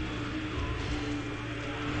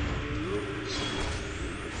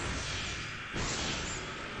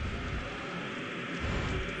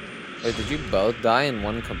 Wait, did you both die in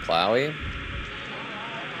one Kaplowy?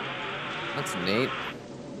 That's neat.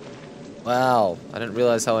 Wow, I didn't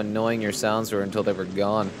realize how annoying your sounds were until they were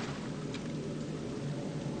gone.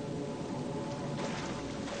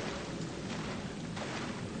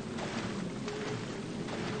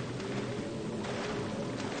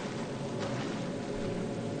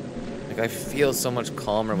 Like, I feel so much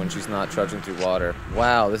calmer when she's not trudging through water.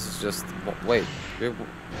 Wow, this is just... Wait, are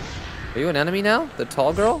you an enemy now? The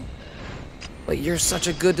tall girl? Wait, you're such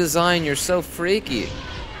a good design. You're so freaky.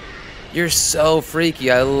 You're so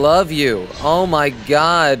freaky. I love you. Oh my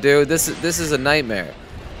god, dude. This is a nightmare.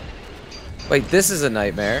 Wait, this is a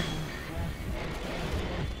nightmare.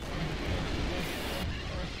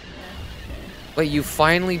 Wait, you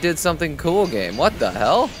finally did something cool, game. What the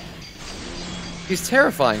hell? She's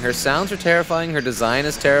terrifying. Her sounds are terrifying. Her design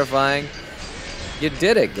is terrifying. You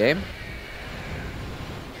did it, game.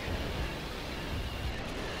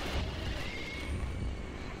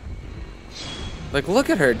 Like, look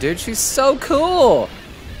at her, dude. She's so cool.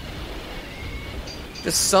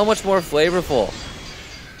 Just so much more flavorful.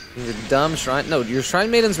 Your dumb shrine... No, your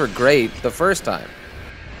shrine maidens were great the first time.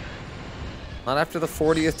 Not after the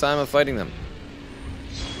 40th time of fighting them.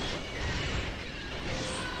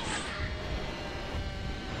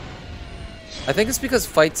 I think it's because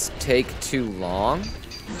fights take too long.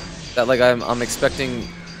 That, like, I'm expecting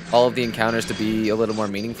all of the encounters to be a little more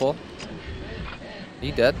meaningful. Are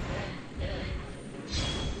you dead?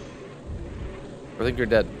 I think you're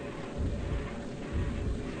dead.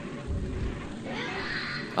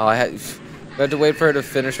 Oh, I had to wait for her to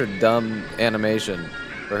finish her dumb animation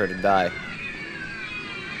for her to die.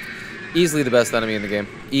 Easily the best enemy in the game.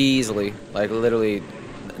 Easily. Like, literally,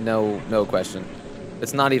 no question.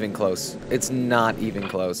 It's not even close. It's not even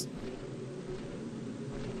close.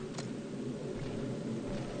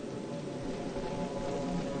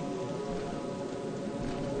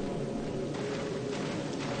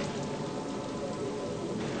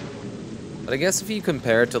 But I guess if you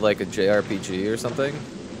compare it to like a JRPG or something,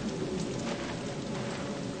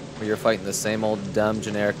 where you're fighting the same old dumb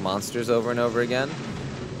generic monsters over and over again,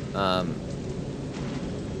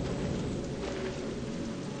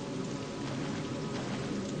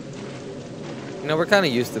 you know, we're kind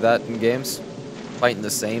of used to that in games, fighting the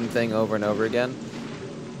same thing over and over again.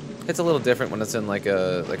 It's a little different when it's in like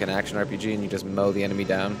an action RPG and you just mow the enemy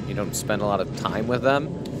down. You don't spend a lot of time with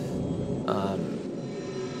them.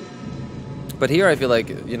 But here I feel like,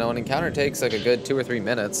 you know, an encounter takes like a good 2 or 3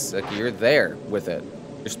 minutes. Like, you're there with it.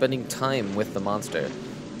 You're spending time with the monster.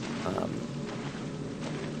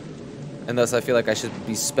 And thus I feel like I should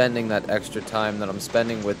be spending that extra time that I'm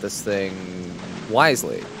spending with this thing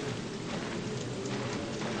wisely.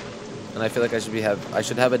 And I feel like I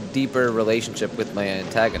should have a deeper relationship with my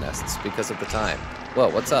antagonists because of the time. Whoa,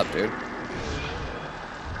 what's up, dude?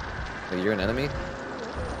 Wait, you're an enemy?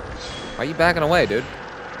 Why are you backing away, dude?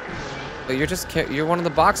 Wait, you're one of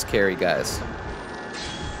the box carry guys.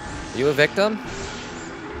 Are you a victim?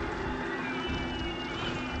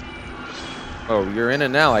 Oh, you're in it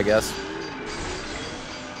now, I guess.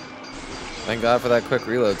 Thank God for that quick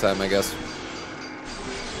reload time, I guess.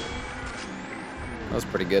 That was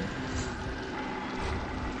pretty good.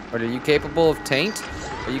 Are you capable of taint?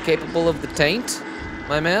 Are you capable of the taint,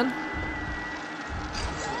 my man?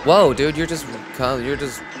 Whoa, dude, you're just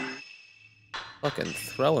fucking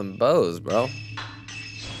throwing bows, bro.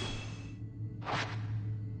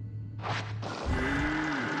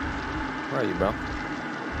 Where are you, bro?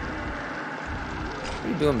 What are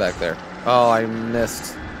you doing back there? Oh, I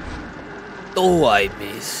missed. Oh, I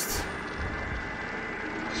missed.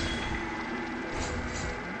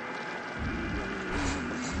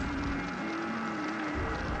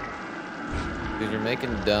 Dude, you're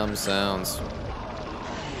making dumb sounds.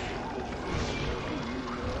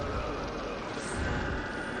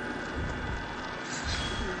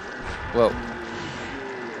 Whoa.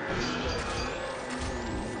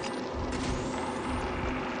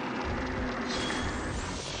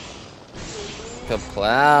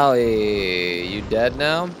 Kaplowy, you dead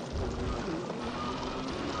now?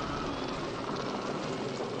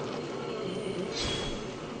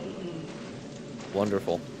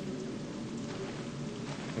 Wonderful.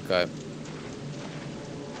 Okay.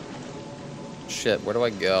 Shit, where do I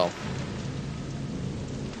go?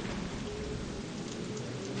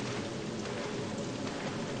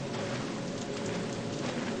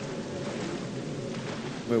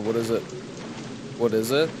 Wait, what is it? What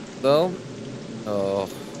is it, though? Oh.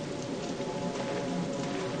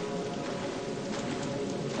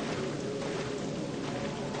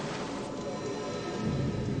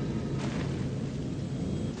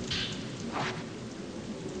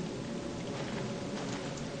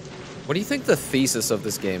 What do you think the thesis of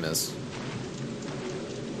this game is?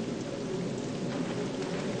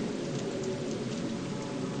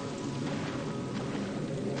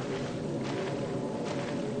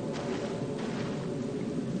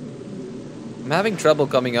 I'm having trouble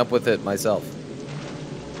coming up with it myself.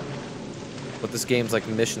 What this game's like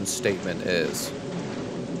mission statement is.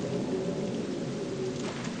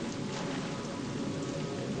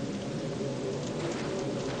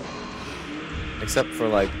 Except for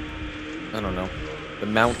like, I don't know. The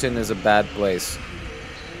mountain is a bad place.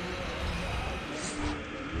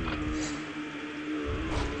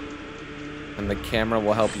 And the camera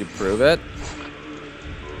will help you prove it.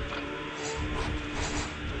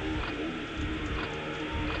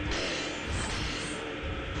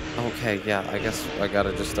 Okay, yeah, I guess I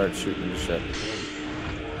gotta just start shooting the shit.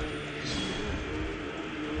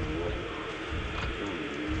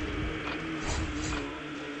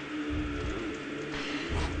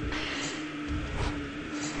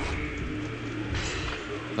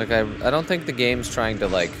 Like, I don't think the game's trying to,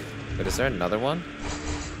 like... Wait, is there another one?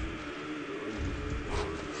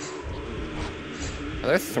 Are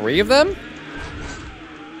there 3 of them?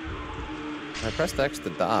 I pressed X to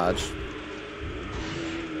dodge.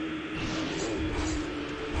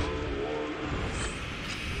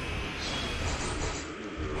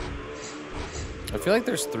 I feel like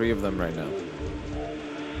there's 3 of them right now.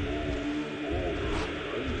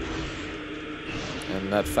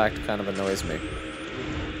 And that fact kind of annoys me.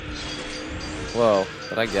 Whoa,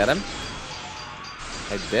 did I get him?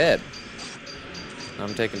 I did.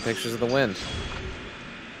 I'm taking pictures of the wind.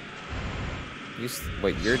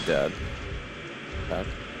 Wait, you're dead. Okay.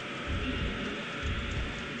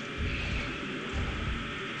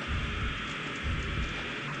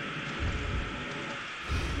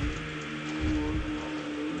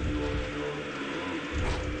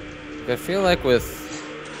 I feel like with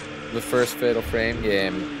the first Fatal Frame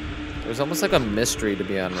game, there's almost like a mystery to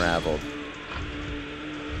be unraveled.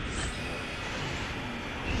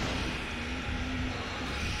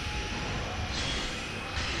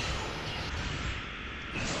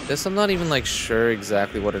 This, I'm not even like sure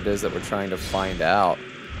exactly what it is that we're trying to find out.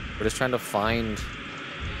 We're just trying to find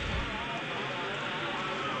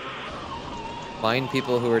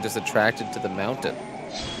people who are just attracted to the mountain.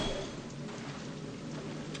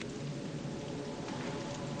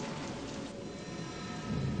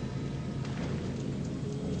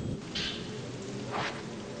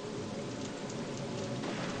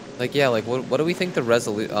 Like, yeah, like, what do we think the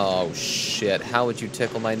resolution... Oh, shit. How would you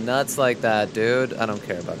tickle my nuts like that, dude? I don't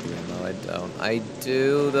care about the ammo. I don't. I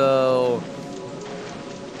do, though.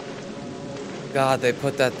 God, they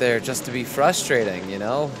put that there just to be frustrating, you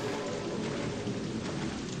know?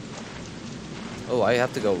 Oh, I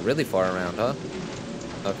have to go really far around, huh?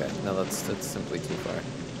 Okay, no, that's simply too far.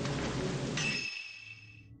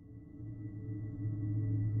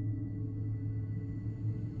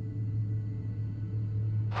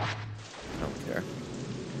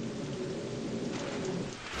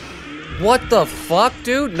 What the fuck,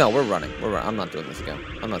 dude? No, we're running. We're running. I'm not doing this again.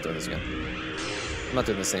 I'm not doing this again. I'm not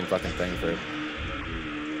doing the same fucking thing for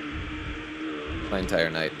my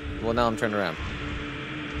entire night. Well, now I'm turned around.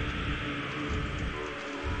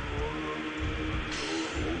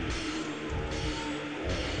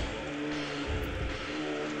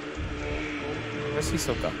 Where's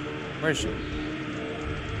Hisoka? Where is she?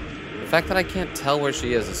 The fact that I can't tell where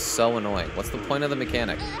she is so annoying. What's the point of the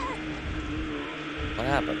mechanic? What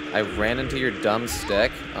happened? I ran into your dumb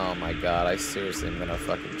stick? Oh my god, I seriously am gonna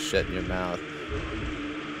fucking shit in your mouth.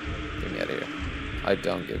 Get me out of here. I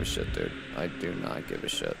don't give a shit, dude. I do not give a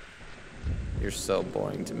shit. You're so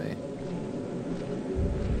boring to me.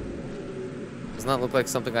 Doesn't that look like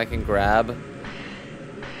something I can grab?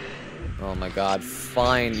 Oh my god,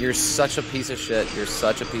 fine. You're such a piece of shit. You're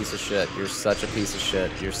such a piece of shit. You're such a piece of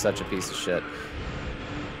shit. You're such a piece of shit.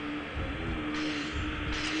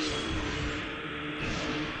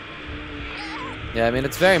 Yeah, I mean,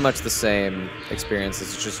 it's very much the same experience.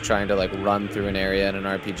 It's just trying to, like, run through an area in an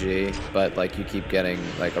RPG, but, like, you keep getting,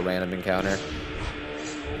 like, a random encounter.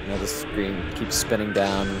 You know, the screen keeps spinning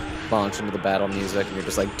down, launch into the battle music, and you're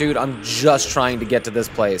just like, dude, I'm just trying to get to this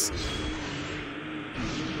place.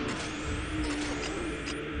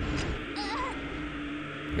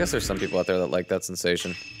 I guess there's some people out there that like that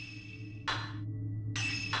sensation.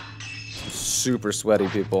 Super sweaty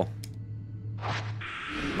people.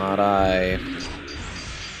 Not I.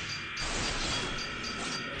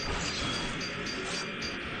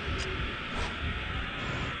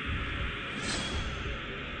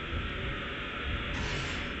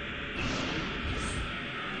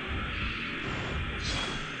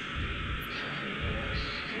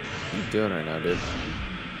 What are you doing right now, dude?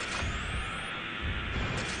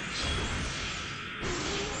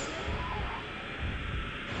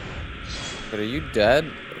 But are you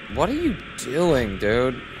dead? What are you doing,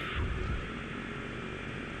 dude? Go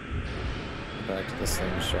back to the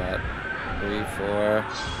same shot. 3, 4.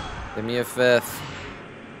 Give me a 5th.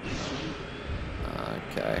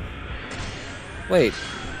 Okay. Wait.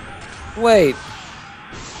 Wait.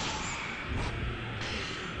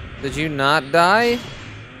 Did you not die?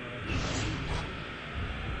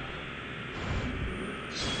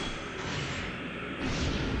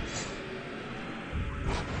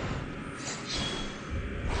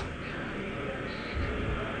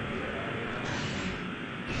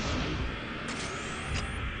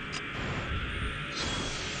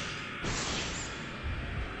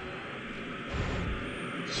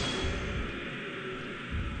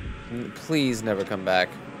 Please never come back.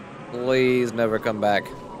 Please never come back.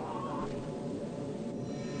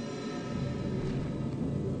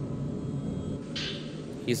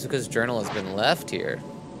 Hisoka's journal has been left here.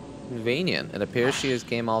 Convenient. It appears she has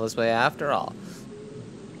came all this way after all.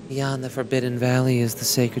 Beyond the Forbidden Valley is the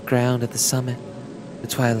sacred ground at the summit, the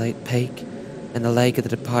Twilight Peak, and the Lake of the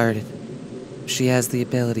Departed. If she has the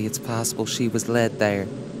ability, it's possible she was led there.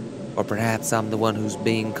 Or perhaps I'm the one who's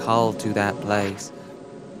being called to that place.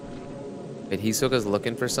 Wait, Hisoka's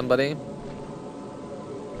looking for somebody?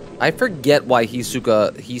 I forget why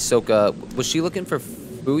Hisoka... Was she looking for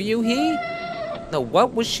Fuyuhi? No,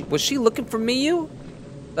 what was she? Was she looking for Miyu?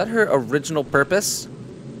 Is that her original purpose?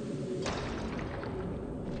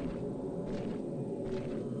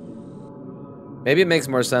 Maybe it makes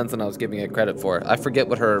more sense than I was giving it credit for. I forget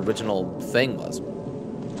what her original thing was.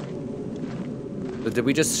 But did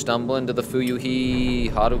we just stumble into the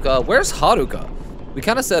Fuyuhi Haruka? Where's Haruka? We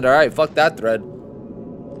kind of said, alright, fuck that thread.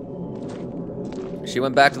 She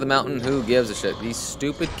went back to the mountain. Who gives a shit? These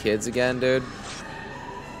stupid kids again, dude.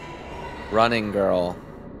 Running girl.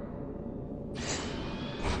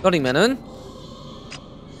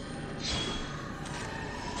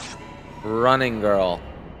 Running girl.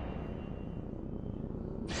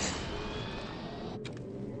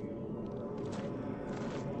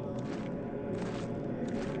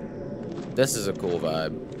 This is a cool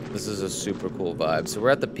vibe. This is a super cool vibe. So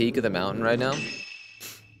we're at the peak of the mountain right now.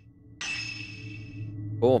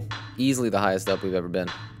 Cool. Easily the highest up we've ever been.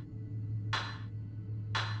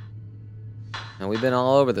 And we've been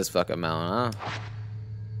all over this fucking mountain,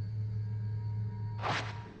 huh?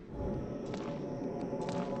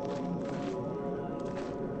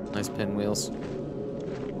 Nice pinwheels.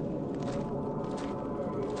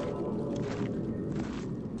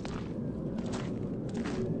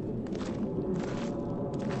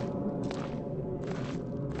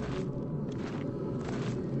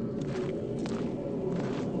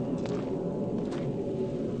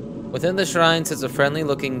 Within the shrine sits a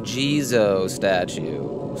friendly-looking Jizo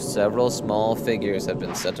statue. Several small figures have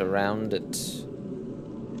been set around it.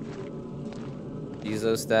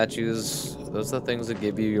 Jizo statues, those are the things that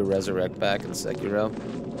give you your resurrect back in Sekiro.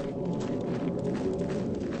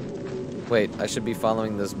 Wait, I should be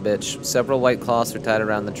following this bitch. Several white cloths are tied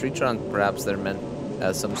around the tree trunk. Perhaps they're meant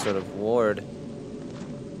as some sort of ward.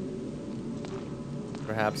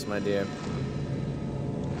 Perhaps, my dear.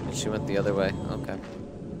 And she went the other way. Okay.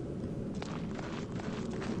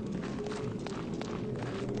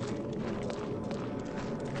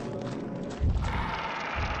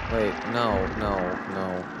 Wait, no.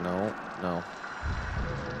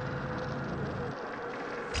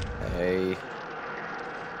 Hey.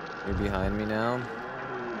 You're behind me now? To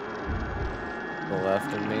the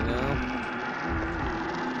left of me now?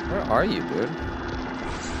 Where are you, dude?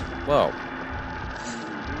 Whoa.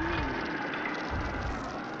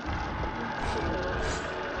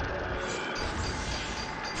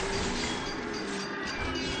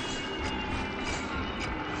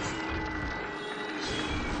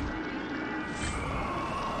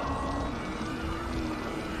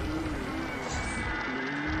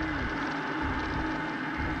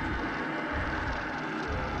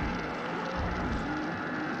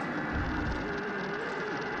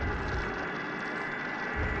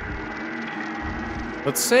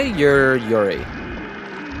 Let's say you're Yuri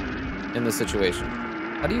in this situation.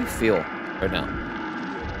 How do you feel right now?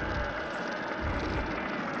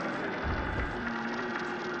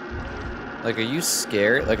 Like, are you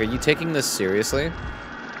scared? Like, are you taking this seriously?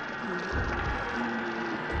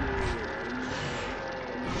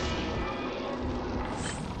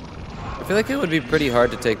 I feel like it would be pretty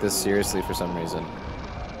hard to take this seriously for some reason.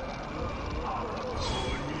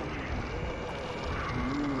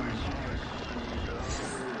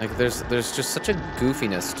 Like, there's just such a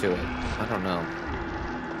goofiness to it. I don't know.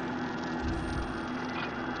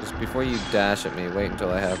 Just before you dash at me, wait until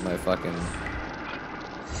I have my fucking...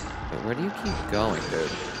 Wait, where do you keep going, dude?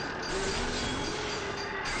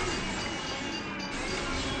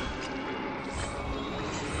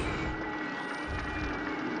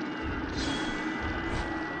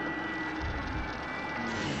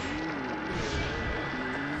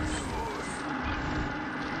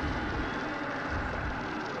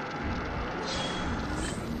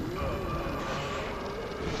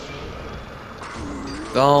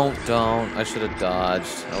 Don't. I should have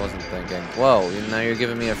dodged. I wasn't thinking. Whoa, now you're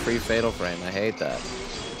giving me a free fatal frame. I hate that.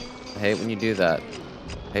 I hate when you do that.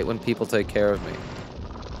 I hate when people take care of me.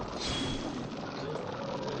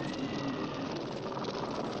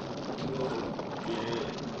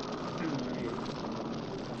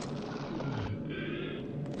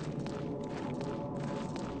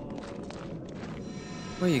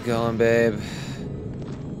 Where you going, babe?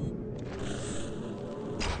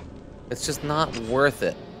 It's just not worth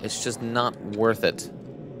it. It's just not worth it.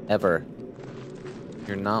 Ever.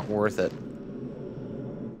 You're not worth it.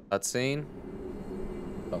 Cutscene?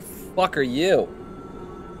 The fuck are you?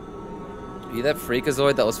 Are you that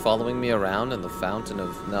freakazoid that was following me around in the fountain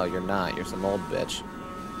of... No, you're not. You're some old bitch.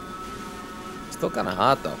 Still kind of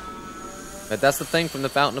hot, though. But that's the thing from the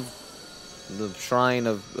fountain of... The shrine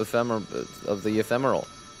of the ephemeral.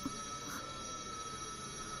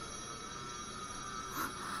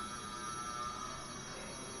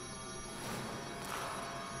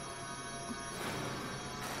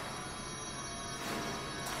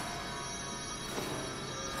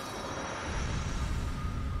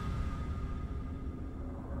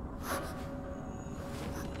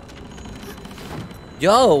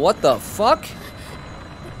 Yo, what the fuck?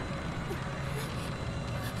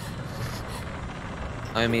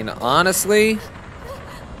 I mean, honestly,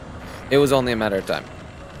 it was only a matter of time.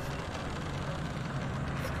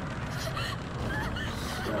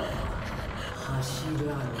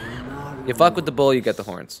 You fuck with the bull, you get the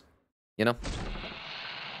horns. You know?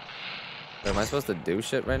 Am I supposed to do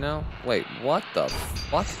shit right now? Wait, what the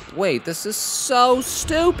fuck? Wait, this is so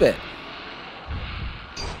stupid.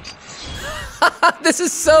 This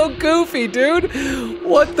is so goofy, dude.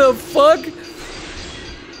 What the fuck?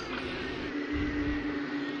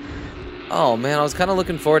 Oh man, I was kind of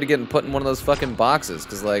looking forward to getting put in one of those fucking boxes,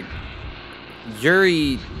 because like,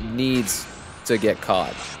 Yuri needs to get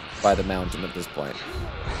caught by the mountain at this point.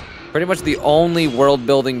 Pretty much the only world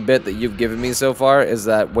building bit that you've given me so far is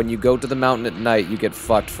that when you go to the mountain at night, you get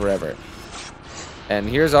fucked forever. And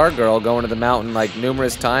here's our girl going to the mountain like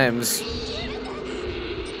numerous times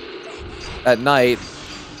at night,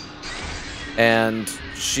 and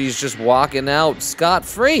she's just walking out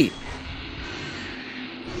scot-free.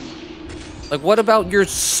 Like, what about your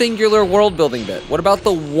singular world building bit? What about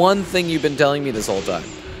the one thing you've been telling me this whole time?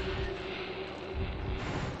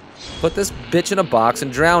 Put this bitch in a box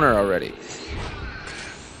and drown her already.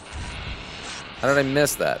 How did I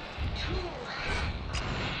miss that?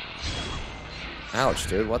 Ouch,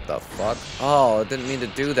 dude, what the fuck? Oh, I didn't mean to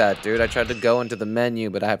do that, dude. I tried to go into the menu,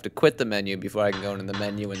 but I have to quit the menu before I can go into the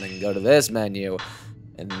menu, and then go to this menu,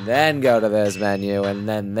 and then go to this menu, and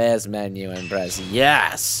then this menu, and press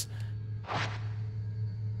yes!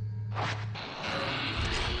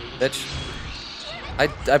 Bitch. I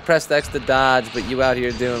pressed X to dodge, but you out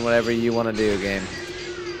here doing whatever you want to do, game.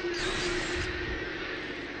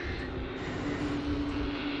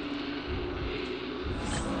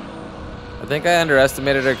 I think I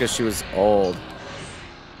underestimated her because she was old.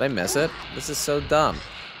 Did I miss it? This is so dumb.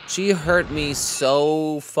 She hurt me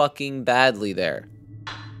so fucking badly there.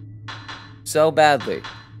 So badly.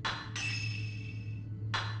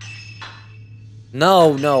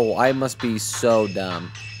 No, no, I must be so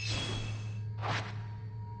dumb.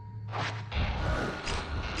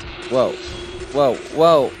 Whoa. Whoa,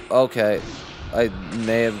 whoa. Okay. I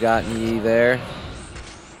may have gotten ye there.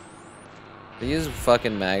 They use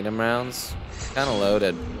fucking magnum rounds. Kinda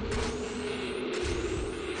loaded.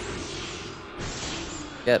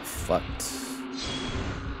 Get fucked.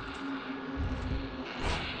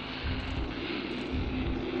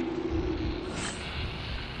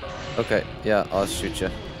 Okay, yeah, I'll shoot you.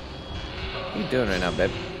 What are you doing right now,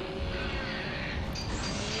 babe?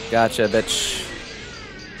 Gotcha, bitch.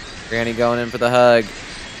 Granny going in for the hug.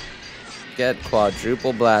 Get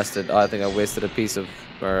quadruple blasted. Oh, I think I wasted a piece of,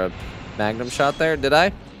 or a magnum shot there, did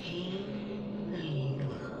I?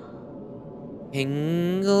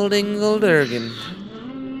 Hingle dingle durgan.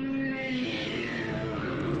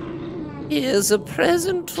 Here's a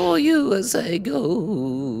present for you as I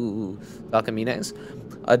go. Alcamines.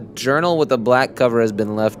 A journal with a black cover has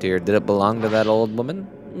been left here. Did it belong to that old woman?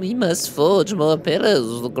 We must forge more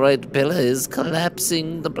pillars. The great pillar is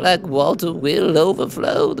collapsing. The black water will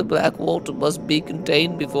overflow. The black water must be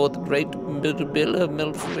contained before the great pillar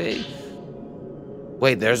melts away.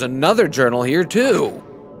 Wait, there's another journal here too.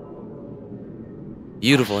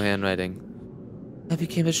 Beautiful handwriting. I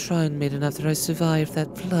became a shrine maiden after I survived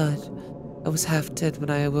that flood. I was half dead when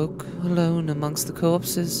I awoke, alone amongst the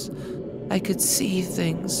corpses. I could see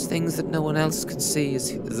things that no one else could see.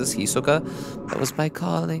 Is this Hisoka? That was my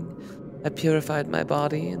calling. I purified my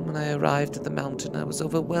body, and when I arrived at the mountain, I was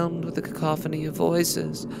overwhelmed with a cacophony of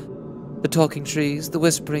voices. The talking trees, the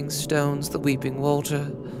whispering stones, the weeping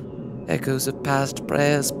water. Echoes of past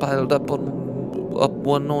prayers piled up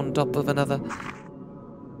one on top of another.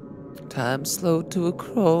 Time slowed to a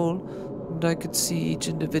crawl, and I could see each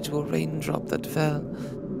individual raindrop that fell.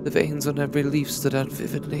 The veins on every leaf stood out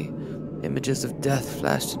vividly. Images of death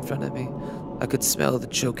flashed in front of me. I could smell the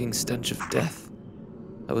choking stench of death.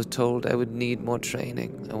 I was told I would need more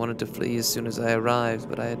training. I wanted to flee as soon as I arrived,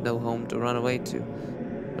 but I had no home to run away to.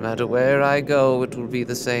 No matter where I go, it will be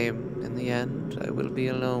the same. In the end, I will be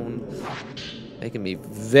alone. Making me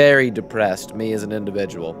very depressed, me as an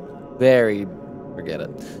individual. Very... forget it.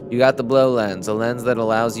 You got the blow lens, a lens that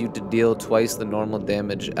allows you to deal twice the normal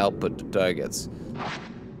damage output to targets.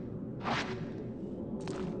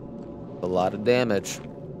 A lot of damage.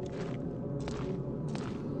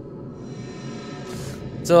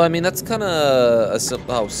 So, I mean, that's kind of a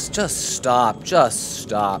simple... Oh, just stop.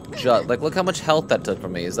 Like, look how much health that took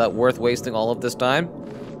from me. Is that worth wasting all of this time?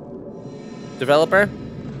 Developer?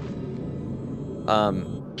 Another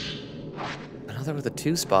with a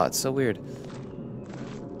 2 spot. So weird.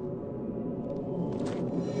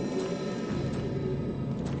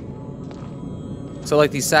 So,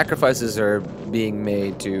 like, these sacrifices are being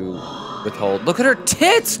made to withhold... Look at her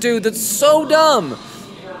tits, dude! That's so dumb!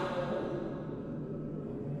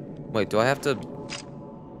 Wait, do I have to...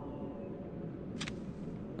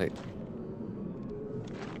 Wait.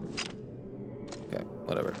 Okay,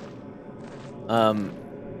 whatever.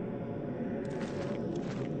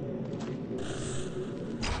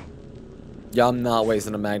 Yeah, I'm not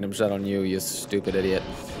wasting a magnum shot on you, you stupid idiot.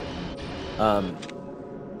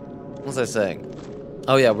 What was I saying?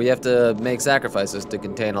 Oh yeah, we have to make sacrifices to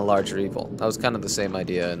contain a larger evil. That was kind of the same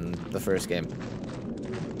idea in the first game.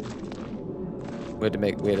 We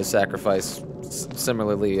had to sacrifice,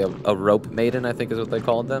 similarly, a rope maiden, I think is what they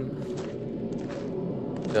called them.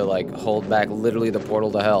 To, like, hold back literally the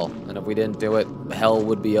portal to hell. And if we didn't do it, hell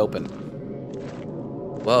would be open.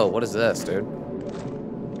 Whoa, what is this, dude?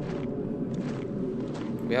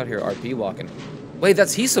 We out here RP walking. Wait,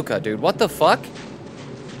 that's Hisoka, dude. What the fuck?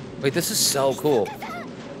 Wait, this is so cool.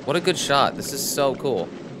 What a good shot. This is so cool.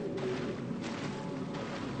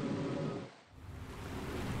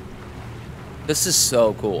 This is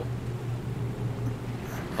so cool.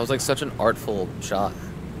 That was like such an artful shot.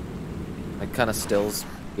 Like kind of stills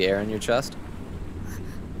the air in your chest.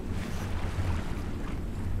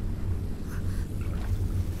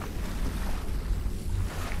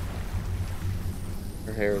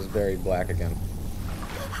 Her hair is very black again.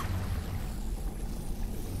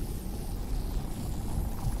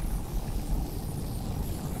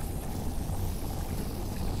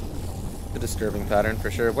 A disturbing pattern for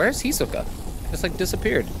sure. Where's Hisoka? Just like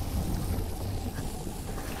disappeared.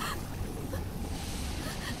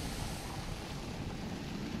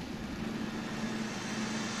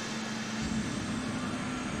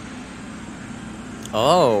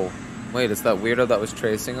 Oh, wait, it's that weirdo that was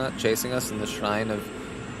chasing us in the shrine of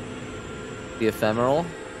the ephemeral?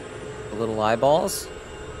 The little eyeballs?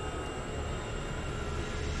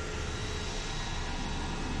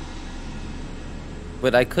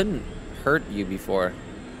 But I couldn't hurt you before.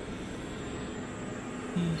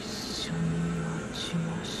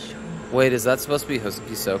 Wait, is that supposed to be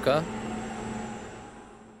Hisoka?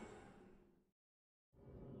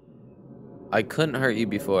 I couldn't hurt you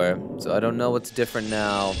before, so I don't know what's different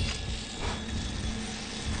now.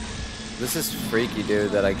 This is freaky,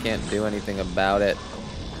 dude, that I can't do anything about it.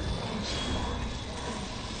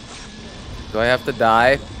 Do I have to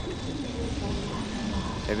die?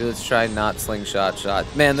 Maybe let's try not slingshot shot.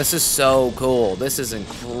 Man, this is so cool. This is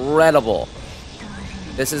incredible.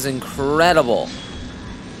 This is incredible.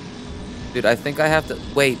 Dude, I think I have to...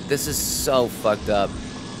 Wait, this is so fucked up.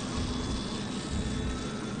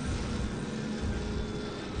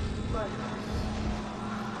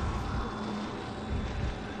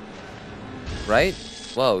 Right?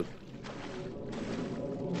 Whoa.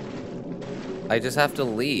 I just have to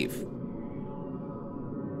leave.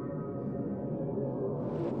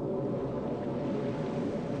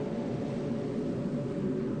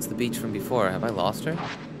 It's the beach from before. Have I lost her?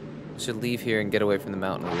 I should leave here and get away from the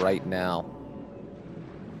mountain right now.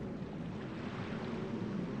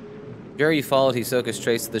 Jerry followed Hisoka's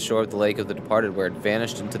trace to the shore of the Lake of the Departed, where it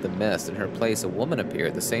vanished into the mist. In her place, a woman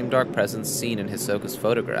appeared, the same dark presence seen in Hisoka's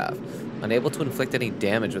photograph. Unable to inflict any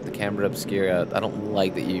damage with the camera obscura. I don't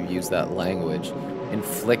like that you use that language.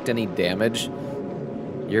 Inflict any damage?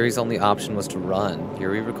 Yuri's only option was to run.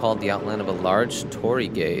 Yuri recalled the outline of a large torii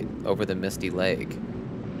gate over the misty lake.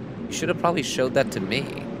 You should have probably showed that to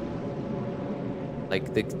me. Like,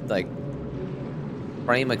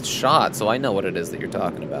 frame a shot so I know what it is that you're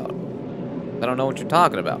talking about. I don't know what you're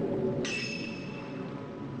talking about.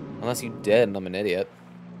 Unless you did and I'm an idiot.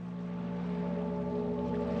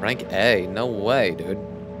 Rank A? No way, dude.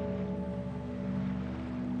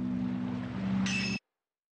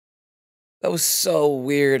 That was so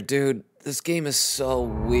weird, dude. This game is so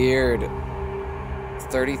weird.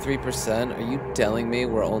 33%? Are you telling me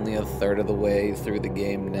we're only a third of the way through the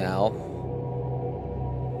game now?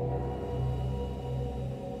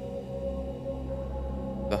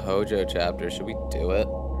 The Hojo chapter. Should we do it?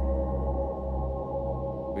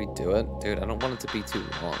 Should we do it? Dude, I don't want it to be too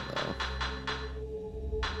long, though.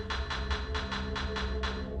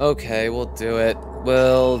 Okay, we'll do it.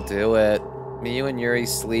 We'll do it. Miyu and Yuri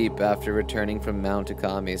sleep after returning from Mount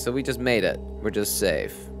Takami, so we just made it. We're just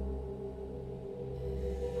safe.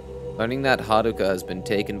 Learning that Haruka has been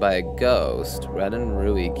taken by a ghost, Ren and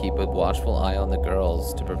Rui keep a watchful eye on the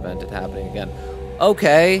girls to prevent it happening again.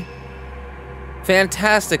 Okay.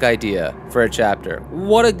 Fantastic idea for a chapter.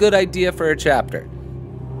 What a good idea for a chapter.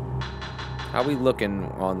 How are we looking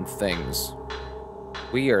on things?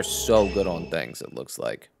 We are so good on things, it looks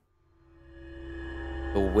like.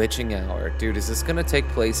 The witching hour. Dude, is this gonna take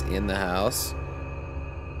place in the house?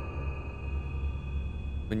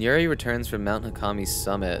 When Yuri returns from Mount Hakami's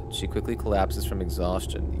summit, she quickly collapses from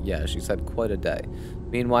exhaustion. Yeah, she's had quite a day.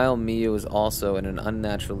 Meanwhile, Miyu is also in an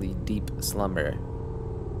unnaturally deep slumber.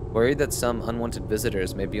 Worried that some unwanted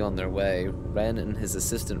visitors may be on their way, Ren and his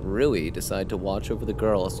assistant Rui decide to watch over the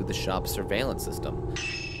girls through the shop's surveillance system.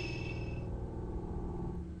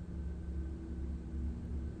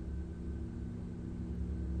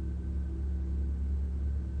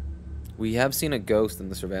 We have seen a ghost in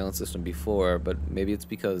the surveillance system before, but maybe it's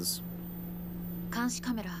because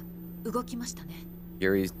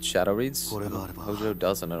Yuri's shadow reads? Hojo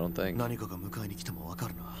doesn't, I don't think. No,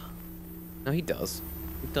 he does.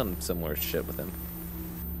 We've done similar shit with him.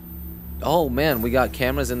 Oh man, we got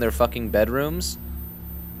cameras in their fucking bedrooms?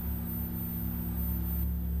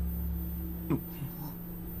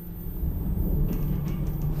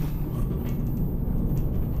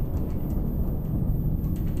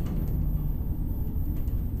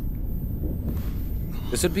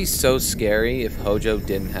 This would be so scary if Hojo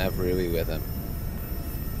didn't have Rui with him.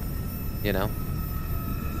 You know?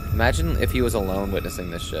 Imagine if he was alone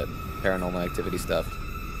witnessing this shit. Paranormal activity stuff.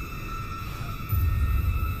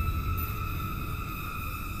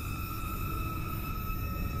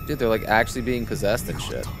 Dude, they're like actually being possessed and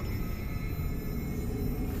shit.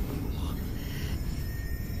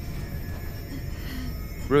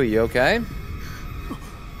 Rui, you okay?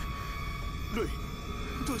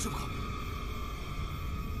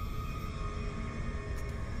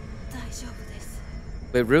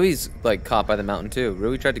 Wait, Rui's like caught by the mountain too.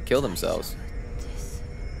 Rui tried to kill themselves.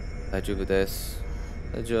 Daijoubu desu.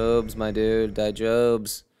 Daijobs, my dude.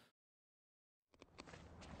 Daijobs.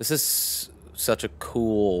 This is such a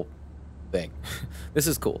cool thing. This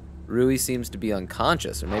is cool. Rui seems to be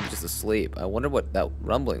unconscious or maybe just asleep. I wonder what that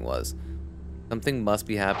rumbling was. Something must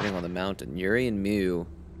be happening on the mountain. Yuri and Miyu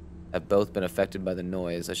have both been affected by the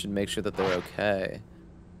noise. I should make sure that they're okay.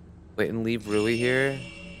 Wait, and leave Rui here?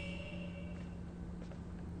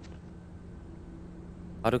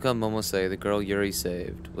 Haruka Momose, the girl Yuri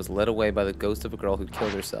saved, was led away by the ghost of a girl who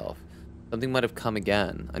killed herself. Something might have come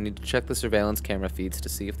again. I need to check the surveillance camera feeds to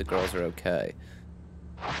see if the girls are okay.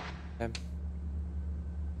 Okay.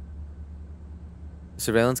 The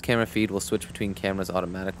surveillance camera feed will switch between cameras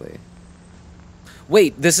automatically.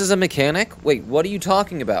 Wait, this is a mechanic? Wait, what are you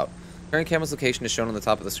talking about? Current camera's location is shown on the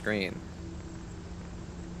top of the screen.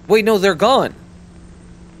 Wait, no, they're gone!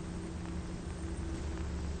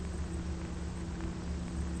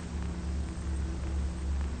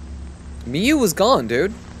 Miyu was gone,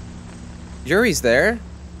 dude. Yuri's there.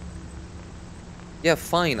 Yeah,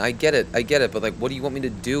 fine, I get it, but like, what do you want me to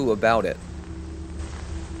do about it?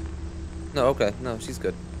 No, okay, no, she's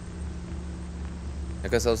good. I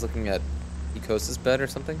guess I was looking at Hikosa's bed or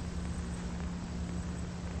something?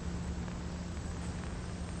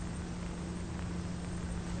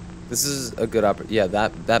 This is a good yeah,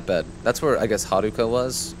 that bed. That's where, I guess, Haruka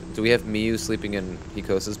was. Do we have Miyu sleeping in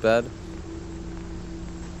Hikosa's bed?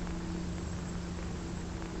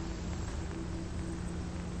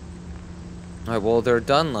 Alright, well, they're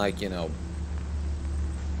done, like, you know.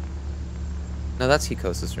 No, that's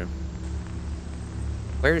Hikosa's room.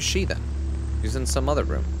 Where is she, then? She's in some other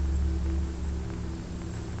room.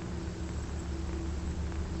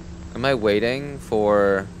 Am I waiting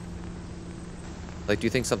for... Like, do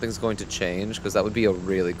you think something's going to change? Because that would be a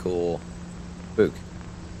really cool book.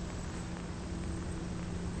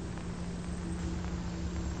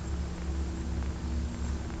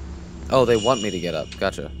 Oh, they want me to get up.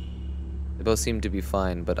 Gotcha. They both seem to be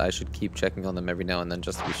fine, but I should keep checking on them every now and then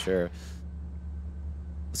just to be sure.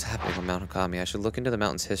 What's happening on Mount Hakami? I should look into the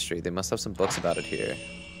mountain's history. They must have some books about it here.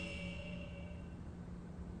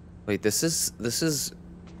 Wait, this is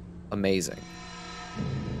amazing.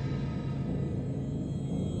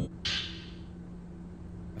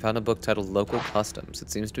 I found a book titled Local Customs. It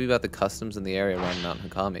seems to be about the customs in the area around Mount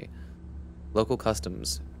Hakami. Local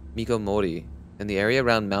customs. Miko Mori In the area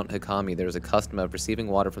around Mount Hikami, there is a custom of receiving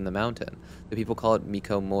water from the mountain. The people call it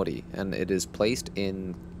Miko Mori, and it is placed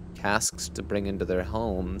in casks to bring into their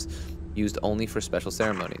homes, used only for special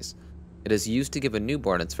ceremonies. It is used to give a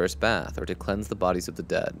newborn its first bath, or to cleanse the bodies of the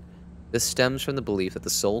dead. This stems from the belief that the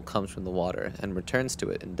soul comes from the water, and returns to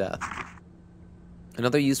it in death.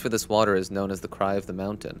 Another use for this water is known as the cry of the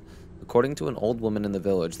mountain. According to an old woman in the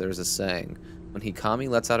village, there is a saying, when Hikami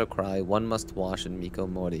lets out a cry, one must wash in Miko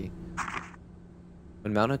Mori.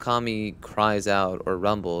 When Mount Hikami cries out or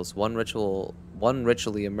rumbles, one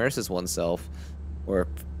ritually immerses oneself, or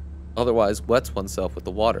otherwise wets oneself with the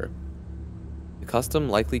water. The custom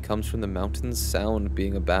likely comes from the mountain's sound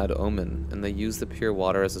being a bad omen, and they use the pure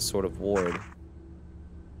water as a sort of ward.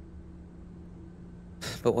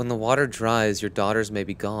 But when the water dries, your daughters may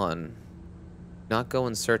be gone. Do not go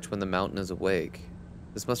and search when the mountain is awake.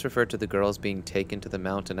 This must refer to the girls being taken to the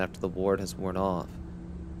mountain after the ward has worn off.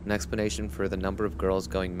 An explanation for the number of girls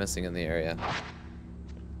going missing in the area.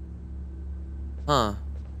 Huh.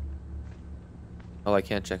 Oh, I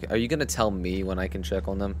can't check it. Are you gonna tell me when I can check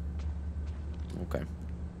on them? Okay.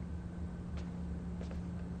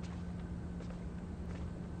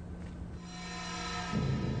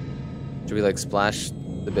 Should we like splash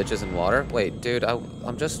the bitches in water? Wait, dude,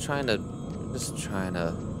 I'm just trying to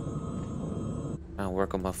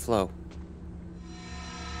work on my flow.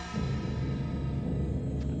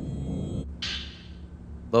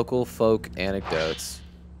 Local folk anecdotes.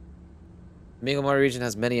 The Migomori region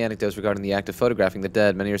has many anecdotes regarding the act of photographing the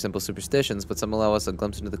dead. Many are simple superstitions, but some allow us a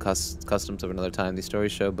glimpse into the customs of another time. These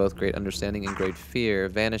stories show both great understanding and great fear.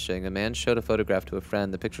 Vanishing. A man showed a photograph to a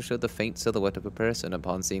friend. The picture showed the faint silhouette of a person.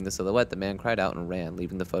 Upon seeing the silhouette, the man cried out and ran,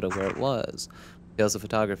 leaving the photo where it was. Tales of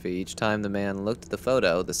photography. Each time the man looked at the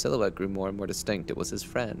photo, the silhouette grew more and more distinct. It was his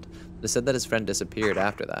friend. It is said that his friend disappeared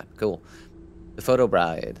after that. Cool. The photo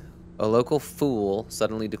bride. A local fool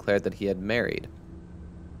suddenly declared that he had married.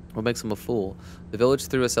 What makes him a fool? The village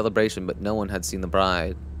threw a celebration, but no one had seen the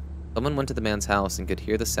bride. Someone went to the man's house and could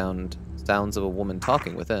hear the sounds of a woman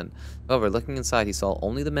talking within. However, looking inside, he saw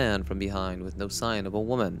only the man from behind, with no sign of a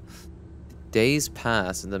woman. Days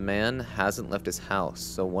pass, and the man hasn't left his house,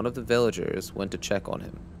 so one of the villagers went to check on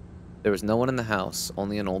him. There was no one in the house,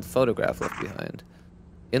 only an old photograph left behind.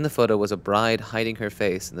 In the photo was a bride hiding her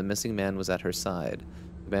face, and the missing man was at her side.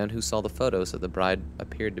 The man who saw the photo said the bride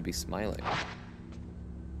appeared to be smiling.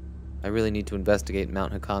 I really need to investigate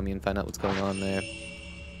Mount Hikami and find out what's going on there.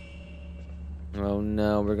 Oh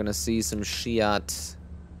no, we're gonna see some Shiat.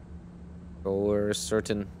 For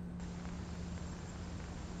certain.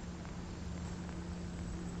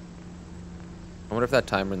 I wonder if that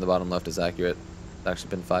timer in the bottom left is accurate. It's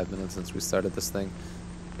actually been 5 minutes since we started this thing.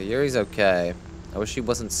 Okay, Yuri's okay. I wish she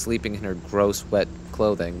wasn't sleeping in her gross, wet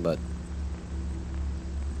clothing, but...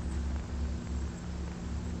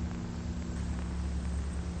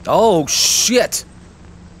 Oh, shit!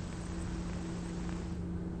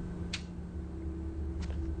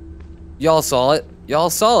 Y'all saw it. Y'all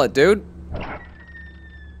saw it, dude.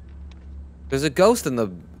 There's a ghost in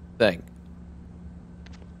the thing.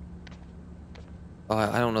 Oh,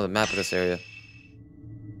 I don't know the map of this area.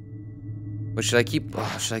 But should I keep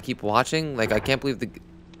watching? Like, I can't believe the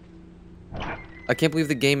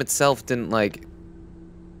game itself didn't, like,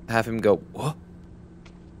 have him go, what?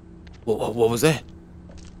 What was that?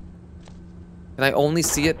 Can I only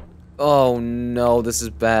see it? Oh no, this is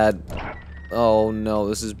bad. Oh no,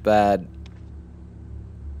 this is bad.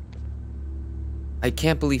 I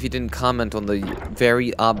can't believe he didn't comment on the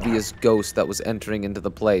very obvious ghost that was entering into the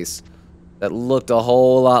place. That looked a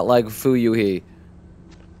whole lot like Fuyuhi.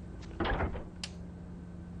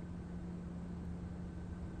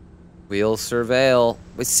 We'll surveil.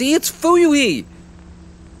 But see, it's Fuyuhi!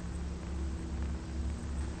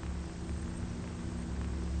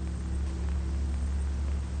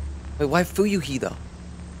 Wait, why Fuyuhi though?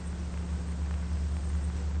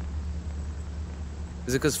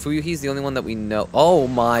 Is it because Fuyuhi's the only one that we know? Oh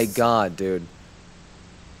my god, dude.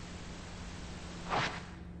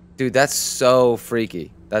 Dude, that's so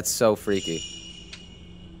freaky. That's so freaky.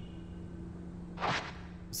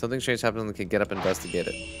 Something strange happened, we could get up and investigate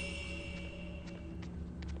it.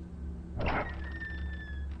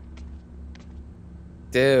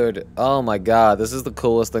 Dude, oh my god, this is the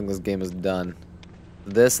coolest thing this game has done.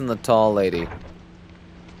 This and the tall lady.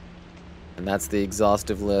 And that's the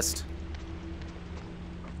exhaustive list.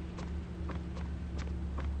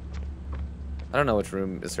 I don't know which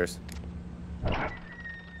room is hers. What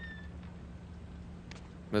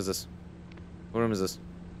is this? What room is this?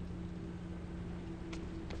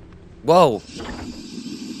 Whoa!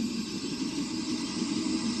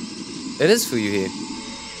 It is Fuyuhi.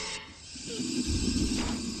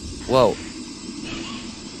 Whoa.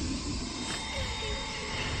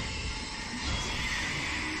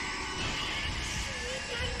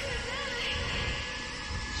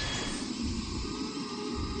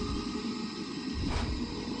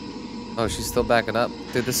 Oh, she's still backing up.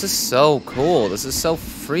 Dude, this is so cool. This is so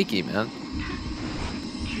freaky, man.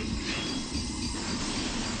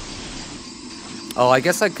 Oh, I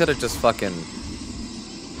guess I could have just fucking...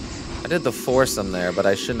 I did the foursome there, but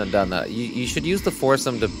I shouldn't have done that. You should use the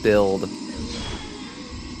foursome to build...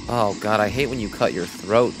 Oh, God, I hate when you cut your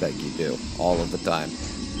throat like you do all of the time.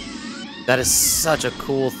 That is such a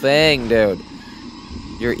cool thing, dude.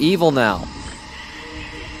 You're evil now.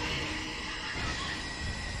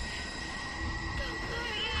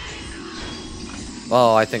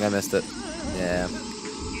 Oh, I think I missed it. Yeah.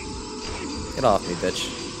 Get off me,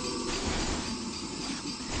 bitch.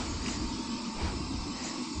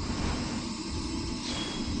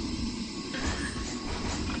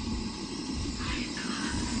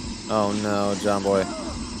 Oh no, John Boy.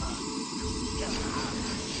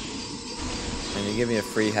 And you give me a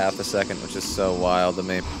free half a second, which is so wild to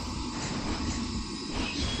me.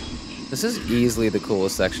 This is easily the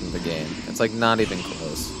coolest section of the game. It's like not even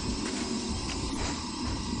close.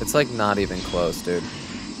 It's like not even close, dude.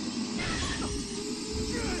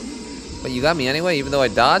 But you got me anyway, even though I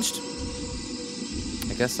dodged?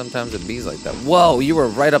 I guess sometimes it bees like that. Whoa, you were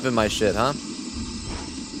right up in my shit, huh?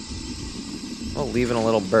 Oh, leaving a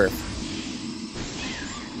little berth.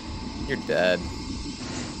 You're dead.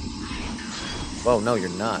 Whoa, no, you're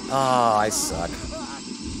not. Oh, I suck.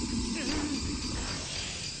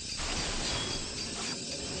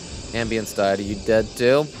 Ambience died. Are you dead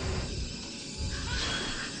too?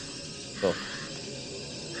 Oh.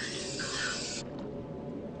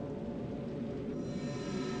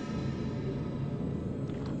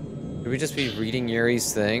 Could we just be reading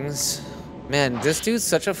Yuri's things? Man, this dude's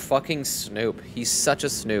such a fucking snoop. He's such a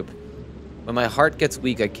snoop. When my heart gets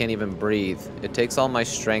weak, I can't even breathe. It takes all my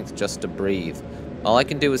strength just to breathe. All I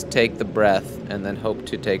can do is take the breath and then hope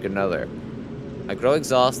to take another. I grow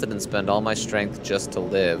exhausted and spend all my strength just to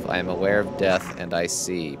live. I am aware of death and I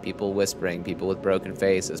see. People whispering, people with broken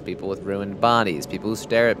faces, people with ruined bodies, people who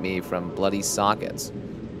stare at me from bloody sockets.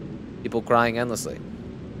 People crying endlessly.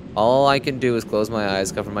 All I can do is close my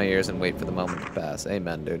eyes, cover my ears, and wait for the moment to pass.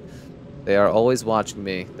 Amen, dude. They are always watching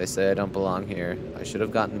me. They say I don't belong here. I should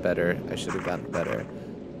have gotten better. I should have gotten better.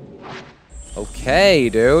 Okay,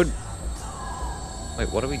 dude. Wait,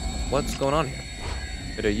 what's going on here?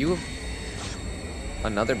 Wait, are you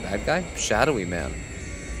another bad guy? Shadowy man.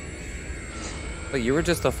 Wait, you were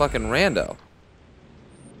just a fucking rando.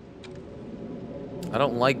 I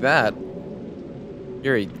don't like that.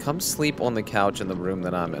 Yuri, come sleep on the couch in the room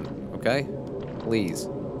that I'm in, okay? Please.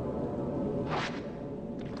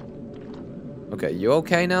 Okay, you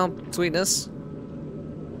okay now, sweetness?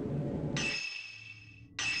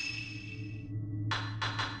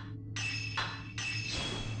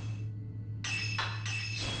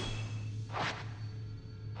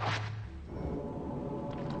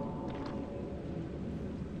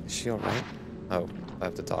 Is she alright? Oh, I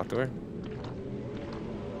have to talk to her?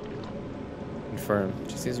 Confirm.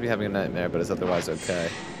 She seems to be having a nightmare, but is otherwise okay.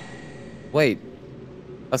 Wait.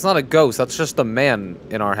 That's not a ghost, that's just a man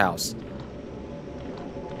in our house.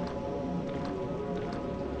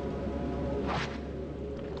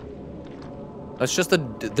 That's just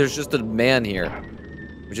there's just a man here,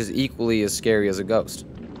 which is equally as scary as a ghost.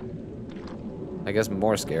 I guess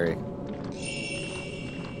more scary.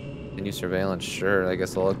 Continue surveillance, sure. I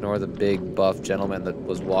guess I'll ignore the big buff gentleman that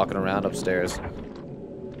was walking around upstairs.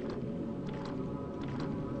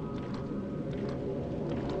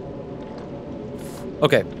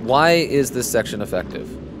 Okay, why is this section effective?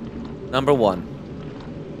 Number one,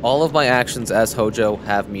 all of my actions as Hojo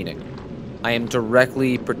have meaning. I am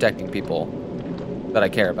directly protecting people that I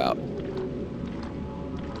care about.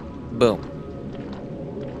 Boom.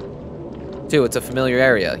 Two, it's a familiar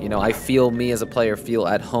area. You know, I feel, me as a player, feel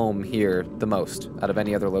at home here the most out of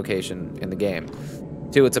any other location in the game.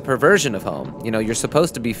 Two, it's a perversion of home. You know, you're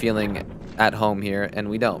supposed to be feeling at home here, and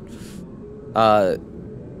we don't.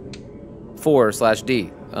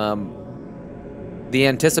 4/D. The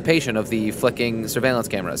anticipation of the flicking surveillance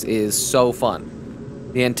cameras is so fun.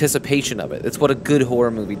 The anticipation of it. It's what a good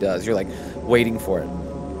horror movie does. You're like waiting for it.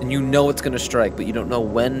 And you know it's going to strike, but you don't know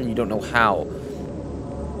when, you don't know how.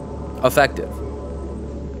 Effective.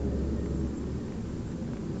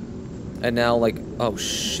 And now, like, oh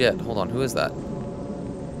shit, hold on, who is that?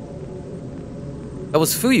 That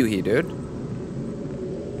was Fuyuhi, dude.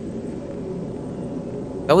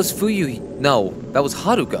 That was Fuyuhi. No, that was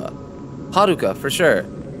Haruka. Haruka, for sure.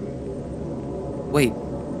 Wait.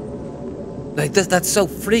 Like, that's so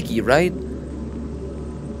freaky, right?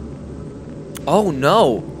 Oh,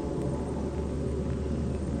 no.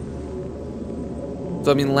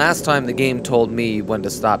 So, I mean, last time the game told me when to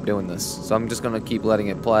stop doing this. So I'm just gonna keep letting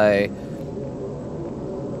it play.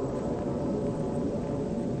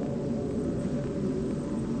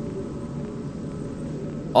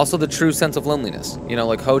 Also, the true sense of loneliness. You know,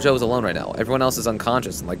 like, Hojo is alone right now. Everyone else is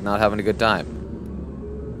unconscious and, like, not having a good time.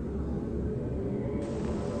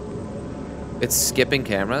 It's skipping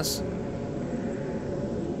cameras?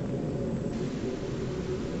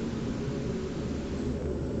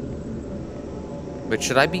 But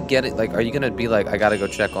should I be getting, like, are you gonna be like, I gotta go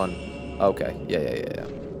check on... Okay, yeah.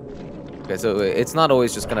 Okay, so it's not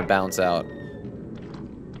always just gonna bounce out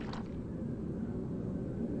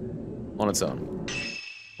on its own.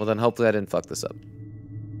 Well, then hopefully I didn't fuck this up.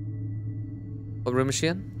 What room is she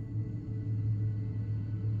in?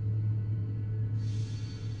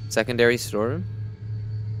 Secondary storeroom?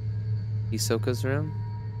 Hisoka's room?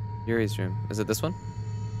 Yuri's room. Is it this one?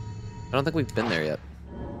 I don't think we've been there yet.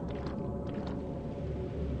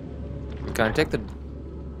 Can I take the...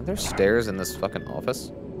 Are there stairs in this fucking office?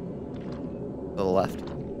 To the left.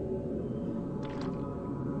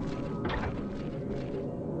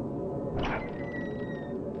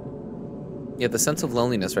 Yeah, the sense of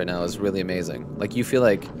loneliness right now is really amazing. Like, you feel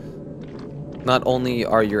like not only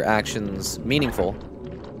are your actions meaningful,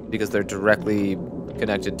 because they're directly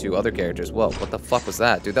connected to other characters. Whoa, what the fuck was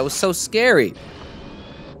that? Dude, that was so scary!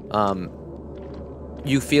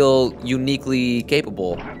 You feel uniquely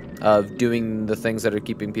capable of doing the things that are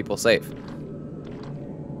keeping people safe.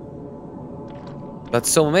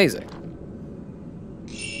 That's so amazing.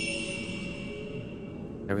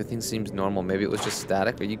 Everything seems normal. Maybe it was just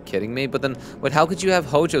static. Are you kidding me? But then, wait, how could you have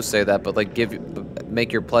Hojo say that, but like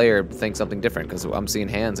make your player think something different? Because I'm seeing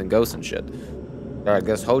hands and ghosts and shit. Or I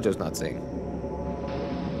guess Hojo's not seeing.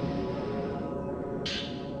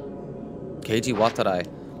 Keiji Watarai.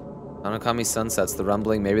 Mount Akami's sunsets, the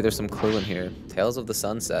rumbling, maybe there's some clue in here. Tales of the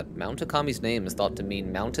Sunset. Mount Akami's name is thought to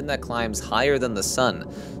mean mountain that climbs higher than the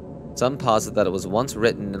sun. Some posit that it was once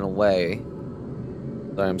written in a way...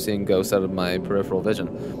 Sorry, I'm seeing ghosts out of my peripheral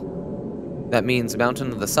vision. That means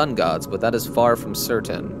mountain of the sun gods, but that is far from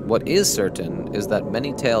certain. What is certain is that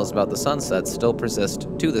many tales about the sunset still persist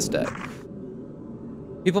to this day.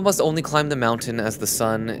 People must only climb the mountain as the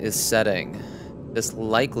sun is setting. This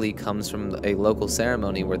likely comes from a local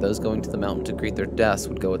ceremony where those going to the mountain to greet their deaths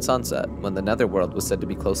would go at sunset, when the netherworld was said to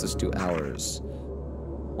be closest to ours.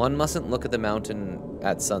 One mustn't look at the mountain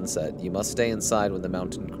at sunset. You must stay inside when the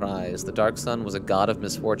mountain cries. The dark sun was a god of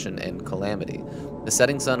misfortune and calamity. The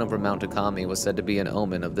setting sun over Mount Akami was said to be an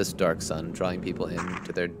omen of this dark sun, drawing people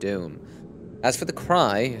into their doom. As for the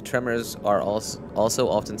cry, tremors are also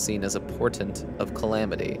often seen as a portent of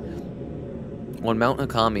calamity. On Mount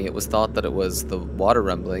Akami, it was thought that it was the water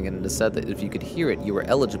rumbling, and it is said that if you could hear it, you were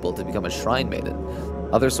eligible to become a shrine maiden.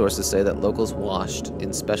 Other sources say that locals washed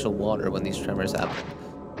in special water when these tremors happened.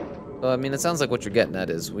 So, I mean, it sounds like what you're getting at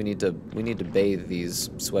is we need to bathe these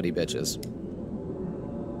sweaty bitches.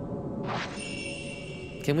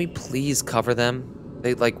 Can we please cover them?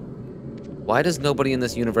 They, like, why does nobody in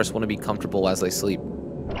this universe want to be comfortable as they sleep?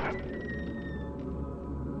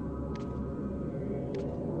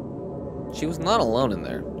 She was not alone in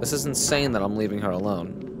there. This is insane that I'm leaving her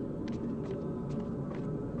alone.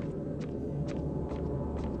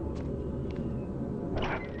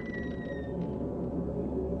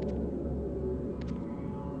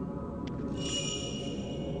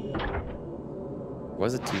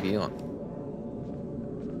 Where's the TV on?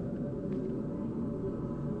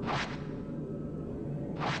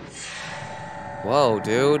 Whoa,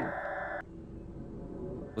 dude.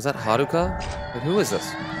 Was that Haruka? Wait, who is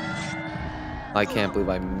this? I can't believe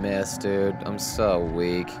I missed, dude. I'm so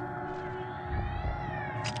weak.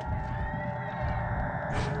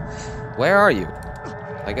 Where are you?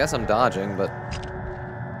 I guess I'm dodging, but...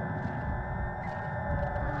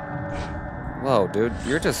 Whoa, dude.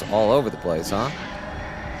 You're just all over the place, huh?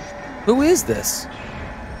 Who is this?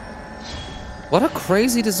 What a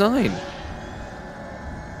crazy design.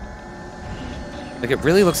 Like, it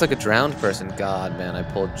really looks like a drowned person. God, man, I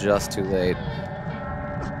pulled just too late.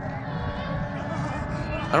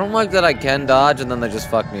 I don't like that I can dodge and then they just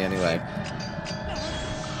fuck me anyway.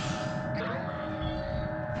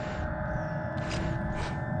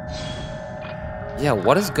 Yeah,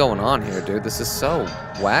 what is going on here, dude? This is so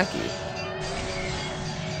wacky.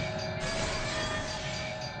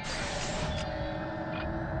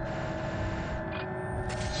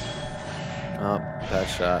 Oh, bad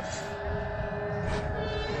shot.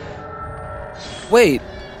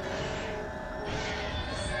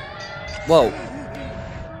 Whoa.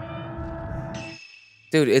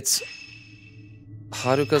 Dude, it's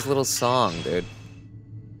Haruka's little song, dude.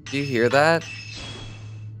 Do you hear that?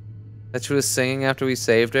 That she was singing after we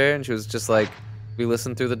saved her, and she was just like, we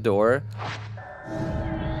listened through the door.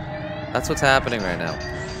 That's what's happening right now.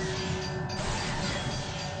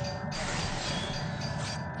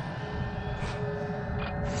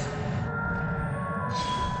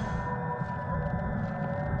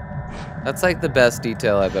 That's like the best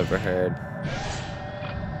detail I've ever heard.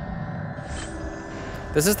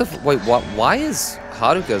 This is the wait. What? Why is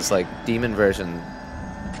Haruka's like demon version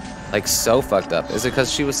like so fucked up? Is it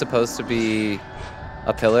because she was supposed to be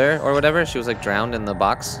a pillar or whatever? She was like drowned in the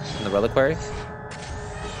box in the reliquary.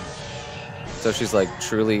 So she's like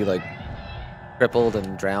truly like crippled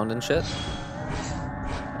and drowned and shit.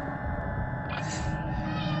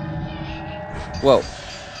 Whoa.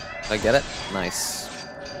 Did I get it? Nice.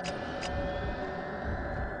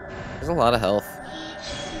 There's a lot of health.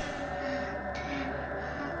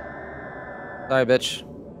 Sorry, bitch.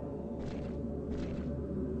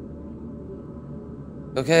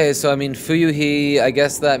 Okay, so I mean, Fuyuhi, I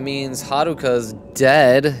guess that means Haruka's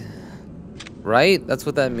dead. Right? That's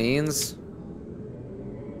what that means.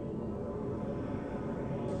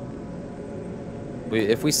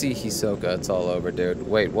 If we see Hisoka, it's all over, dude.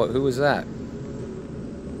 Wait, what? Who was that?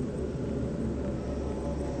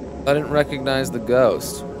 I didn't recognize the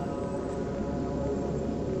ghost.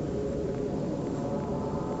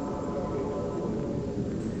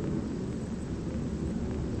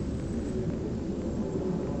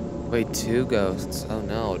 Wait, 2 ghosts. Oh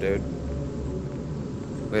no, dude.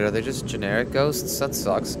 Wait, are they just generic ghosts? That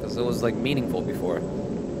sucks, because it was like meaningful before.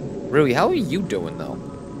 Rui, how are you doing though?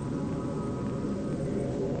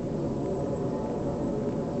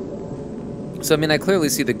 So I mean, I clearly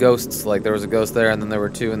see the ghosts. Like there was a ghost there, and then there were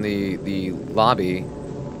 2 in the lobby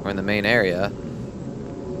or in the main area.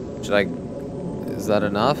 Should I? Is that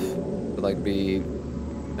enough to like be?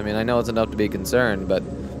 I mean, I know it's enough to be concerned, but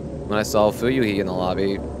when I saw Fuyuhi in the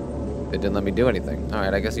lobby, it didn't let me do anything. All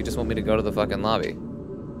right, I guess you just want me to go to the fucking lobby.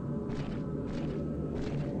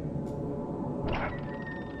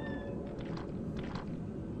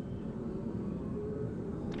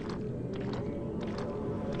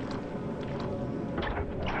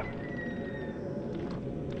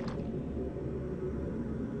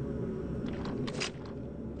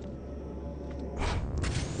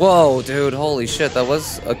 Whoa, dude, holy shit, that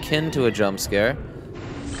was akin to a jump scare.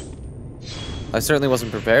 I certainly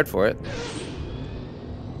wasn't prepared for it.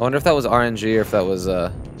 I wonder if that was RNG or if that was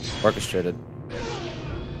orchestrated.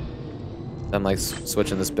 I'm like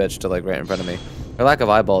switching this bitch to like right in front of me. Her lack of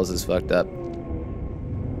eyeballs is fucked up.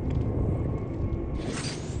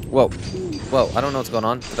 Whoa. Whoa, I don't know what's going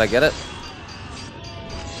on. Did I get it?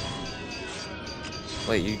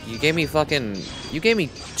 Wait, you gave me fucking... You gave me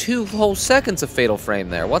 2 whole seconds of fatal frame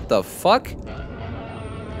there. What the fuck?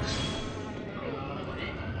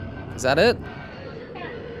 Is that it?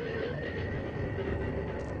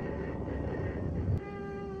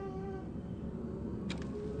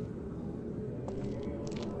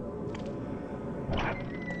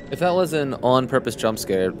 If that was an on-purpose jump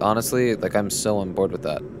scare, honestly, like, I'm so on board with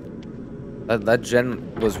that. That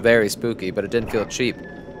gen was very spooky, but it didn't feel cheap.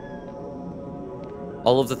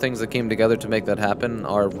 All of the things that came together to make that happen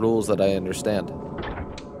are rules that I understand.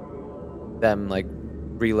 Them, like,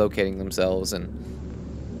 relocating themselves, and...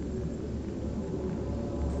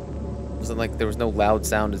 It wasn't like there was no loud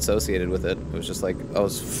sound associated with it. It was just like, I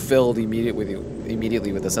was filled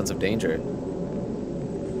immediately with a sense of danger.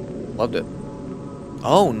 Loved it.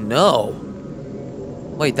 Oh, no!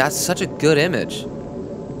 Wait, that's such a good image.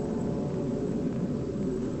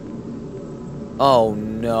 Oh,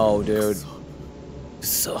 no, dude.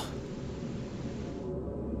 So,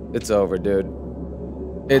 it's over, dude.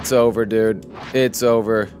 It's over, dude. It's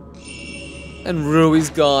over. And Rui's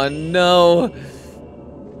gone. No.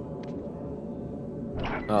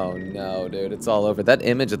 Oh no, dude. It's all over. That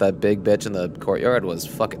image of that big bitch in the courtyard was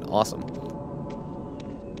fucking awesome.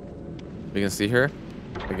 You can see her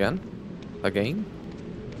again? Again?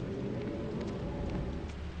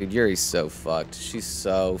 Dude, Yuri's so fucked. She's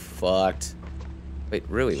so fucked. Wait,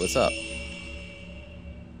 Rui, what's up?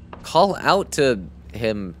 Call out to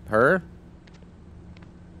him, her.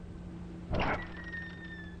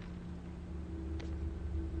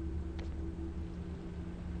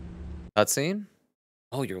 Cutscene?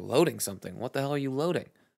 Oh, you're loading something. What the hell are you loading?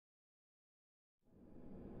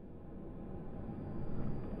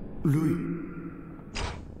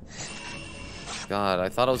 God, I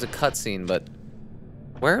thought it was a cutscene, but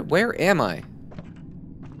where am I?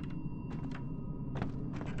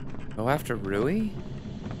 Go after Rui?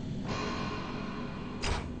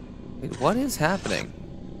 Wait, what is happening?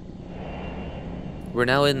 We're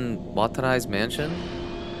now in Watarai's mansion?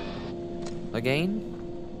 Again?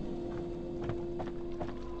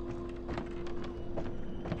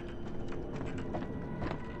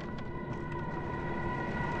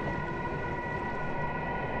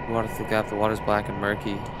 Water through the gap, the water's black and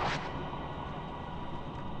murky.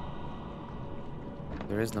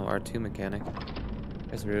 There is no R2 mechanic.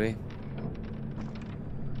 There's Rui.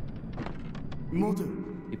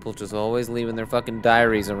 People just always leaving their fucking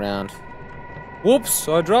diaries around. Whoops,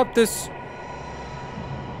 I dropped this.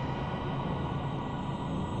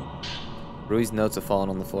 Rui's notes have fallen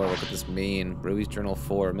on the floor. What could this mean? Rui's journal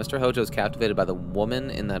 4. Mr. Hojo's captivated by the woman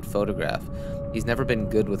in that photograph. He's never been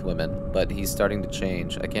good with women, but he's starting to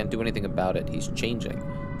change. I can't do anything about it. He's changing.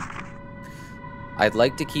 I'd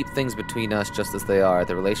like to keep things between us just as they are.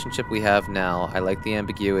 The relationship we have now, I like the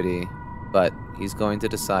ambiguity, but he's going to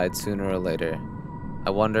decide sooner or later. I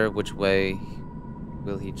wonder which way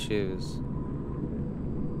will he choose.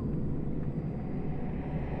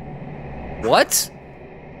 What?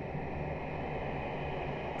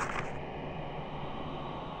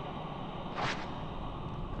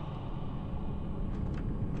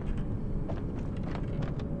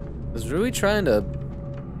 Is Rui trying to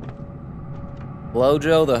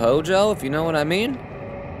blowjo the hojo, if you know what I mean?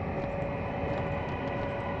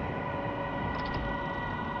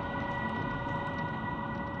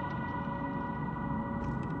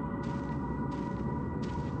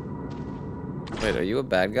 Wait, are you a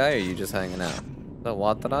bad guy or are you just hanging out? Is that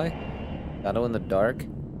Watarai? Shadow in the dark?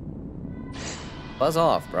 Buzz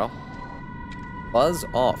off, bro. Buzz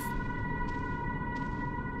off.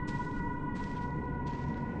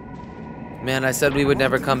 Man, I said we would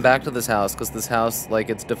never come back to this house because this house, like,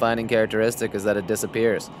 its defining characteristic is that it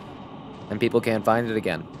disappears. And people can't find it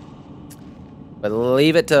again. But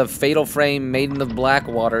leave it to Fatal Frame, Maiden of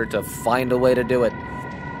Blackwater to find a way to do it.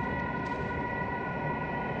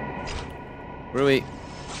 Rui.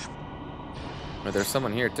 Oh, there's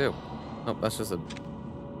someone here too. Oh, that's just a...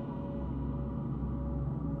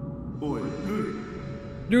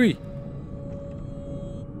 Rui!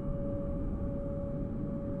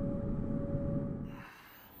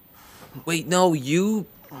 Wait, no, you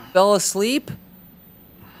fell asleep?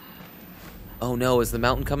 Oh no, is the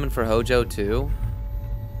mountain coming for Hojo too?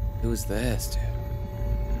 Who's this, dude?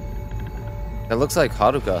 That looks like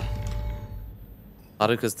Haruka.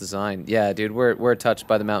 Haruka's design. Yeah, dude, we're touched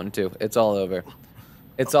by the mountain too. It's all over.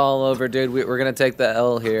 It's all over, dude. We're gonna take the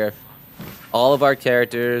L here. All of our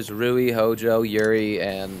characters, Rui, Hojo, Yuri,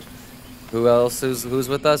 and who else who's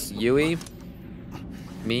with us? Yui?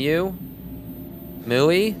 Miyu?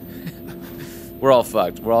 Mui? We're all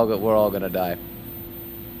fucked. We're all gonna die.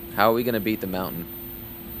 How are we gonna beat the mountain?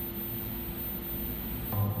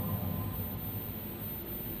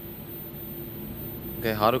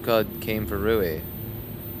 Okay, Haruka came for Rui.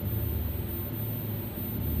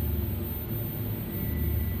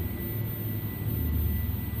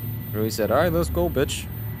 Rui said, "Alright, let's go, bitch.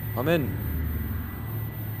 I'm in."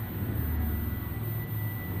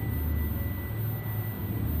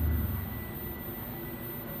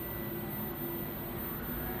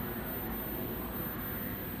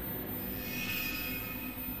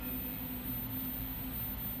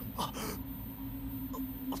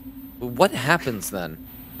 What happens then?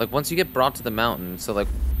 Like, once you get brought to the mountain, so like,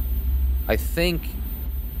 I think...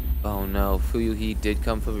 Oh no, Fuyuhi did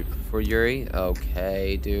come for Yuri?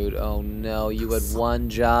 Okay, dude. Oh no, you had one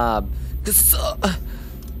job.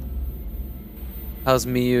 How's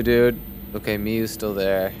Miyu, dude? Okay, Miyu's still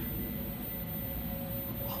there.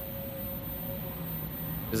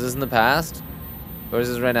 Is this in the past? Or is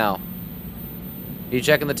this right now? Are you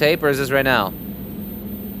checking the tape, or is this right now?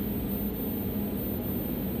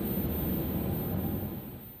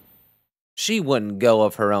 She wouldn't go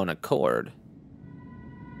of her own accord.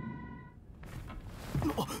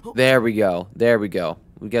 There we go. There we go.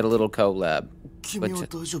 We get a little collab.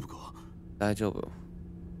 Daijoubu.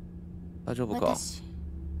 Daijoubu ka?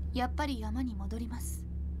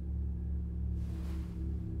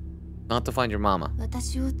 Not to find your mama.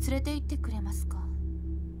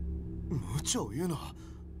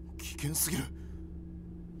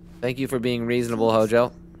 Thank you for being reasonable,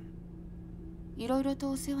 Hojo.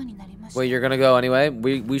 Wait, you're gonna go anyway?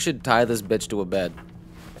 We should tie this bitch to a bed.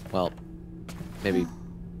 Well, maybe.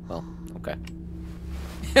 Well, okay.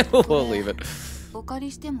 We'll leave it.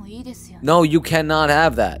 No, you cannot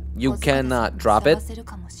have that. You cannot. Drop it.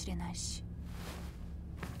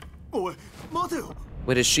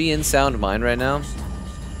 Wait, is she in sound mind right now?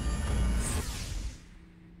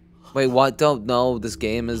 Wait, what? Don't know. This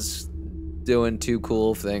game is doing two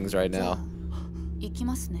cool things right now.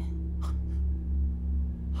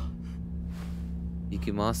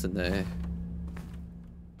 Ikimasu.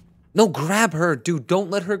 No, grab her, dude. Don't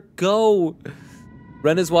let her go.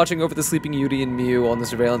 Ren is watching over the sleeping Yuri and Miu on the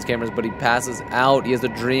surveillance cameras, but he passes out. He has a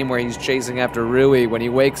dream where he's chasing after Rui. When he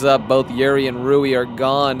wakes up, both Yuri and Rui are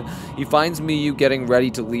gone. He finds Miu getting ready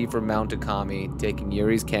to leave for Mount Akami, taking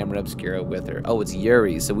Yuri's camera obscura with her. Oh, it's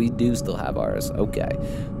Yuri, so we do still have ours. Okay.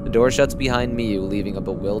 The door shuts behind Miu, leaving a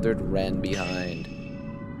bewildered Ren behind.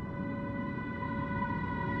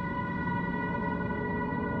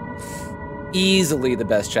 Easily the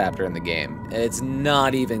best chapter in the game. It's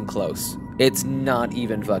not even close. It's not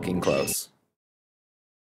even fucking close.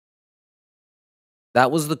 That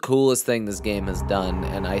was the coolest thing this game has done,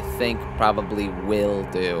 and I think probably will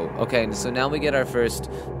do. Okay, so now we get our first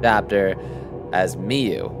chapter as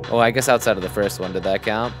Miu. Oh, I guess outside of the first one, did that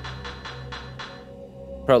count?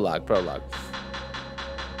 Prologue.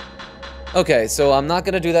 Okay, so I'm not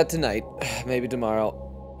gonna do that tonight. Maybe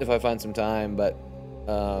tomorrow, if I find some time, but...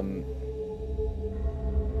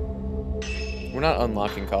 we're not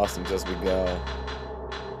unlocking costumes as we go.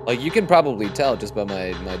 Like, you can probably tell just by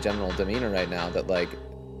my general demeanor right now that, like,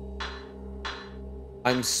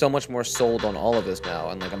 I'm so much more sold on all of this now,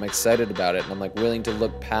 and, like, I'm excited about it, and I'm, like, willing to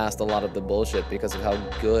look past a lot of the bullshit because of how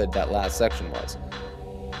good that last section was.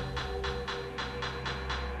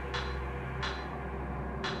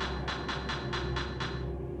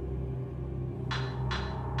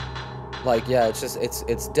 Like, yeah, it's just,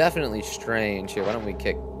 it's definitely strange. Here, why don't we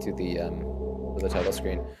kick to the title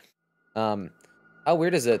screen. How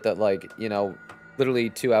weird is it that, like, you know, literally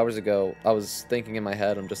 2 hours ago, I was thinking in my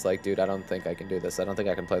head, I'm just like, dude, I don't think I can do this. I don't think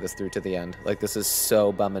I can play this through to the end. Like, this is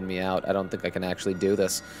so bumming me out. I don't think I can actually do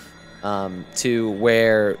this. To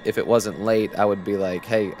where, if it wasn't late, I would be like,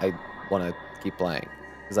 hey, I want to keep playing.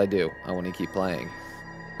 Because I do. I want to keep playing.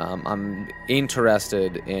 I'm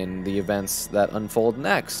interested in the events that unfold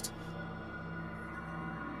next.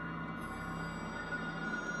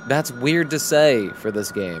 That's weird to say for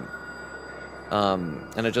this game.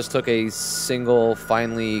 And it just took a single,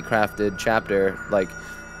 finely crafted chapter. Like,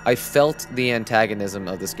 I felt the antagonism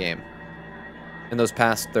of this game in those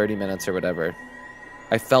past 30 minutes or whatever.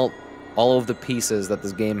 I felt all of the pieces that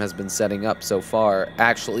this game has been setting up so far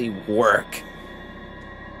actually work.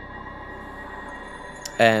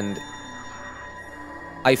 And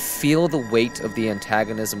I feel the weight of the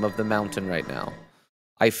antagonism of the mountain right now.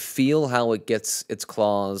 I feel how it gets its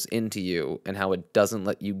claws into you and how it doesn't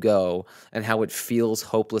let you go and how it feels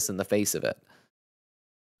hopeless in the face of it.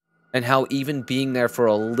 And how even being there for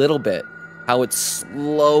a little bit, how it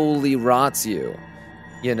slowly rots you,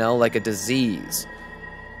 you know, like a disease.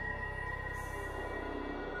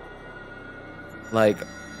 Like,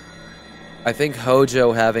 I think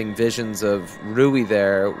Hojo having visions of Rui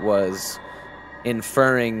there was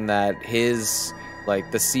inferring that his,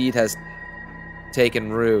 like, the seed has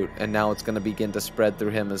taken root, and now it's going to begin to spread through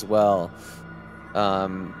him as well.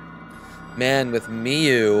 Man, with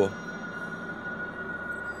Miu,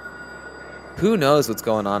 who knows what's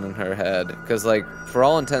going on in her head? Because, like, for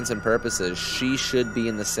all intents and purposes, she should be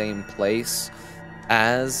in the same place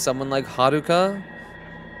as someone like Haruka,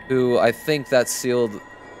 who I think that sealed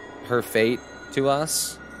her fate to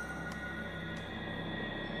us.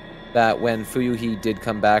 That when Fuyuhi did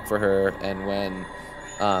come back for her, and when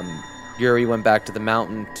Yuri went back to the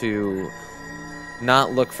mountain to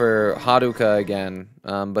not look for Haruka again,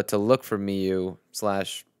 but to look for Miu /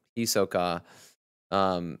 Hisoka.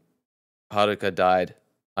 Haruka died,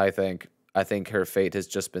 I think. I think her fate has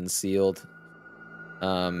just been sealed.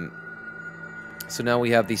 So now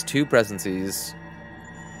we have these two presences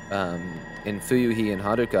in Fuyuhi and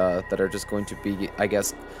Haruka that are just going to be, I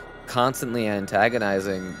guess, constantly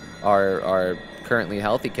antagonizing our currently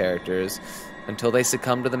healthy characters until they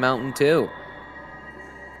succumb to the mountain too.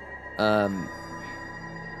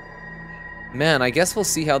 Man, I guess we'll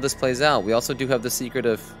see how this plays out. We also do have the secret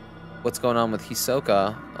of what's going on with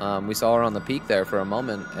Hisoka. We saw her on the peak there for a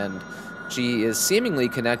moment, and she is seemingly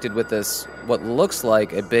connected with this, what looks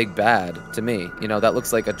like a big bad to me. You know, that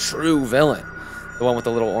looks like a true villain. The one with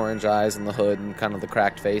the little orange eyes and the hood and kind of the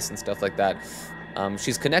cracked face and stuff like that.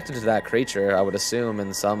 She's connected to that creature, I would assume,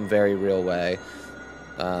 in some very real way.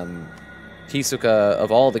 Hisoka,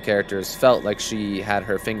 of all the characters, felt like she had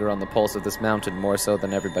her finger on the pulse of this mountain more so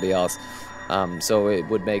than everybody else. So it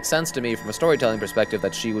would make sense to me from a storytelling perspective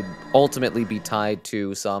that she would ultimately be tied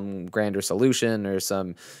to some grander solution or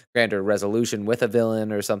some grander resolution with a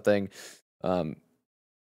villain or something.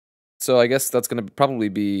 So I guess that's going to probably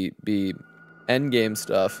be endgame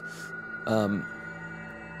stuff.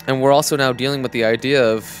 And we're also now dealing with the idea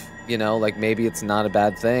of, you know, like, maybe it's not a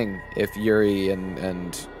bad thing if Yuri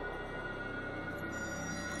and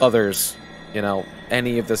others you know,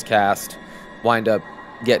 any of this cast wind up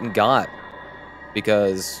getting got,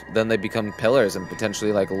 because then they become pillars and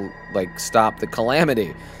potentially like stop the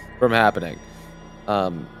calamity from happening.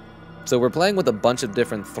 So we're playing with a bunch of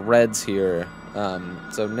different threads here.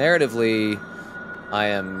 So narratively, I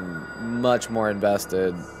am much more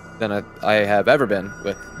invested than I have ever been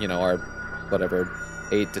with, you know, our whatever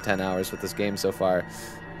 8 to 10 hours with this game so far.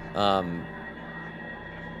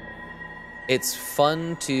 It's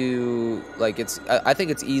fun to, like, I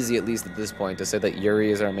think it's easy, at least at this point, to say that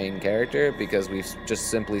Yuri is our main character, because we've just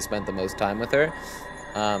simply spent the most time with her.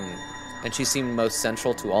 And she seemed most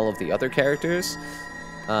central to all of the other characters.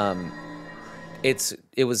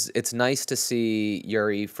 It's nice to see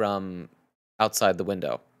Yuri from outside the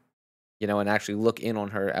window, you know, and actually look in on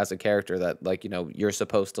her as a character that, like, you know, you're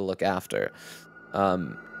supposed to look after. I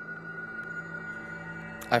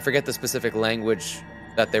forget the specific language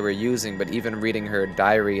that they were using, but even reading her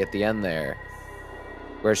diary at the end there,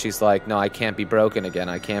 where she's like, no, I can't be broken again,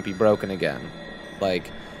 I can't be broken again.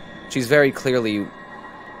 Like, she's very clearly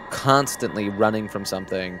constantly running from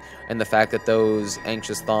something, and the fact that those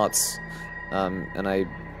anxious thoughts, and I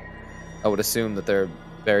would assume that they're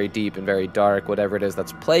very deep and very dark, whatever it is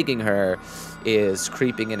that's plaguing her, is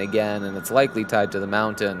creeping in again, and it's likely tied to the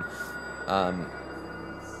mountain.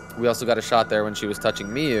 We also got a shot there when she was touching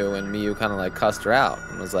Miyu, and Miyu kind of like cussed her out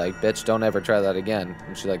and was like, bitch, don't ever try that again.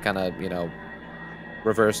 And she like kind of, you know,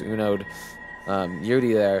 reverse Uno'd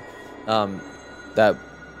Yuri there. That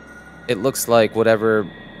it looks like whatever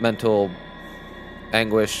mental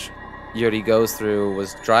anguish Yuri goes through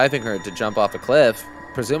was driving her to jump off a cliff,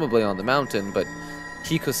 presumably on the mountain, but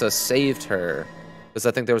Hikusa saved her, because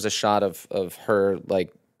I think there was a shot of her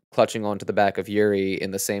like clutching onto the back of Yuri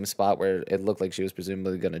in the same spot where it looked like she was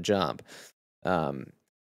presumably going to jump. So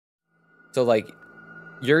like,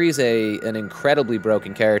 Yuri's an incredibly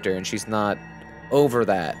broken character, and she's not over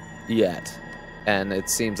that yet. And it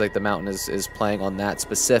seems like the mountain is playing on that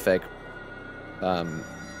specific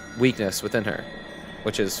weakness within her,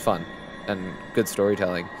 which is fun and good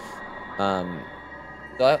storytelling.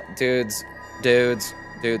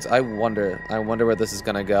 Dudes, I wonder where this is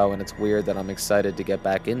gonna go, and it's weird that I'm excited to get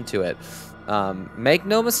back into it. Make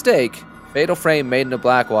no mistake, Fatal Frame Maiden of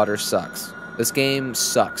Blackwater sucks. This game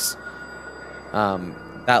sucks.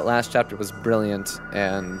 That last chapter was brilliant,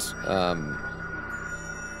 and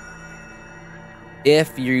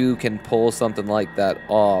if you can pull something like that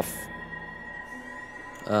off,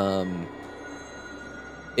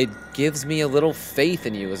 it gives me a little faith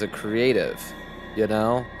in you as a creative, you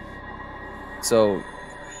know? So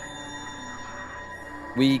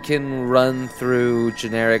we can run through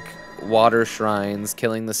generic water shrines,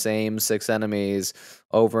 killing the same 6 enemies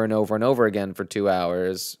over and over and over again for 2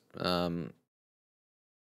 hours.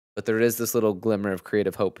 But there is this little glimmer of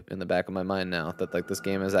creative hope in the back of my mind now that like this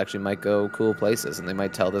game actually might go cool places, and they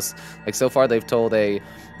might tell this, like, so far they've told a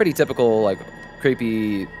pretty typical, like,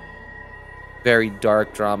 creepy, very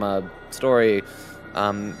dark drama story.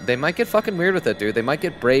 They might get fucking weird with it, dude. They might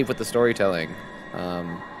get brave with the storytelling.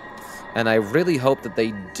 And I really hope that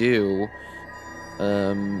they do.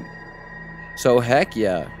 So heck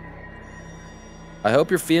yeah. I hope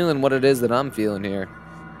you're feeling what it is that I'm feeling here.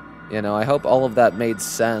 You know, I hope all of that made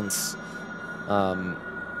sense. I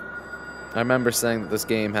remember saying that this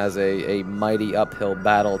game has a mighty uphill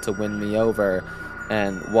battle to win me over.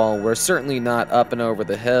 And while we're certainly not up and over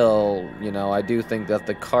the hill, you know, I do think that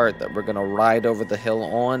the cart that we're going to ride over the hill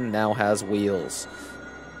on now has wheels.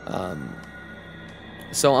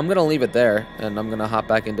 So I'm going to leave it there, and I'm going to hop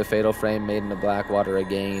back into Fatal Frame Maiden of Blackwater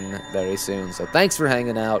again very soon. So thanks for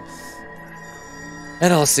hanging out,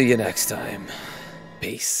 and I'll see you next time.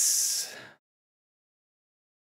 Peace.